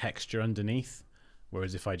retains the texture underneath,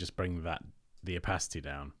 whereas if I just bring the opacity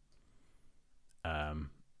down,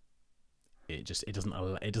 it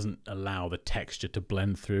doesn't allow the texture to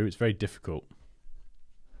blend through. It's very difficult.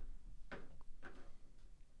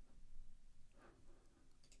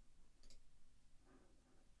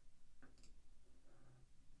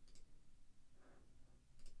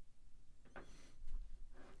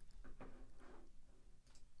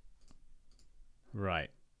 Right.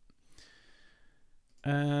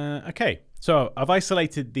 Okay, so I've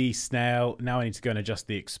isolated the snail. Now I need to go and adjust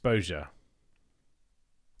the exposure.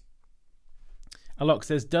 Alok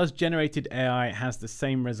says, does generated AI has the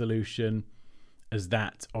same resolution as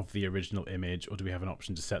that of the original image, or do we have an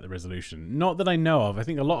option to set the resolution? Not that I know of. I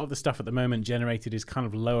think a lot of the stuff at the moment generated is kind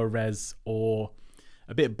of lower res or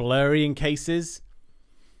a bit blurry in cases.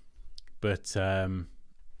 But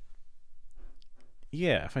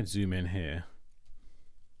yeah, if I zoom in here.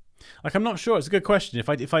 Like, I'm not sure. It's a good question.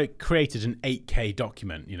 If I created an 8K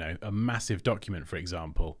document, you know, a massive document, for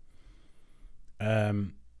example,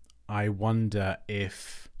 I wonder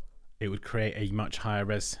if it would create a much higher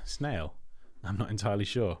res snail. I'm not entirely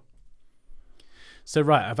sure. So,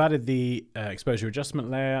 right, I've added the exposure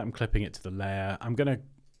adjustment layer. I'm clipping it to the layer. I'm going to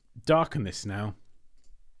darken this now.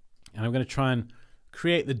 And I'm going to try and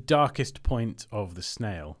create the darkest point of the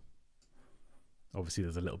snail. Obviously,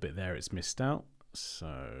 there's a little bit there it's missed out.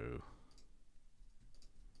 So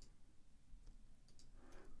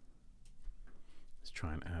let's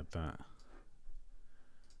try and add that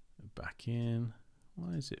back in.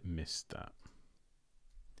 Why has it missed that?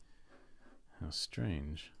 How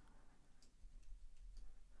strange.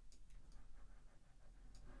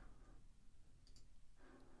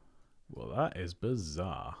 Well, that is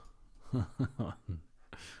bizarre.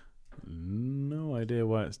 No idea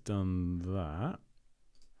why it's done that.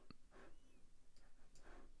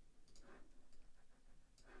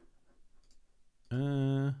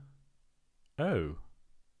 Oh.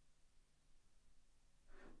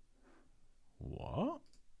 What?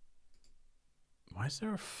 Why is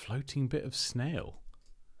there a floating bit of snail?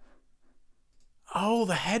 Oh,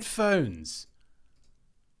 the headphones.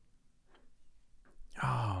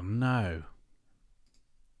 Oh, no.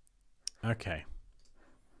 Okay.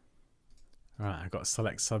 All right, I've got to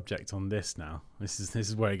select subject on this now. This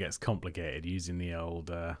is where it gets complicated using the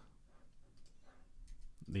old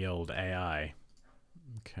AI.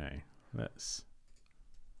 Okay, let's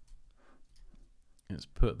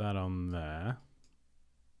put that on there.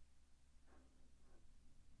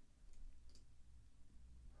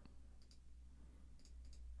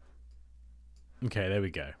 Okay, there we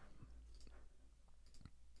go.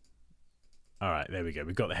 All right, there we go.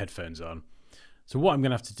 We've got the headphones on. So what I'm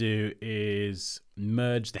going to have to do is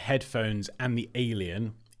merge the headphones and the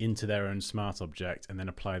alien into their own smart object and then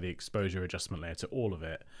apply the exposure adjustment layer to all of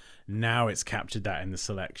it. Now it's captured that in the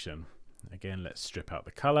selection. Again, let's strip out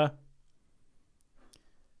the color.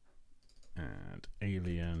 And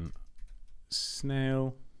alien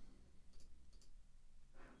snail.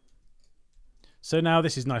 So now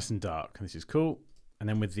this is nice and dark. This is cool. And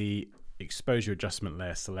then with the exposure adjustment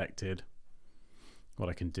layer selected, what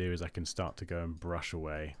I can do is I can start to go and brush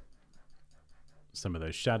away some of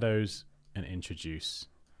those shadows and introduce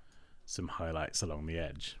some highlights along the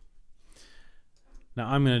edge. Now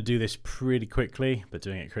I'm going to do this pretty quickly, but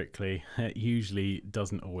doing it quickly it usually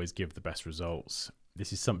doesn't always give the best results.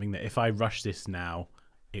 This is something that if I rush this now,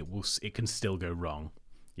 it can still go wrong.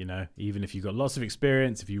 You know, even if you've got lots of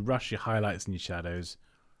experience, if you rush your highlights and your shadows,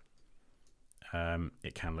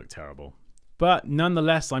 it can look terrible. But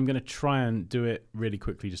nonetheless, I'm going to try and do it really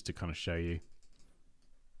quickly just to kind of show you.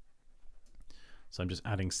 So I'm just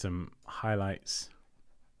adding some highlights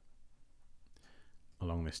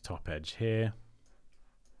along this top edge here.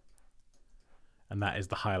 And that is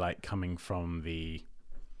the highlight coming from the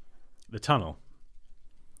tunnel.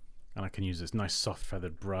 And I can use this nice soft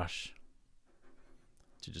feathered brush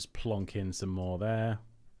to just plonk in some more there.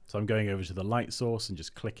 So I'm going over to the light source and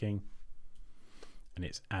just clicking, and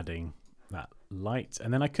it's adding that light.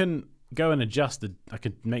 And then I can go and adjust I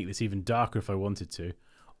could make this even darker if I wanted to.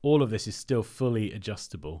 All of this is still fully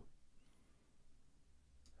adjustable.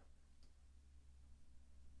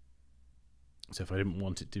 So if I didn't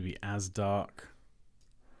want it to be as dark,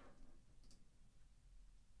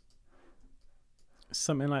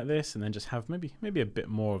 something like this, and then just have maybe a bit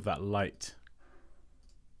more of that light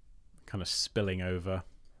kind of spilling over.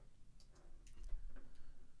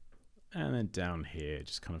 And then down here,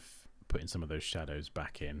 just kind of putting some of those shadows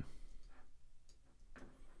back in.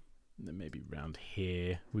 And then maybe around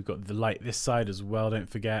here. We've got the light this side as well, don't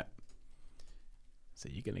forget. So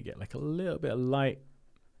you're going to get like a little bit of light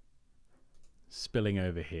spilling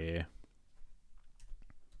over here.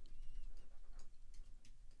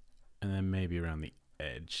 And then maybe around the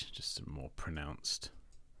edge, just some more pronounced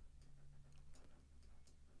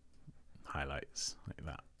highlights like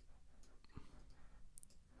that.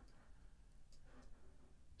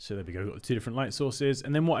 So there we go, we've got the two different light sources.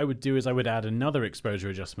 And then what I would do is I would add another exposure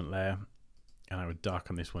adjustment layer, and I would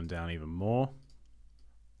darken this one down even more.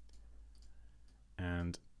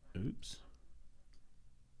 And oops.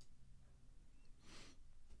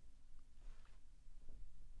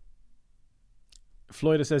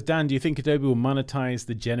 Floyda says, Dan, do you think Adobe will monetize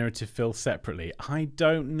the generative fill separately? I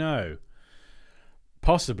don't know.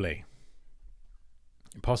 Possibly.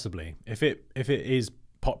 Possibly. If it is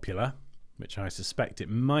popular, which I suspect it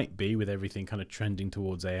might be with everything kind of trending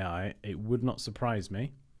towards AI, it would not surprise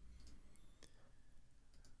me.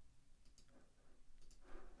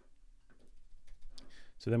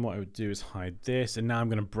 So then what I would do is hide this, and now I'm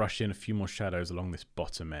going to brush in a few more shadows along this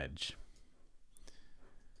bottom edge.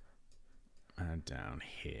 And down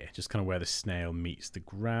here, just kind of where the snail meets the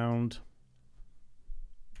ground.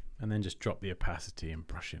 And then just drop the opacity and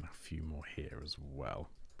brush in a few more here as well.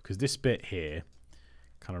 Because this bit here,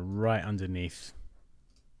 kind of right underneath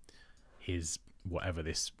his, whatever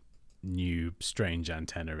this new strange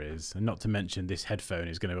antenna is. And not to mention this headphone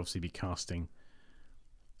is going to obviously be casting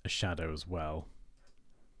a shadow as well.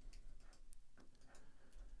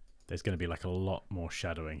 There's going to be like a lot more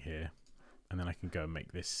shadowing here. And then I can go and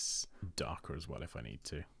make this darker as well if I need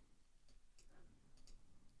to.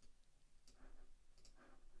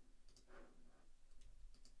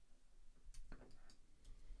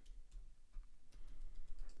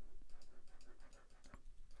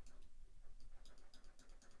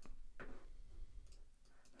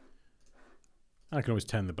 I can always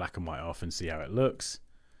turn the black and white off and see how it looks.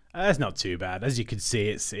 It's not too bad. As you can see,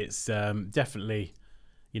 it's definitely,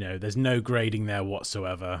 you know, there's no grading there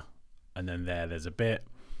whatsoever. And then there's a bit.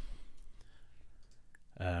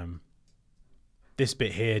 This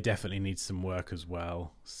bit here definitely needs some work as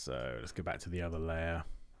well. So let's go back to the other layer.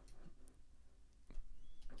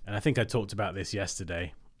 And I think I talked about this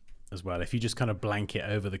yesterday as well. If you just kind of blanket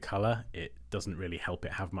over the color, it doesn't really help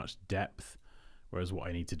it have much depth. Whereas what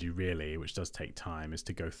I need to do really, which does take time, is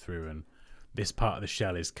to go through, and this part of the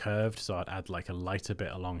shell is curved, so I'd add like a lighter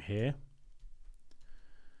bit along here.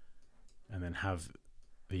 And then have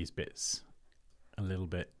these bits a little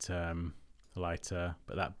bit lighter,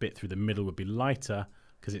 but that bit through the middle would be lighter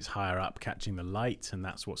because it's higher up catching the light, and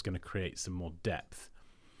that's what's going to create some more depth.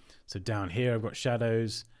 So down here I've got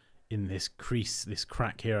shadows, in this crease, this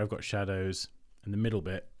crack here I've got shadows, and the middle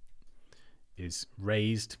bit is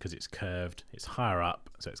raised because it's curved, it's higher up,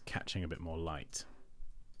 so it's catching a bit more light.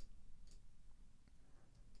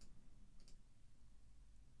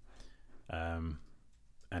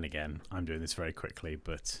 And again, I'm doing this very quickly,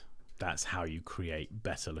 but that's how you create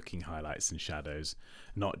better looking highlights and shadows,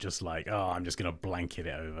 not just like, oh, I'm just going to blanket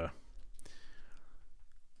it over.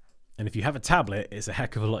 And if you have a tablet, it's a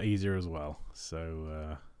heck of a lot easier as well.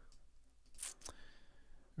 So,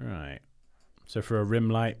 right. So for a rim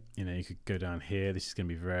light, you know, you could go down here. This is going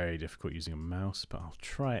to be very difficult using a mouse, but I'll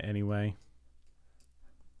try it anyway.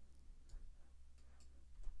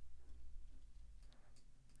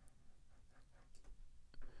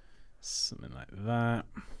 Something like that.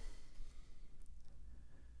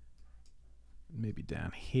 Maybe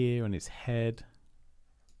down here on his head.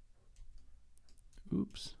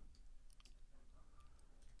 Oops.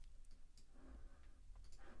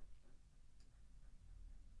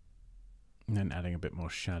 And then adding a bit more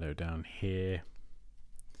shadow down here.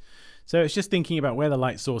 So it's just thinking about where the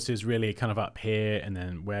light source is really kind of up here, and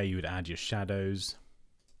then where you would add your shadows.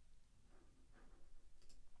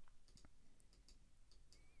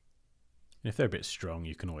 And if they're a bit strong,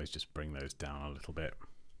 you can always just bring those down a little bit.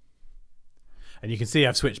 And you can see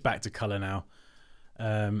I've switched back to color now.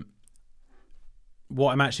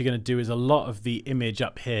 What I'm actually going to do is a lot of the image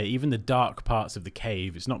up here, even the dark parts of the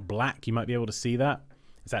cave, it's not black. You might be able to see that.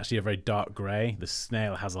 It's actually a very dark gray. The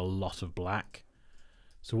snail has a lot of black.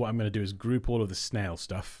 So what I'm going to do is group all of the snail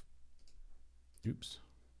stuff. Oops.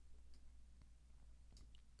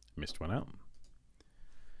 Missed one out.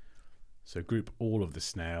 So group all of the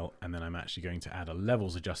snail, and then I'm actually going to add a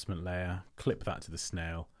levels adjustment layer, clip that to the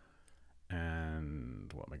snail,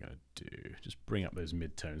 and what am I going to do? Just bring up those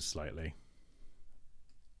midtones slightly.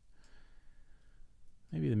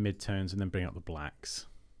 Maybe the midtones, and then bring up the blacks.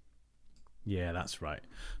 Yeah, that's right.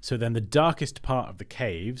 So then the darkest part of the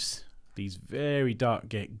caves, these very dark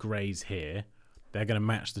greys here, they're going to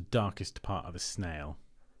match the darkest part of the snail.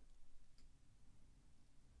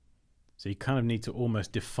 So you kind of need to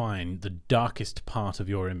almost define the darkest part of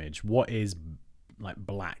your image. What is like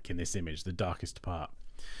black in this image, the darkest part?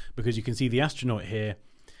 Because you can see the astronaut here,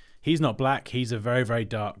 he's not black, he's a very, very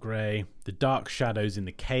dark grey. The dark shadows in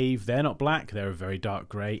the cave, they're not black, they're a very dark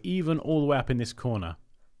grey, even all the way up in this corner.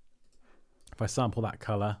 If I sample that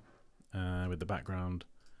colour with the background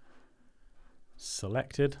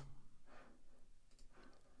selected,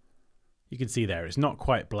 you can see there, it's not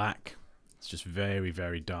quite black. It's just very,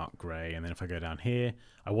 very dark grey. And then if I go down here,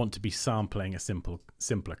 I want to be sampling a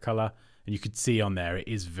simpler colour. And you could see on there, it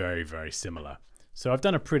is very, very similar. So I've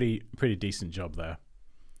done a pretty decent job there.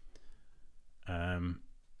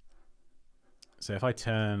 So if I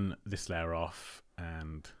turn this layer off,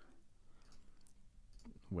 and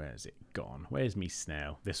where's it gone? Where's me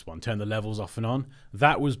snail? This one. Turn the levels off and on.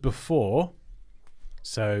 That was before.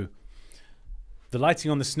 So the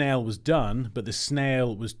lighting on the snail was done, but the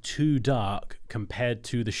snail was too dark compared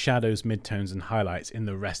to the shadows, midtones, and highlights in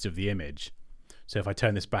the rest of the image. So if I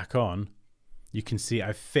turn this back on, you can see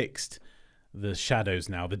I've fixed the shadows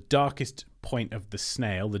now. The darkest point of the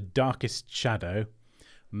snail, the darkest shadow,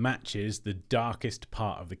 matches the darkest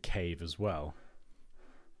part of the cave as well.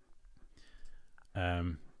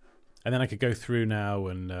 And then I could go through now,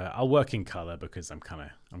 and I'll work in color because I'm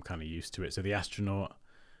kind of used to it. So the astronaut,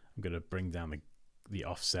 I'm going to bring down the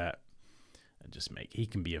offset and just make, he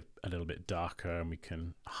can be a little bit darker, and we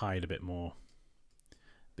can hide a bit more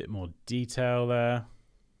detail there.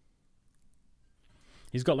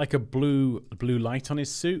 He's got like a blue light on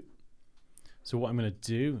his suit. So what I'm going to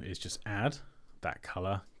do is just add that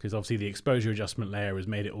color, because obviously the exposure adjustment layer has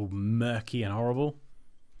made it all murky and horrible.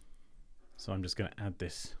 So I'm just going to add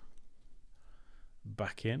this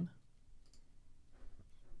back in.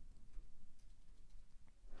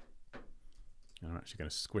 I'm actually going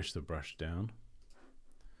to squish the brush down.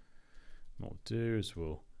 What we'll do is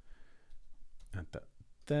we'll add that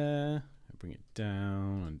there, and bring it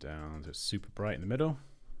down and down so it's super bright in the middle.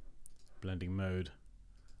 Blending mode,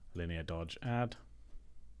 linear dodge, add.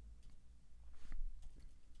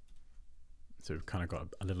 So we've kind of got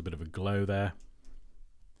a little bit of a glow there.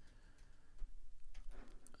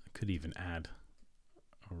 I could even add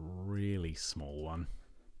a really small one.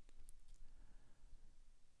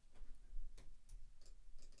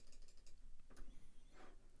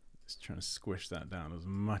 Just trying to squish that down as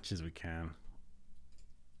much as we can.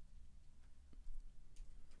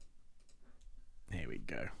 Here we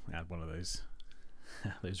go. Add one of those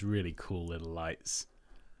those really cool little lights.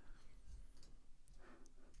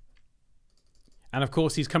 And of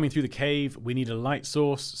course, he's coming through the cave. We need a light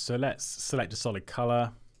source, so let's select a solid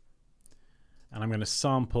color. And I'm going to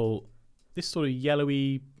sample this sort of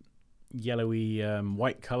yellowy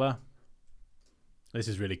white color. This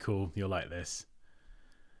is really cool. You'll like this.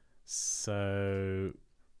 So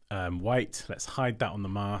white, let's hide that on the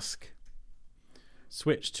mask.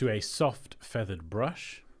 Switch to a soft feathered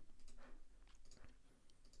brush.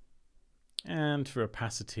 And for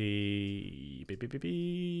opacity,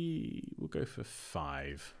 we'll go for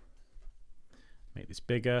 5. Make this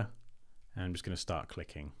bigger, and I'm just going to start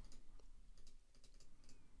clicking.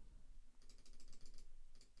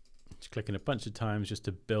 Just clicking a bunch of times just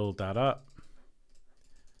to build that up.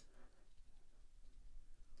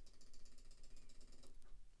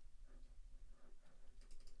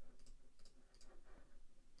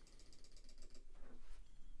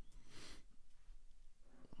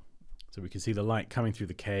 So we can see the light coming through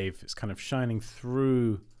the cave. It's kind of shining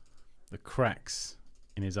through the cracks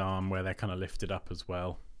in his arm where they're kind of lifted up as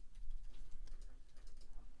well.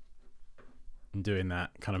 And doing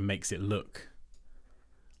that kind of makes it look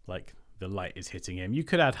like the light is hitting him. You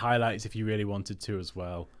could add highlights if you really wanted to as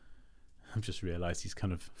well. I've just realized he's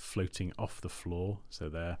kind of floating off the floor. So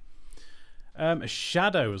there. A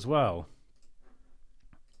shadow as well.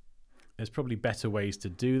 There's probably better ways to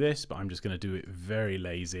do this, but I'm just going to do it very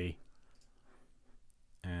lazy.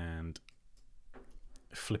 And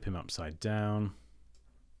flip him upside down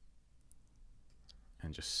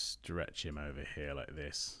and just stretch him over here like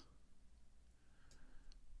this.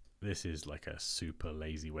 This is like a super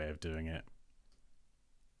lazy way of doing it.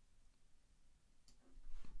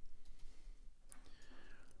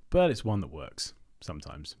 But it's one that works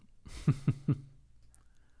sometimes.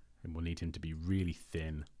 And we'll need him to be really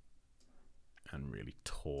thin and really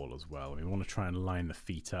tall as well. We want to try and line the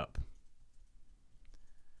feet up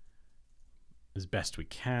as best we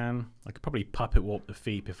can. I could probably puppet warp the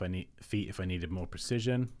feet if I needed more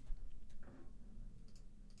precision.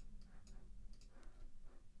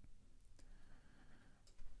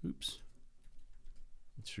 Oops.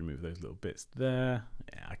 Let's remove those little bits there.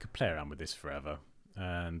 Yeah, I could play around with this forever.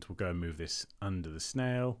 And we'll go and move this under the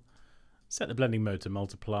snail. Set the blending mode to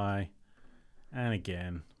multiply. And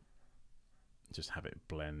again, just have it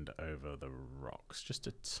blend over the rocks just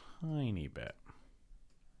a tiny bit.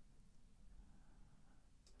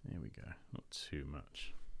 There we go, not too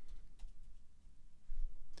much.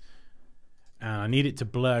 And I need it to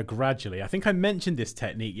blur gradually. I think I mentioned this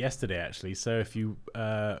technique yesterday, actually. So if you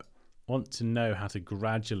want to know how to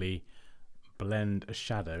gradually blend a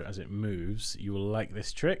shadow as it moves, you will like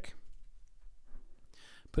this trick.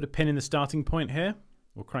 Put a pin in the starting point here.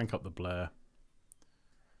 We'll crank up the blur.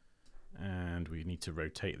 And we need to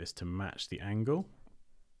rotate this to match the angle.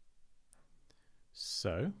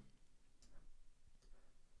 So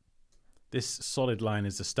this solid line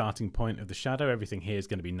is the starting point of the shadow. Everything here is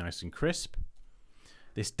going to be nice and crisp.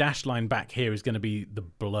 This dashed line back here is going to be the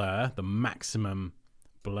blur, the maximum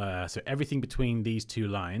blur. So everything between these two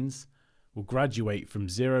lines will graduate from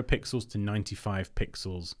 0 pixels to 95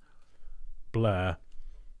 pixels blur.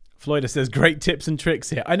 Floyda says, great tips and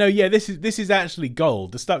tricks here. I know, yeah, this is actually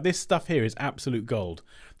gold. This stuff here is absolute gold.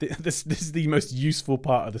 This is the most useful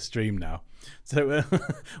part of the stream now. So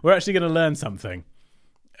we're actually going to learn something.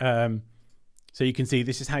 So you can see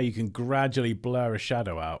this is how you can gradually blur a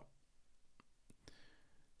shadow out.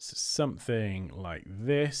 So something like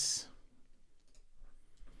this.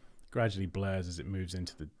 Gradually blurs as it moves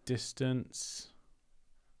into the distance.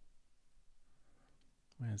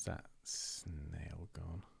 Where's that snail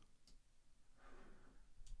gone?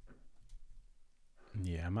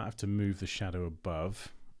 Yeah, I might have to move the shadow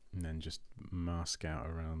above and then just mask out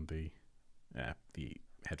around the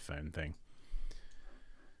headphone thing.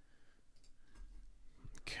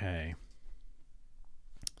 Okay.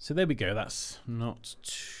 So there we go. That's not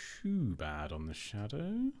too bad on the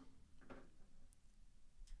shadow.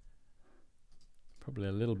 Probably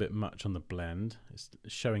a little bit much on the blend. It's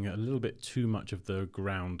showing a little bit too much of the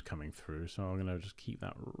ground coming through, so I'm going to just keep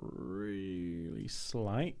that really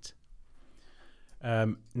slight.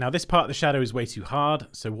 Now this part of the shadow is way too hard,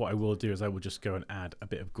 so what I will do is I will just go and add a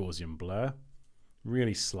bit of Gaussian blur.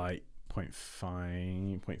 Really slight,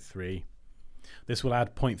 0.5, 0.3. This will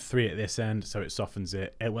add 0.3 at this end, so it softens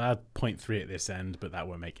it. It will add 0.3 at this end, but that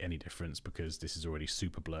won't make any difference because this is already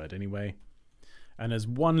super blurred anyway. And as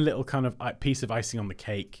one little kind of piece of icing on the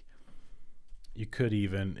cake, you could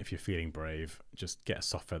even, if you're feeling brave, just get a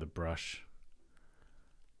soft feather brush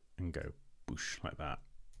and go boosh like that.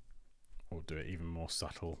 Or do it even more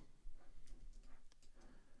subtle.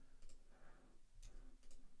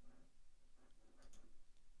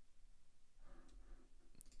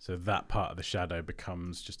 So that part of the shadow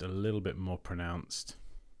becomes just a little bit more pronounced.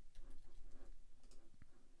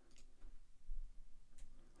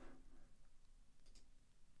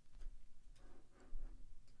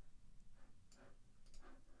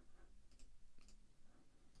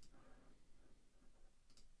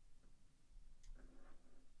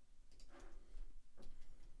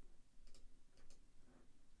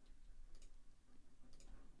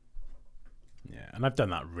 Yeah, and I've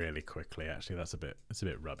done that really quickly. Actually, it's a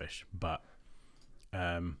bit rubbish. But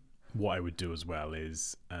what I would do as well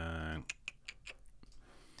is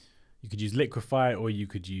you could use Liquify, or you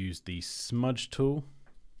could use the smudge tool.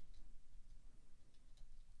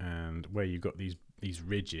 And where you've got these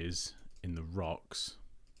ridges in the rocks,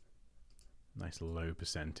 nice low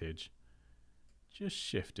percentage, just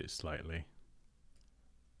shift it slightly.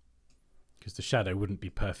 Because the shadow wouldn't be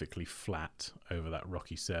perfectly flat over that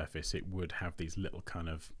rocky surface. It would have these little kind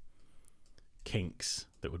of kinks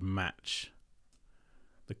that would match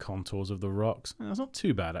the contours of the rocks. And that's not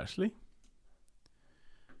too bad, actually.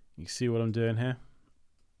 You see what I'm doing here?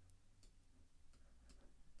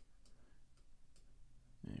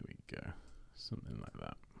 There we go. Something like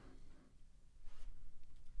that.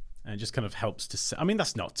 And it just kind of helps to... I mean,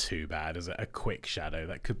 that's not too bad as a quick shadow.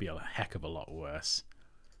 That could be a heck of a lot worse.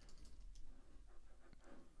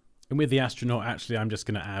 And with the astronaut, actually, I'm just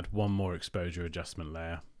going to add one more exposure adjustment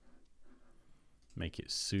layer. Make it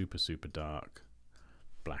super, super dark.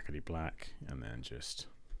 Blackety black. And then just...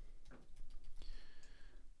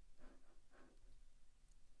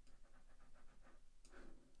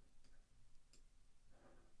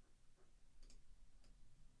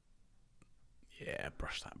 yeah,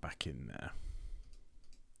 brush that back in there.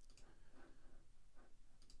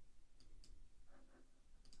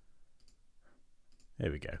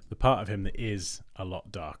 There we go. The part of him that is a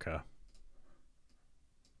lot darker.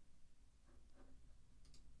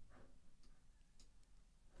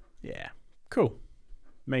 Yeah, cool.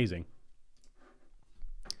 Amazing.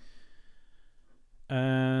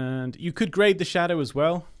 And you could grade the shadow as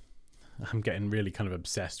well. I'm getting really kind of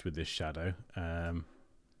obsessed with this shadow.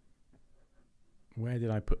 Where did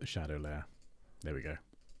I put the shadow layer? There we go.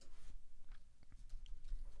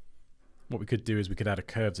 What we could do is we could add a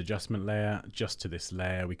curves adjustment layer just to this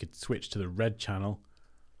layer. We could switch to the red channel.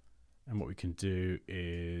 And what we can do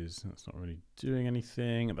is, that's not really doing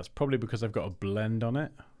anything. That's probably because I've got a blend on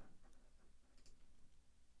it.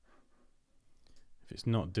 If it's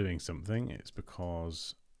not doing something, it's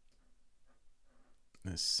because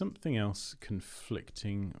there's something else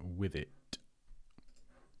conflicting with it.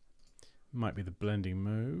 Might be the blending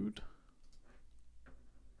mode.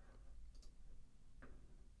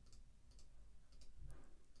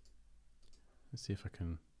 Let's see if I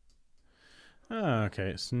can... oh, okay,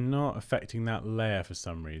 it's not affecting that layer for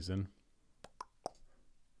some reason.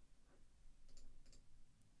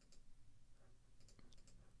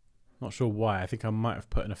 Not sure why. I think I might have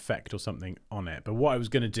put an effect or something on it. But what I was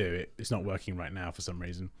going to do, it's not working right now for some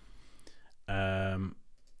reason,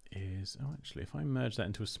 is... oh, actually, if I merge that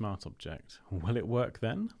into a smart object, will it work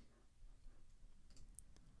then?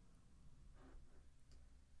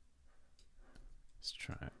 Let's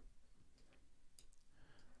try it.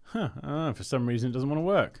 Huh, for some reason it doesn't want to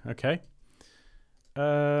work. Okay.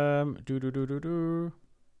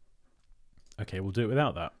 Okay, we'll do it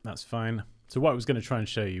without that. That's fine. So what I was going to try and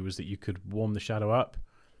show you was that you could warm the shadow up.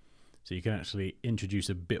 So you can actually introduce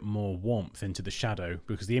a bit more warmth into the shadow,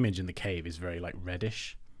 because the image in the cave is very like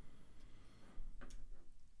reddish.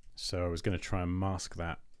 So I was going to try and mask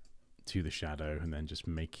that to the shadow and then just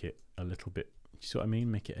make it a little bit, you see what I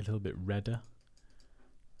mean? Make it a little bit redder.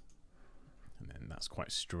 And then that's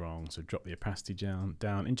quite strong. So drop the opacity down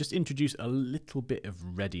and just introduce a little bit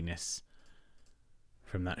of readiness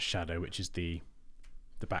from that shadow, which is the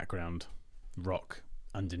background rock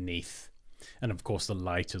underneath. And of course the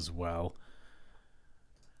light as well.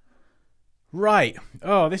 Right.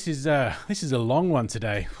 Oh, this is a long one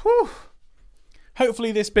today. Whew.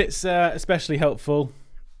 Hopefully this bit's especially helpful.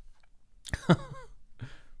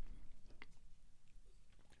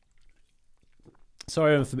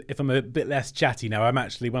 Sorry if I'm a bit less chatty now. I'm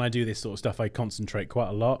actually, when I do this sort of stuff, I concentrate quite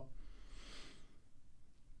a lot.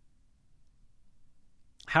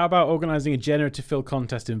 How about organising a generative fill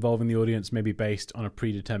contest involving the audience, maybe based on a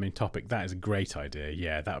predetermined topic? That is a great idea.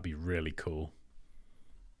 Yeah, that would be really cool.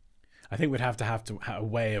 I think we'd have a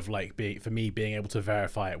way of like for me being able to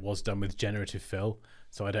verify it was done with generative fill.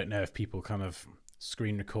 So I don't know if people kind of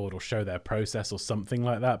screen record or show their process or something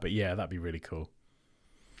like that. But yeah, that'd be really cool.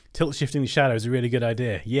 Tilt shifting the shadow is a really good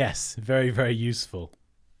idea. Yes, very, very useful.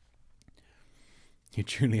 You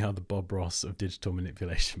truly are the Bob Ross of digital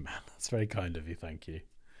manipulation, man. That's very kind of you. Thank you.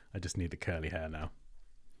 I just need the curly hair now.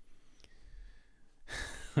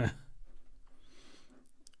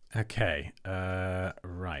 Okay,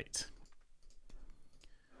 right.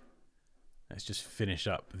 Let's just finish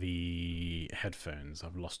up the headphones.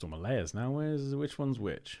 I've lost all my layers now. Which one's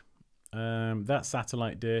which? That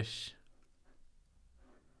satellite dish.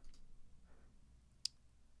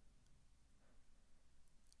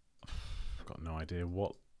 I've got no idea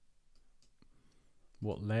what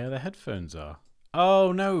layer the headphones are.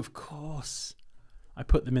 Oh no, of course. I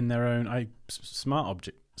put them in their own. I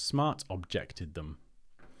smart objected them.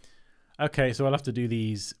 Okay, so I'll have to do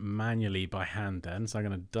these manually by hand then. So I'm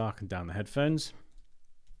going to darken down the headphones.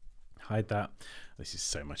 Hide that. This is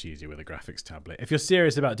so much easier with a graphics tablet. If you're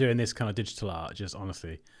serious about doing this kind of digital art, just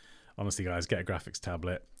honestly guys, get a graphics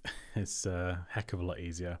tablet. It's a heck of a lot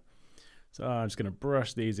easier. So I'm just going to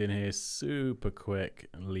brush these in here super quick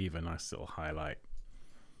and leave a nice little highlight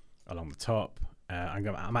along the top.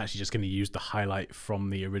 I'm actually just going to use the highlight from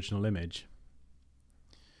the original image.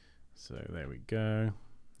 So there we go.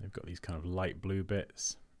 They've got these kind of light blue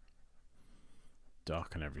bits.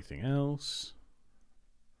 Darken everything else.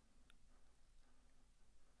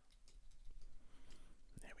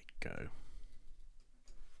 There we go.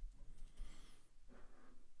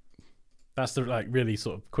 That's the like really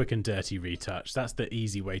sort of quick and dirty retouch. That's the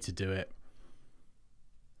easy way to do it.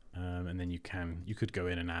 And then you could go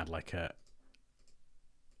in and add like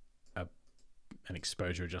an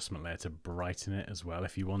exposure adjustment layer to brighten it as well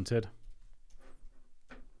if you wanted.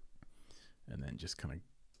 And then just kind of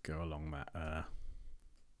go along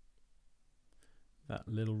that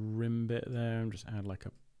little rim bit there and just add like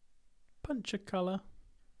a punch of color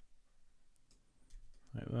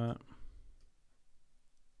like that.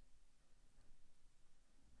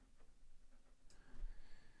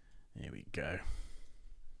 There we go.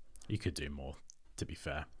 You could do more, to be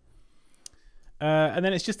fair. And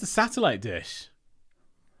then it's just a satellite dish.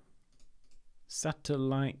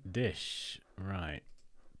 Satellite dish, right?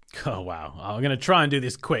 Oh wow! I'm gonna try and do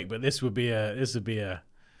this quick, but this would be a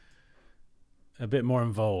bit more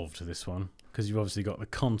involved. This one, because you've obviously got the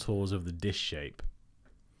contours of the dish shape.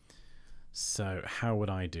 So how would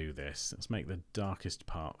I do this? Let's make the darkest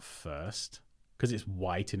part first, because it's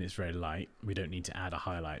white and it's very light. We don't need to add a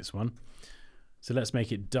highlights one. So let's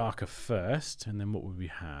make it darker first, and then what would we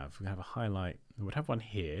have? We have a highlight. We would have one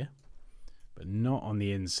here, but not on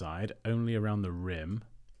the inside, only around the rim.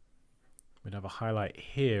 We'd have a highlight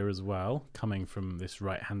here as well, coming from this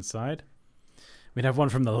right-hand side. We'd have one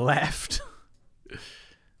from the left.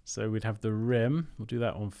 So we'd have the rim. We'll do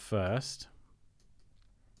that one first.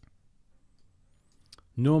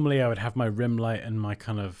 Normally I would have my rim light and my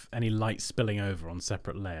kind of any light spilling over on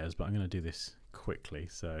separate layers, but I'm going to do this quickly.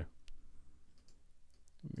 So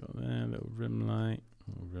we've got there, little rim light.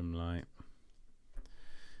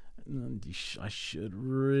 And I should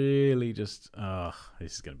really just... Oh,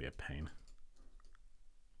 this is going to be a pain.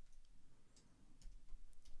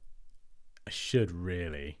 I should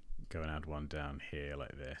really go and add one down here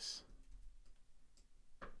like this.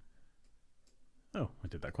 Oh, I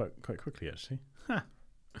did that quite quickly actually. Ha!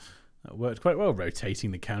 That worked quite well,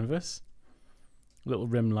 rotating the canvas. Little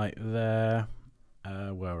rim light there.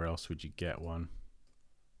 Where else would you get one?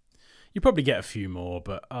 You probably get a few more,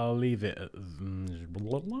 but I'll leave it at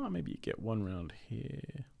maybe you get one round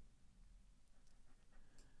here.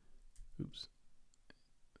 Oops.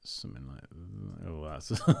 something like that. Oh, that's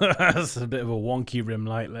that's a bit of a wonky rim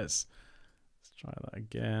light. Let's try that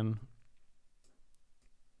again.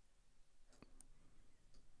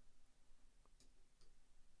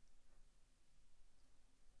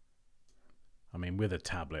 I mean, with a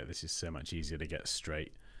tablet, this is so much easier to get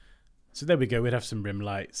straight. So there we go. We'd have some rim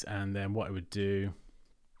lights, and then what I would do,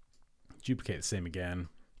 duplicate the same again,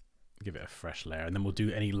 give it a fresh layer, and then we'll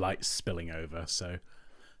do any light spilling over. So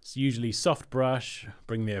it's usually soft brush,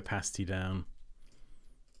 bring the opacity down,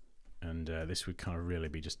 and this would kind of really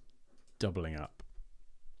be just doubling up.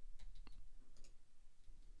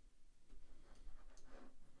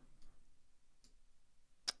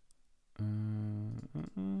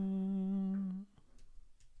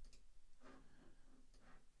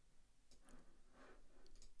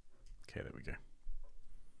 Okay, there we go.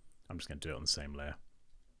 I'm just going to do it on the same layer.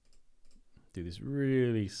 Do this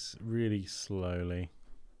really, really slowly.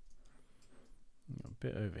 A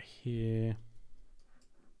bit over here.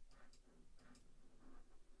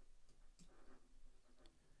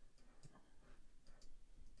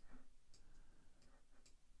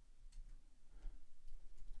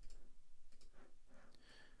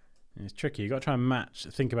 And it's tricky. You've got to try and match,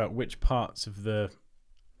 think about which parts of the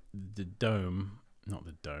dome, not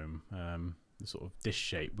the dome, the sort of dish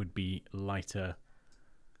shape would be lighter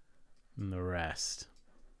than the rest.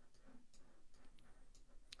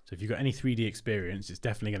 So if you've got any 3D experience, it's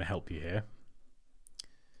definitely going to help you here.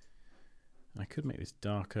 I could make this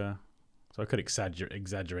darker, so I could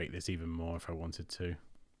exaggerate this even more if I wanted to.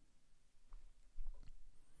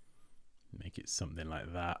 Make it something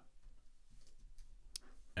like that.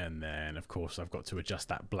 And then, of course, I've got to adjust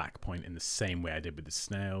that black point in the same way I did with the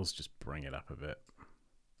snails. Just bring it up a bit.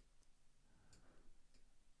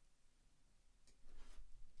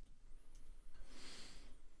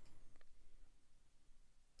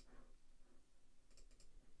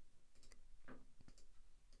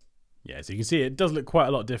 Yeah, so you can see it does look quite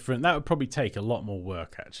a lot different. That would probably take a lot more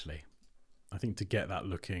work, actually. I think to get that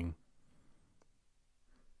looking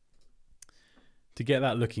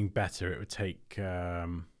better, it would take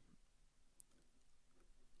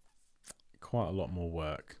quite a lot more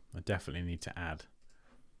work. I definitely need to add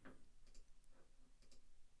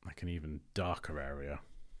like an even darker area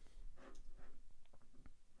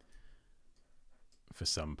for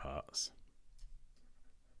some parts.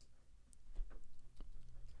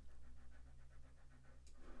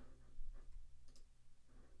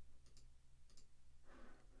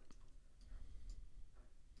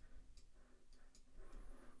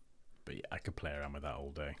 But yeah, I could play around with that all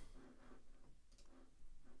day.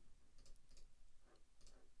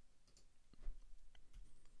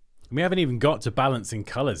 We haven't even got to balancing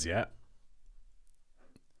colors yet.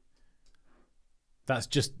 That's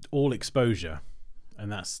just all exposure,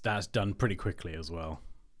 and that's done pretty quickly as well.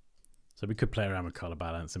 So we could play around with color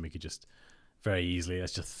balance, and we could just very easily,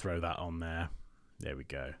 let's just throw that on there. There we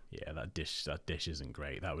go. Yeah, that dish isn't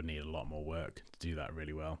great. That would need a lot more work to do that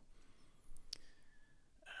really well.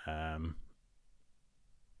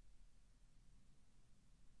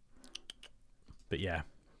 But yeah,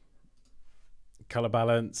 color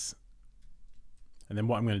balance. And then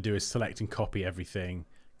what I'm going to do is select and copy everything,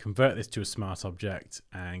 convert this to a smart object,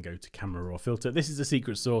 and go to camera raw filter. This is the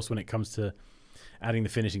secret sauce when it comes to adding the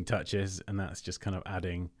finishing touches, and that's just kind of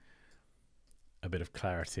adding a bit of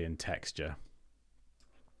clarity and texture.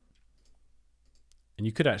 And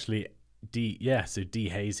you could actually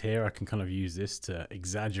dehaze here. I can kind of use this to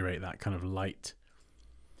exaggerate that kind of light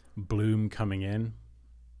bloom coming in.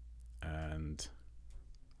 And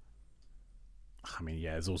I mean,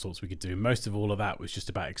 yeah, there's all sorts we could do. Most of all of that was just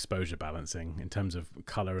about exposure balancing in terms of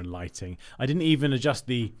color and lighting. I didn't even adjust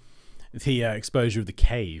the exposure of the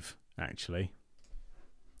cave, actually.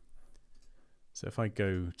 So if I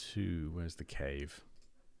go to, where's the cave?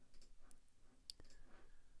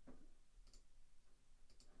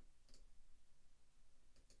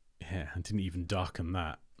 Yeah, I didn't even darken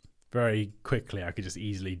that. Very quickly, I could just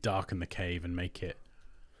easily darken the cave and make it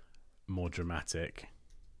more dramatic.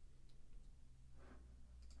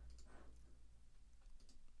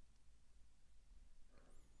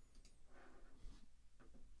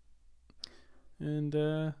 And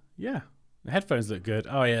yeah, the headphones look good.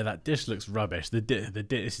 Oh yeah, that dish looks rubbish.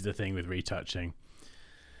 This is the thing with retouching.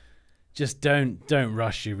 Just don't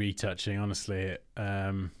rush your retouching. Honestly,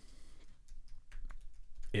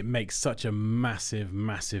 it makes such a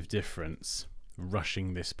massive difference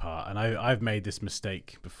rushing this part. And I've made this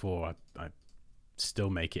mistake before. I still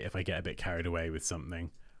make it if I get a bit carried away with something.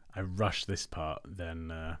 I rush this part,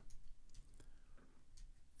 then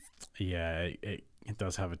yeah, it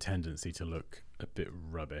does have a tendency to look a bit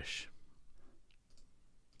rubbish.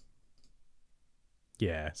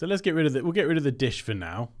 Yeah, so let's get rid of we'll get rid of the dish for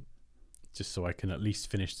now, just so I can at least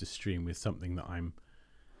finish the stream with something that I'm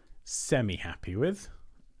semi-happy with.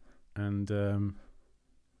 And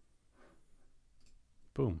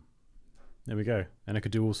boom. There we go. And I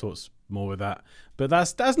could do all sorts more with that. But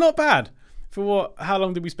that's not bad. For what? How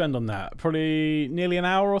long did we spend on that? Probably nearly an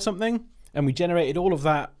hour or something. And we generated all of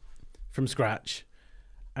that from scratch.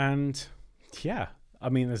 And yeah, I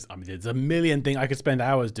mean, there's a million things. I could spend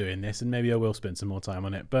hours doing this, and maybe I will spend some more time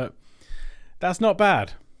on it. But that's not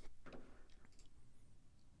bad.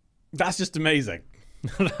 That's just amazing.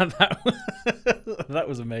 That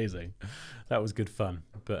was amazing. That was good fun.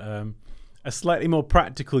 But a slightly more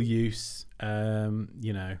practical use,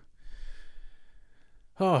 you know.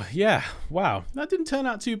 Oh yeah, wow, that didn't turn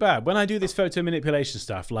out too bad. When I do this photo manipulation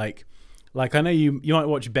stuff, like I know you might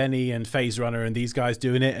watch Benny and Phase Runner and these guys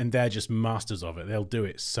doing it, and they're just masters of it. They'll do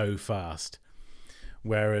it so fast.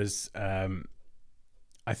 Whereas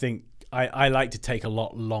I think I like to take a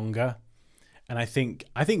lot longer, and I think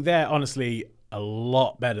they're honestly a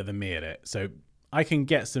lot better than me at it. So I can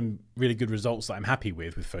get some really good results that I'm happy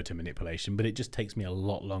with photo manipulation, but it just takes me a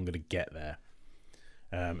lot longer to get there,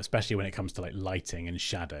 especially when it comes to like lighting and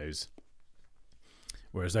shadows.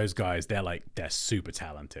 Whereas those guys, they're super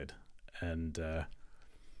talented, and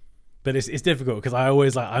but it's difficult because I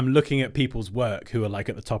always I'm looking at people's work who are like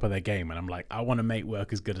at the top of their game, and I'm like, I want to make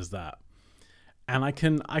work as good as that. And I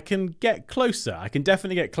can get closer. I can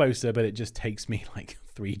definitely get closer, but it just takes me like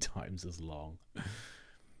 3 times as long.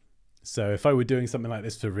 So if I were doing something like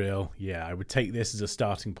this for real, yeah, I would take this as a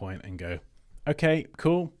starting point and go, okay,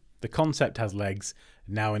 cool. The concept has legs.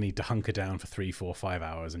 Now I need to hunker down for 3, 4, 5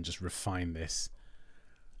 hours and just refine this.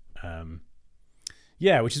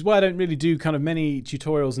 Yeah, which is why I don't really do kind of many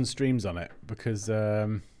tutorials and streams on it, because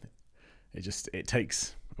it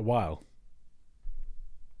takes a while.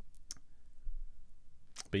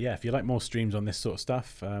 But yeah, if you like more streams on this sort of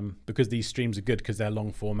stuff, because these streams are good because they're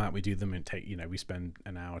long format, we do them and we spend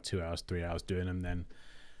an hour, 2 hours, 3 hours doing them, then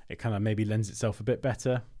it kind of maybe lends itself a bit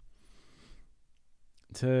better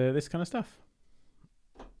to this kind of stuff.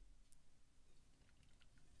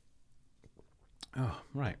 Oh,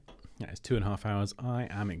 right. Yeah, it's 2.5 hours. I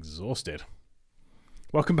am exhausted.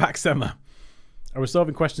 Welcome back, Sema. I was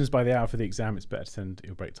solving questions by the hour for the exam. It's better to spend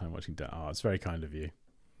your break time watching. Oh, it's very kind of you.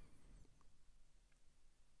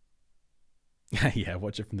 Yeah,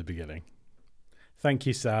 watch it from the beginning. Thank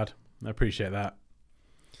you, Sad. I appreciate that.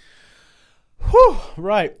 Whew,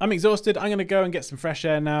 right, I'm exhausted. I'm going to go and get some fresh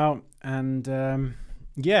air now. And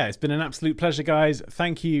yeah, it's been an absolute pleasure, guys.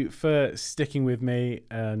 Thank you for sticking with me.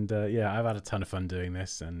 And yeah, I've had a ton of fun doing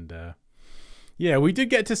this. And yeah, we did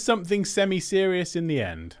get to something semi-serious in the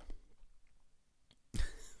end.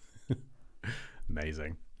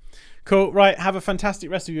 Amazing. Cool. Right. Have a fantastic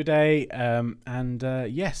rest of your day. And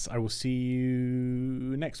yes, I will see you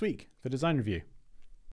next week for Design Review.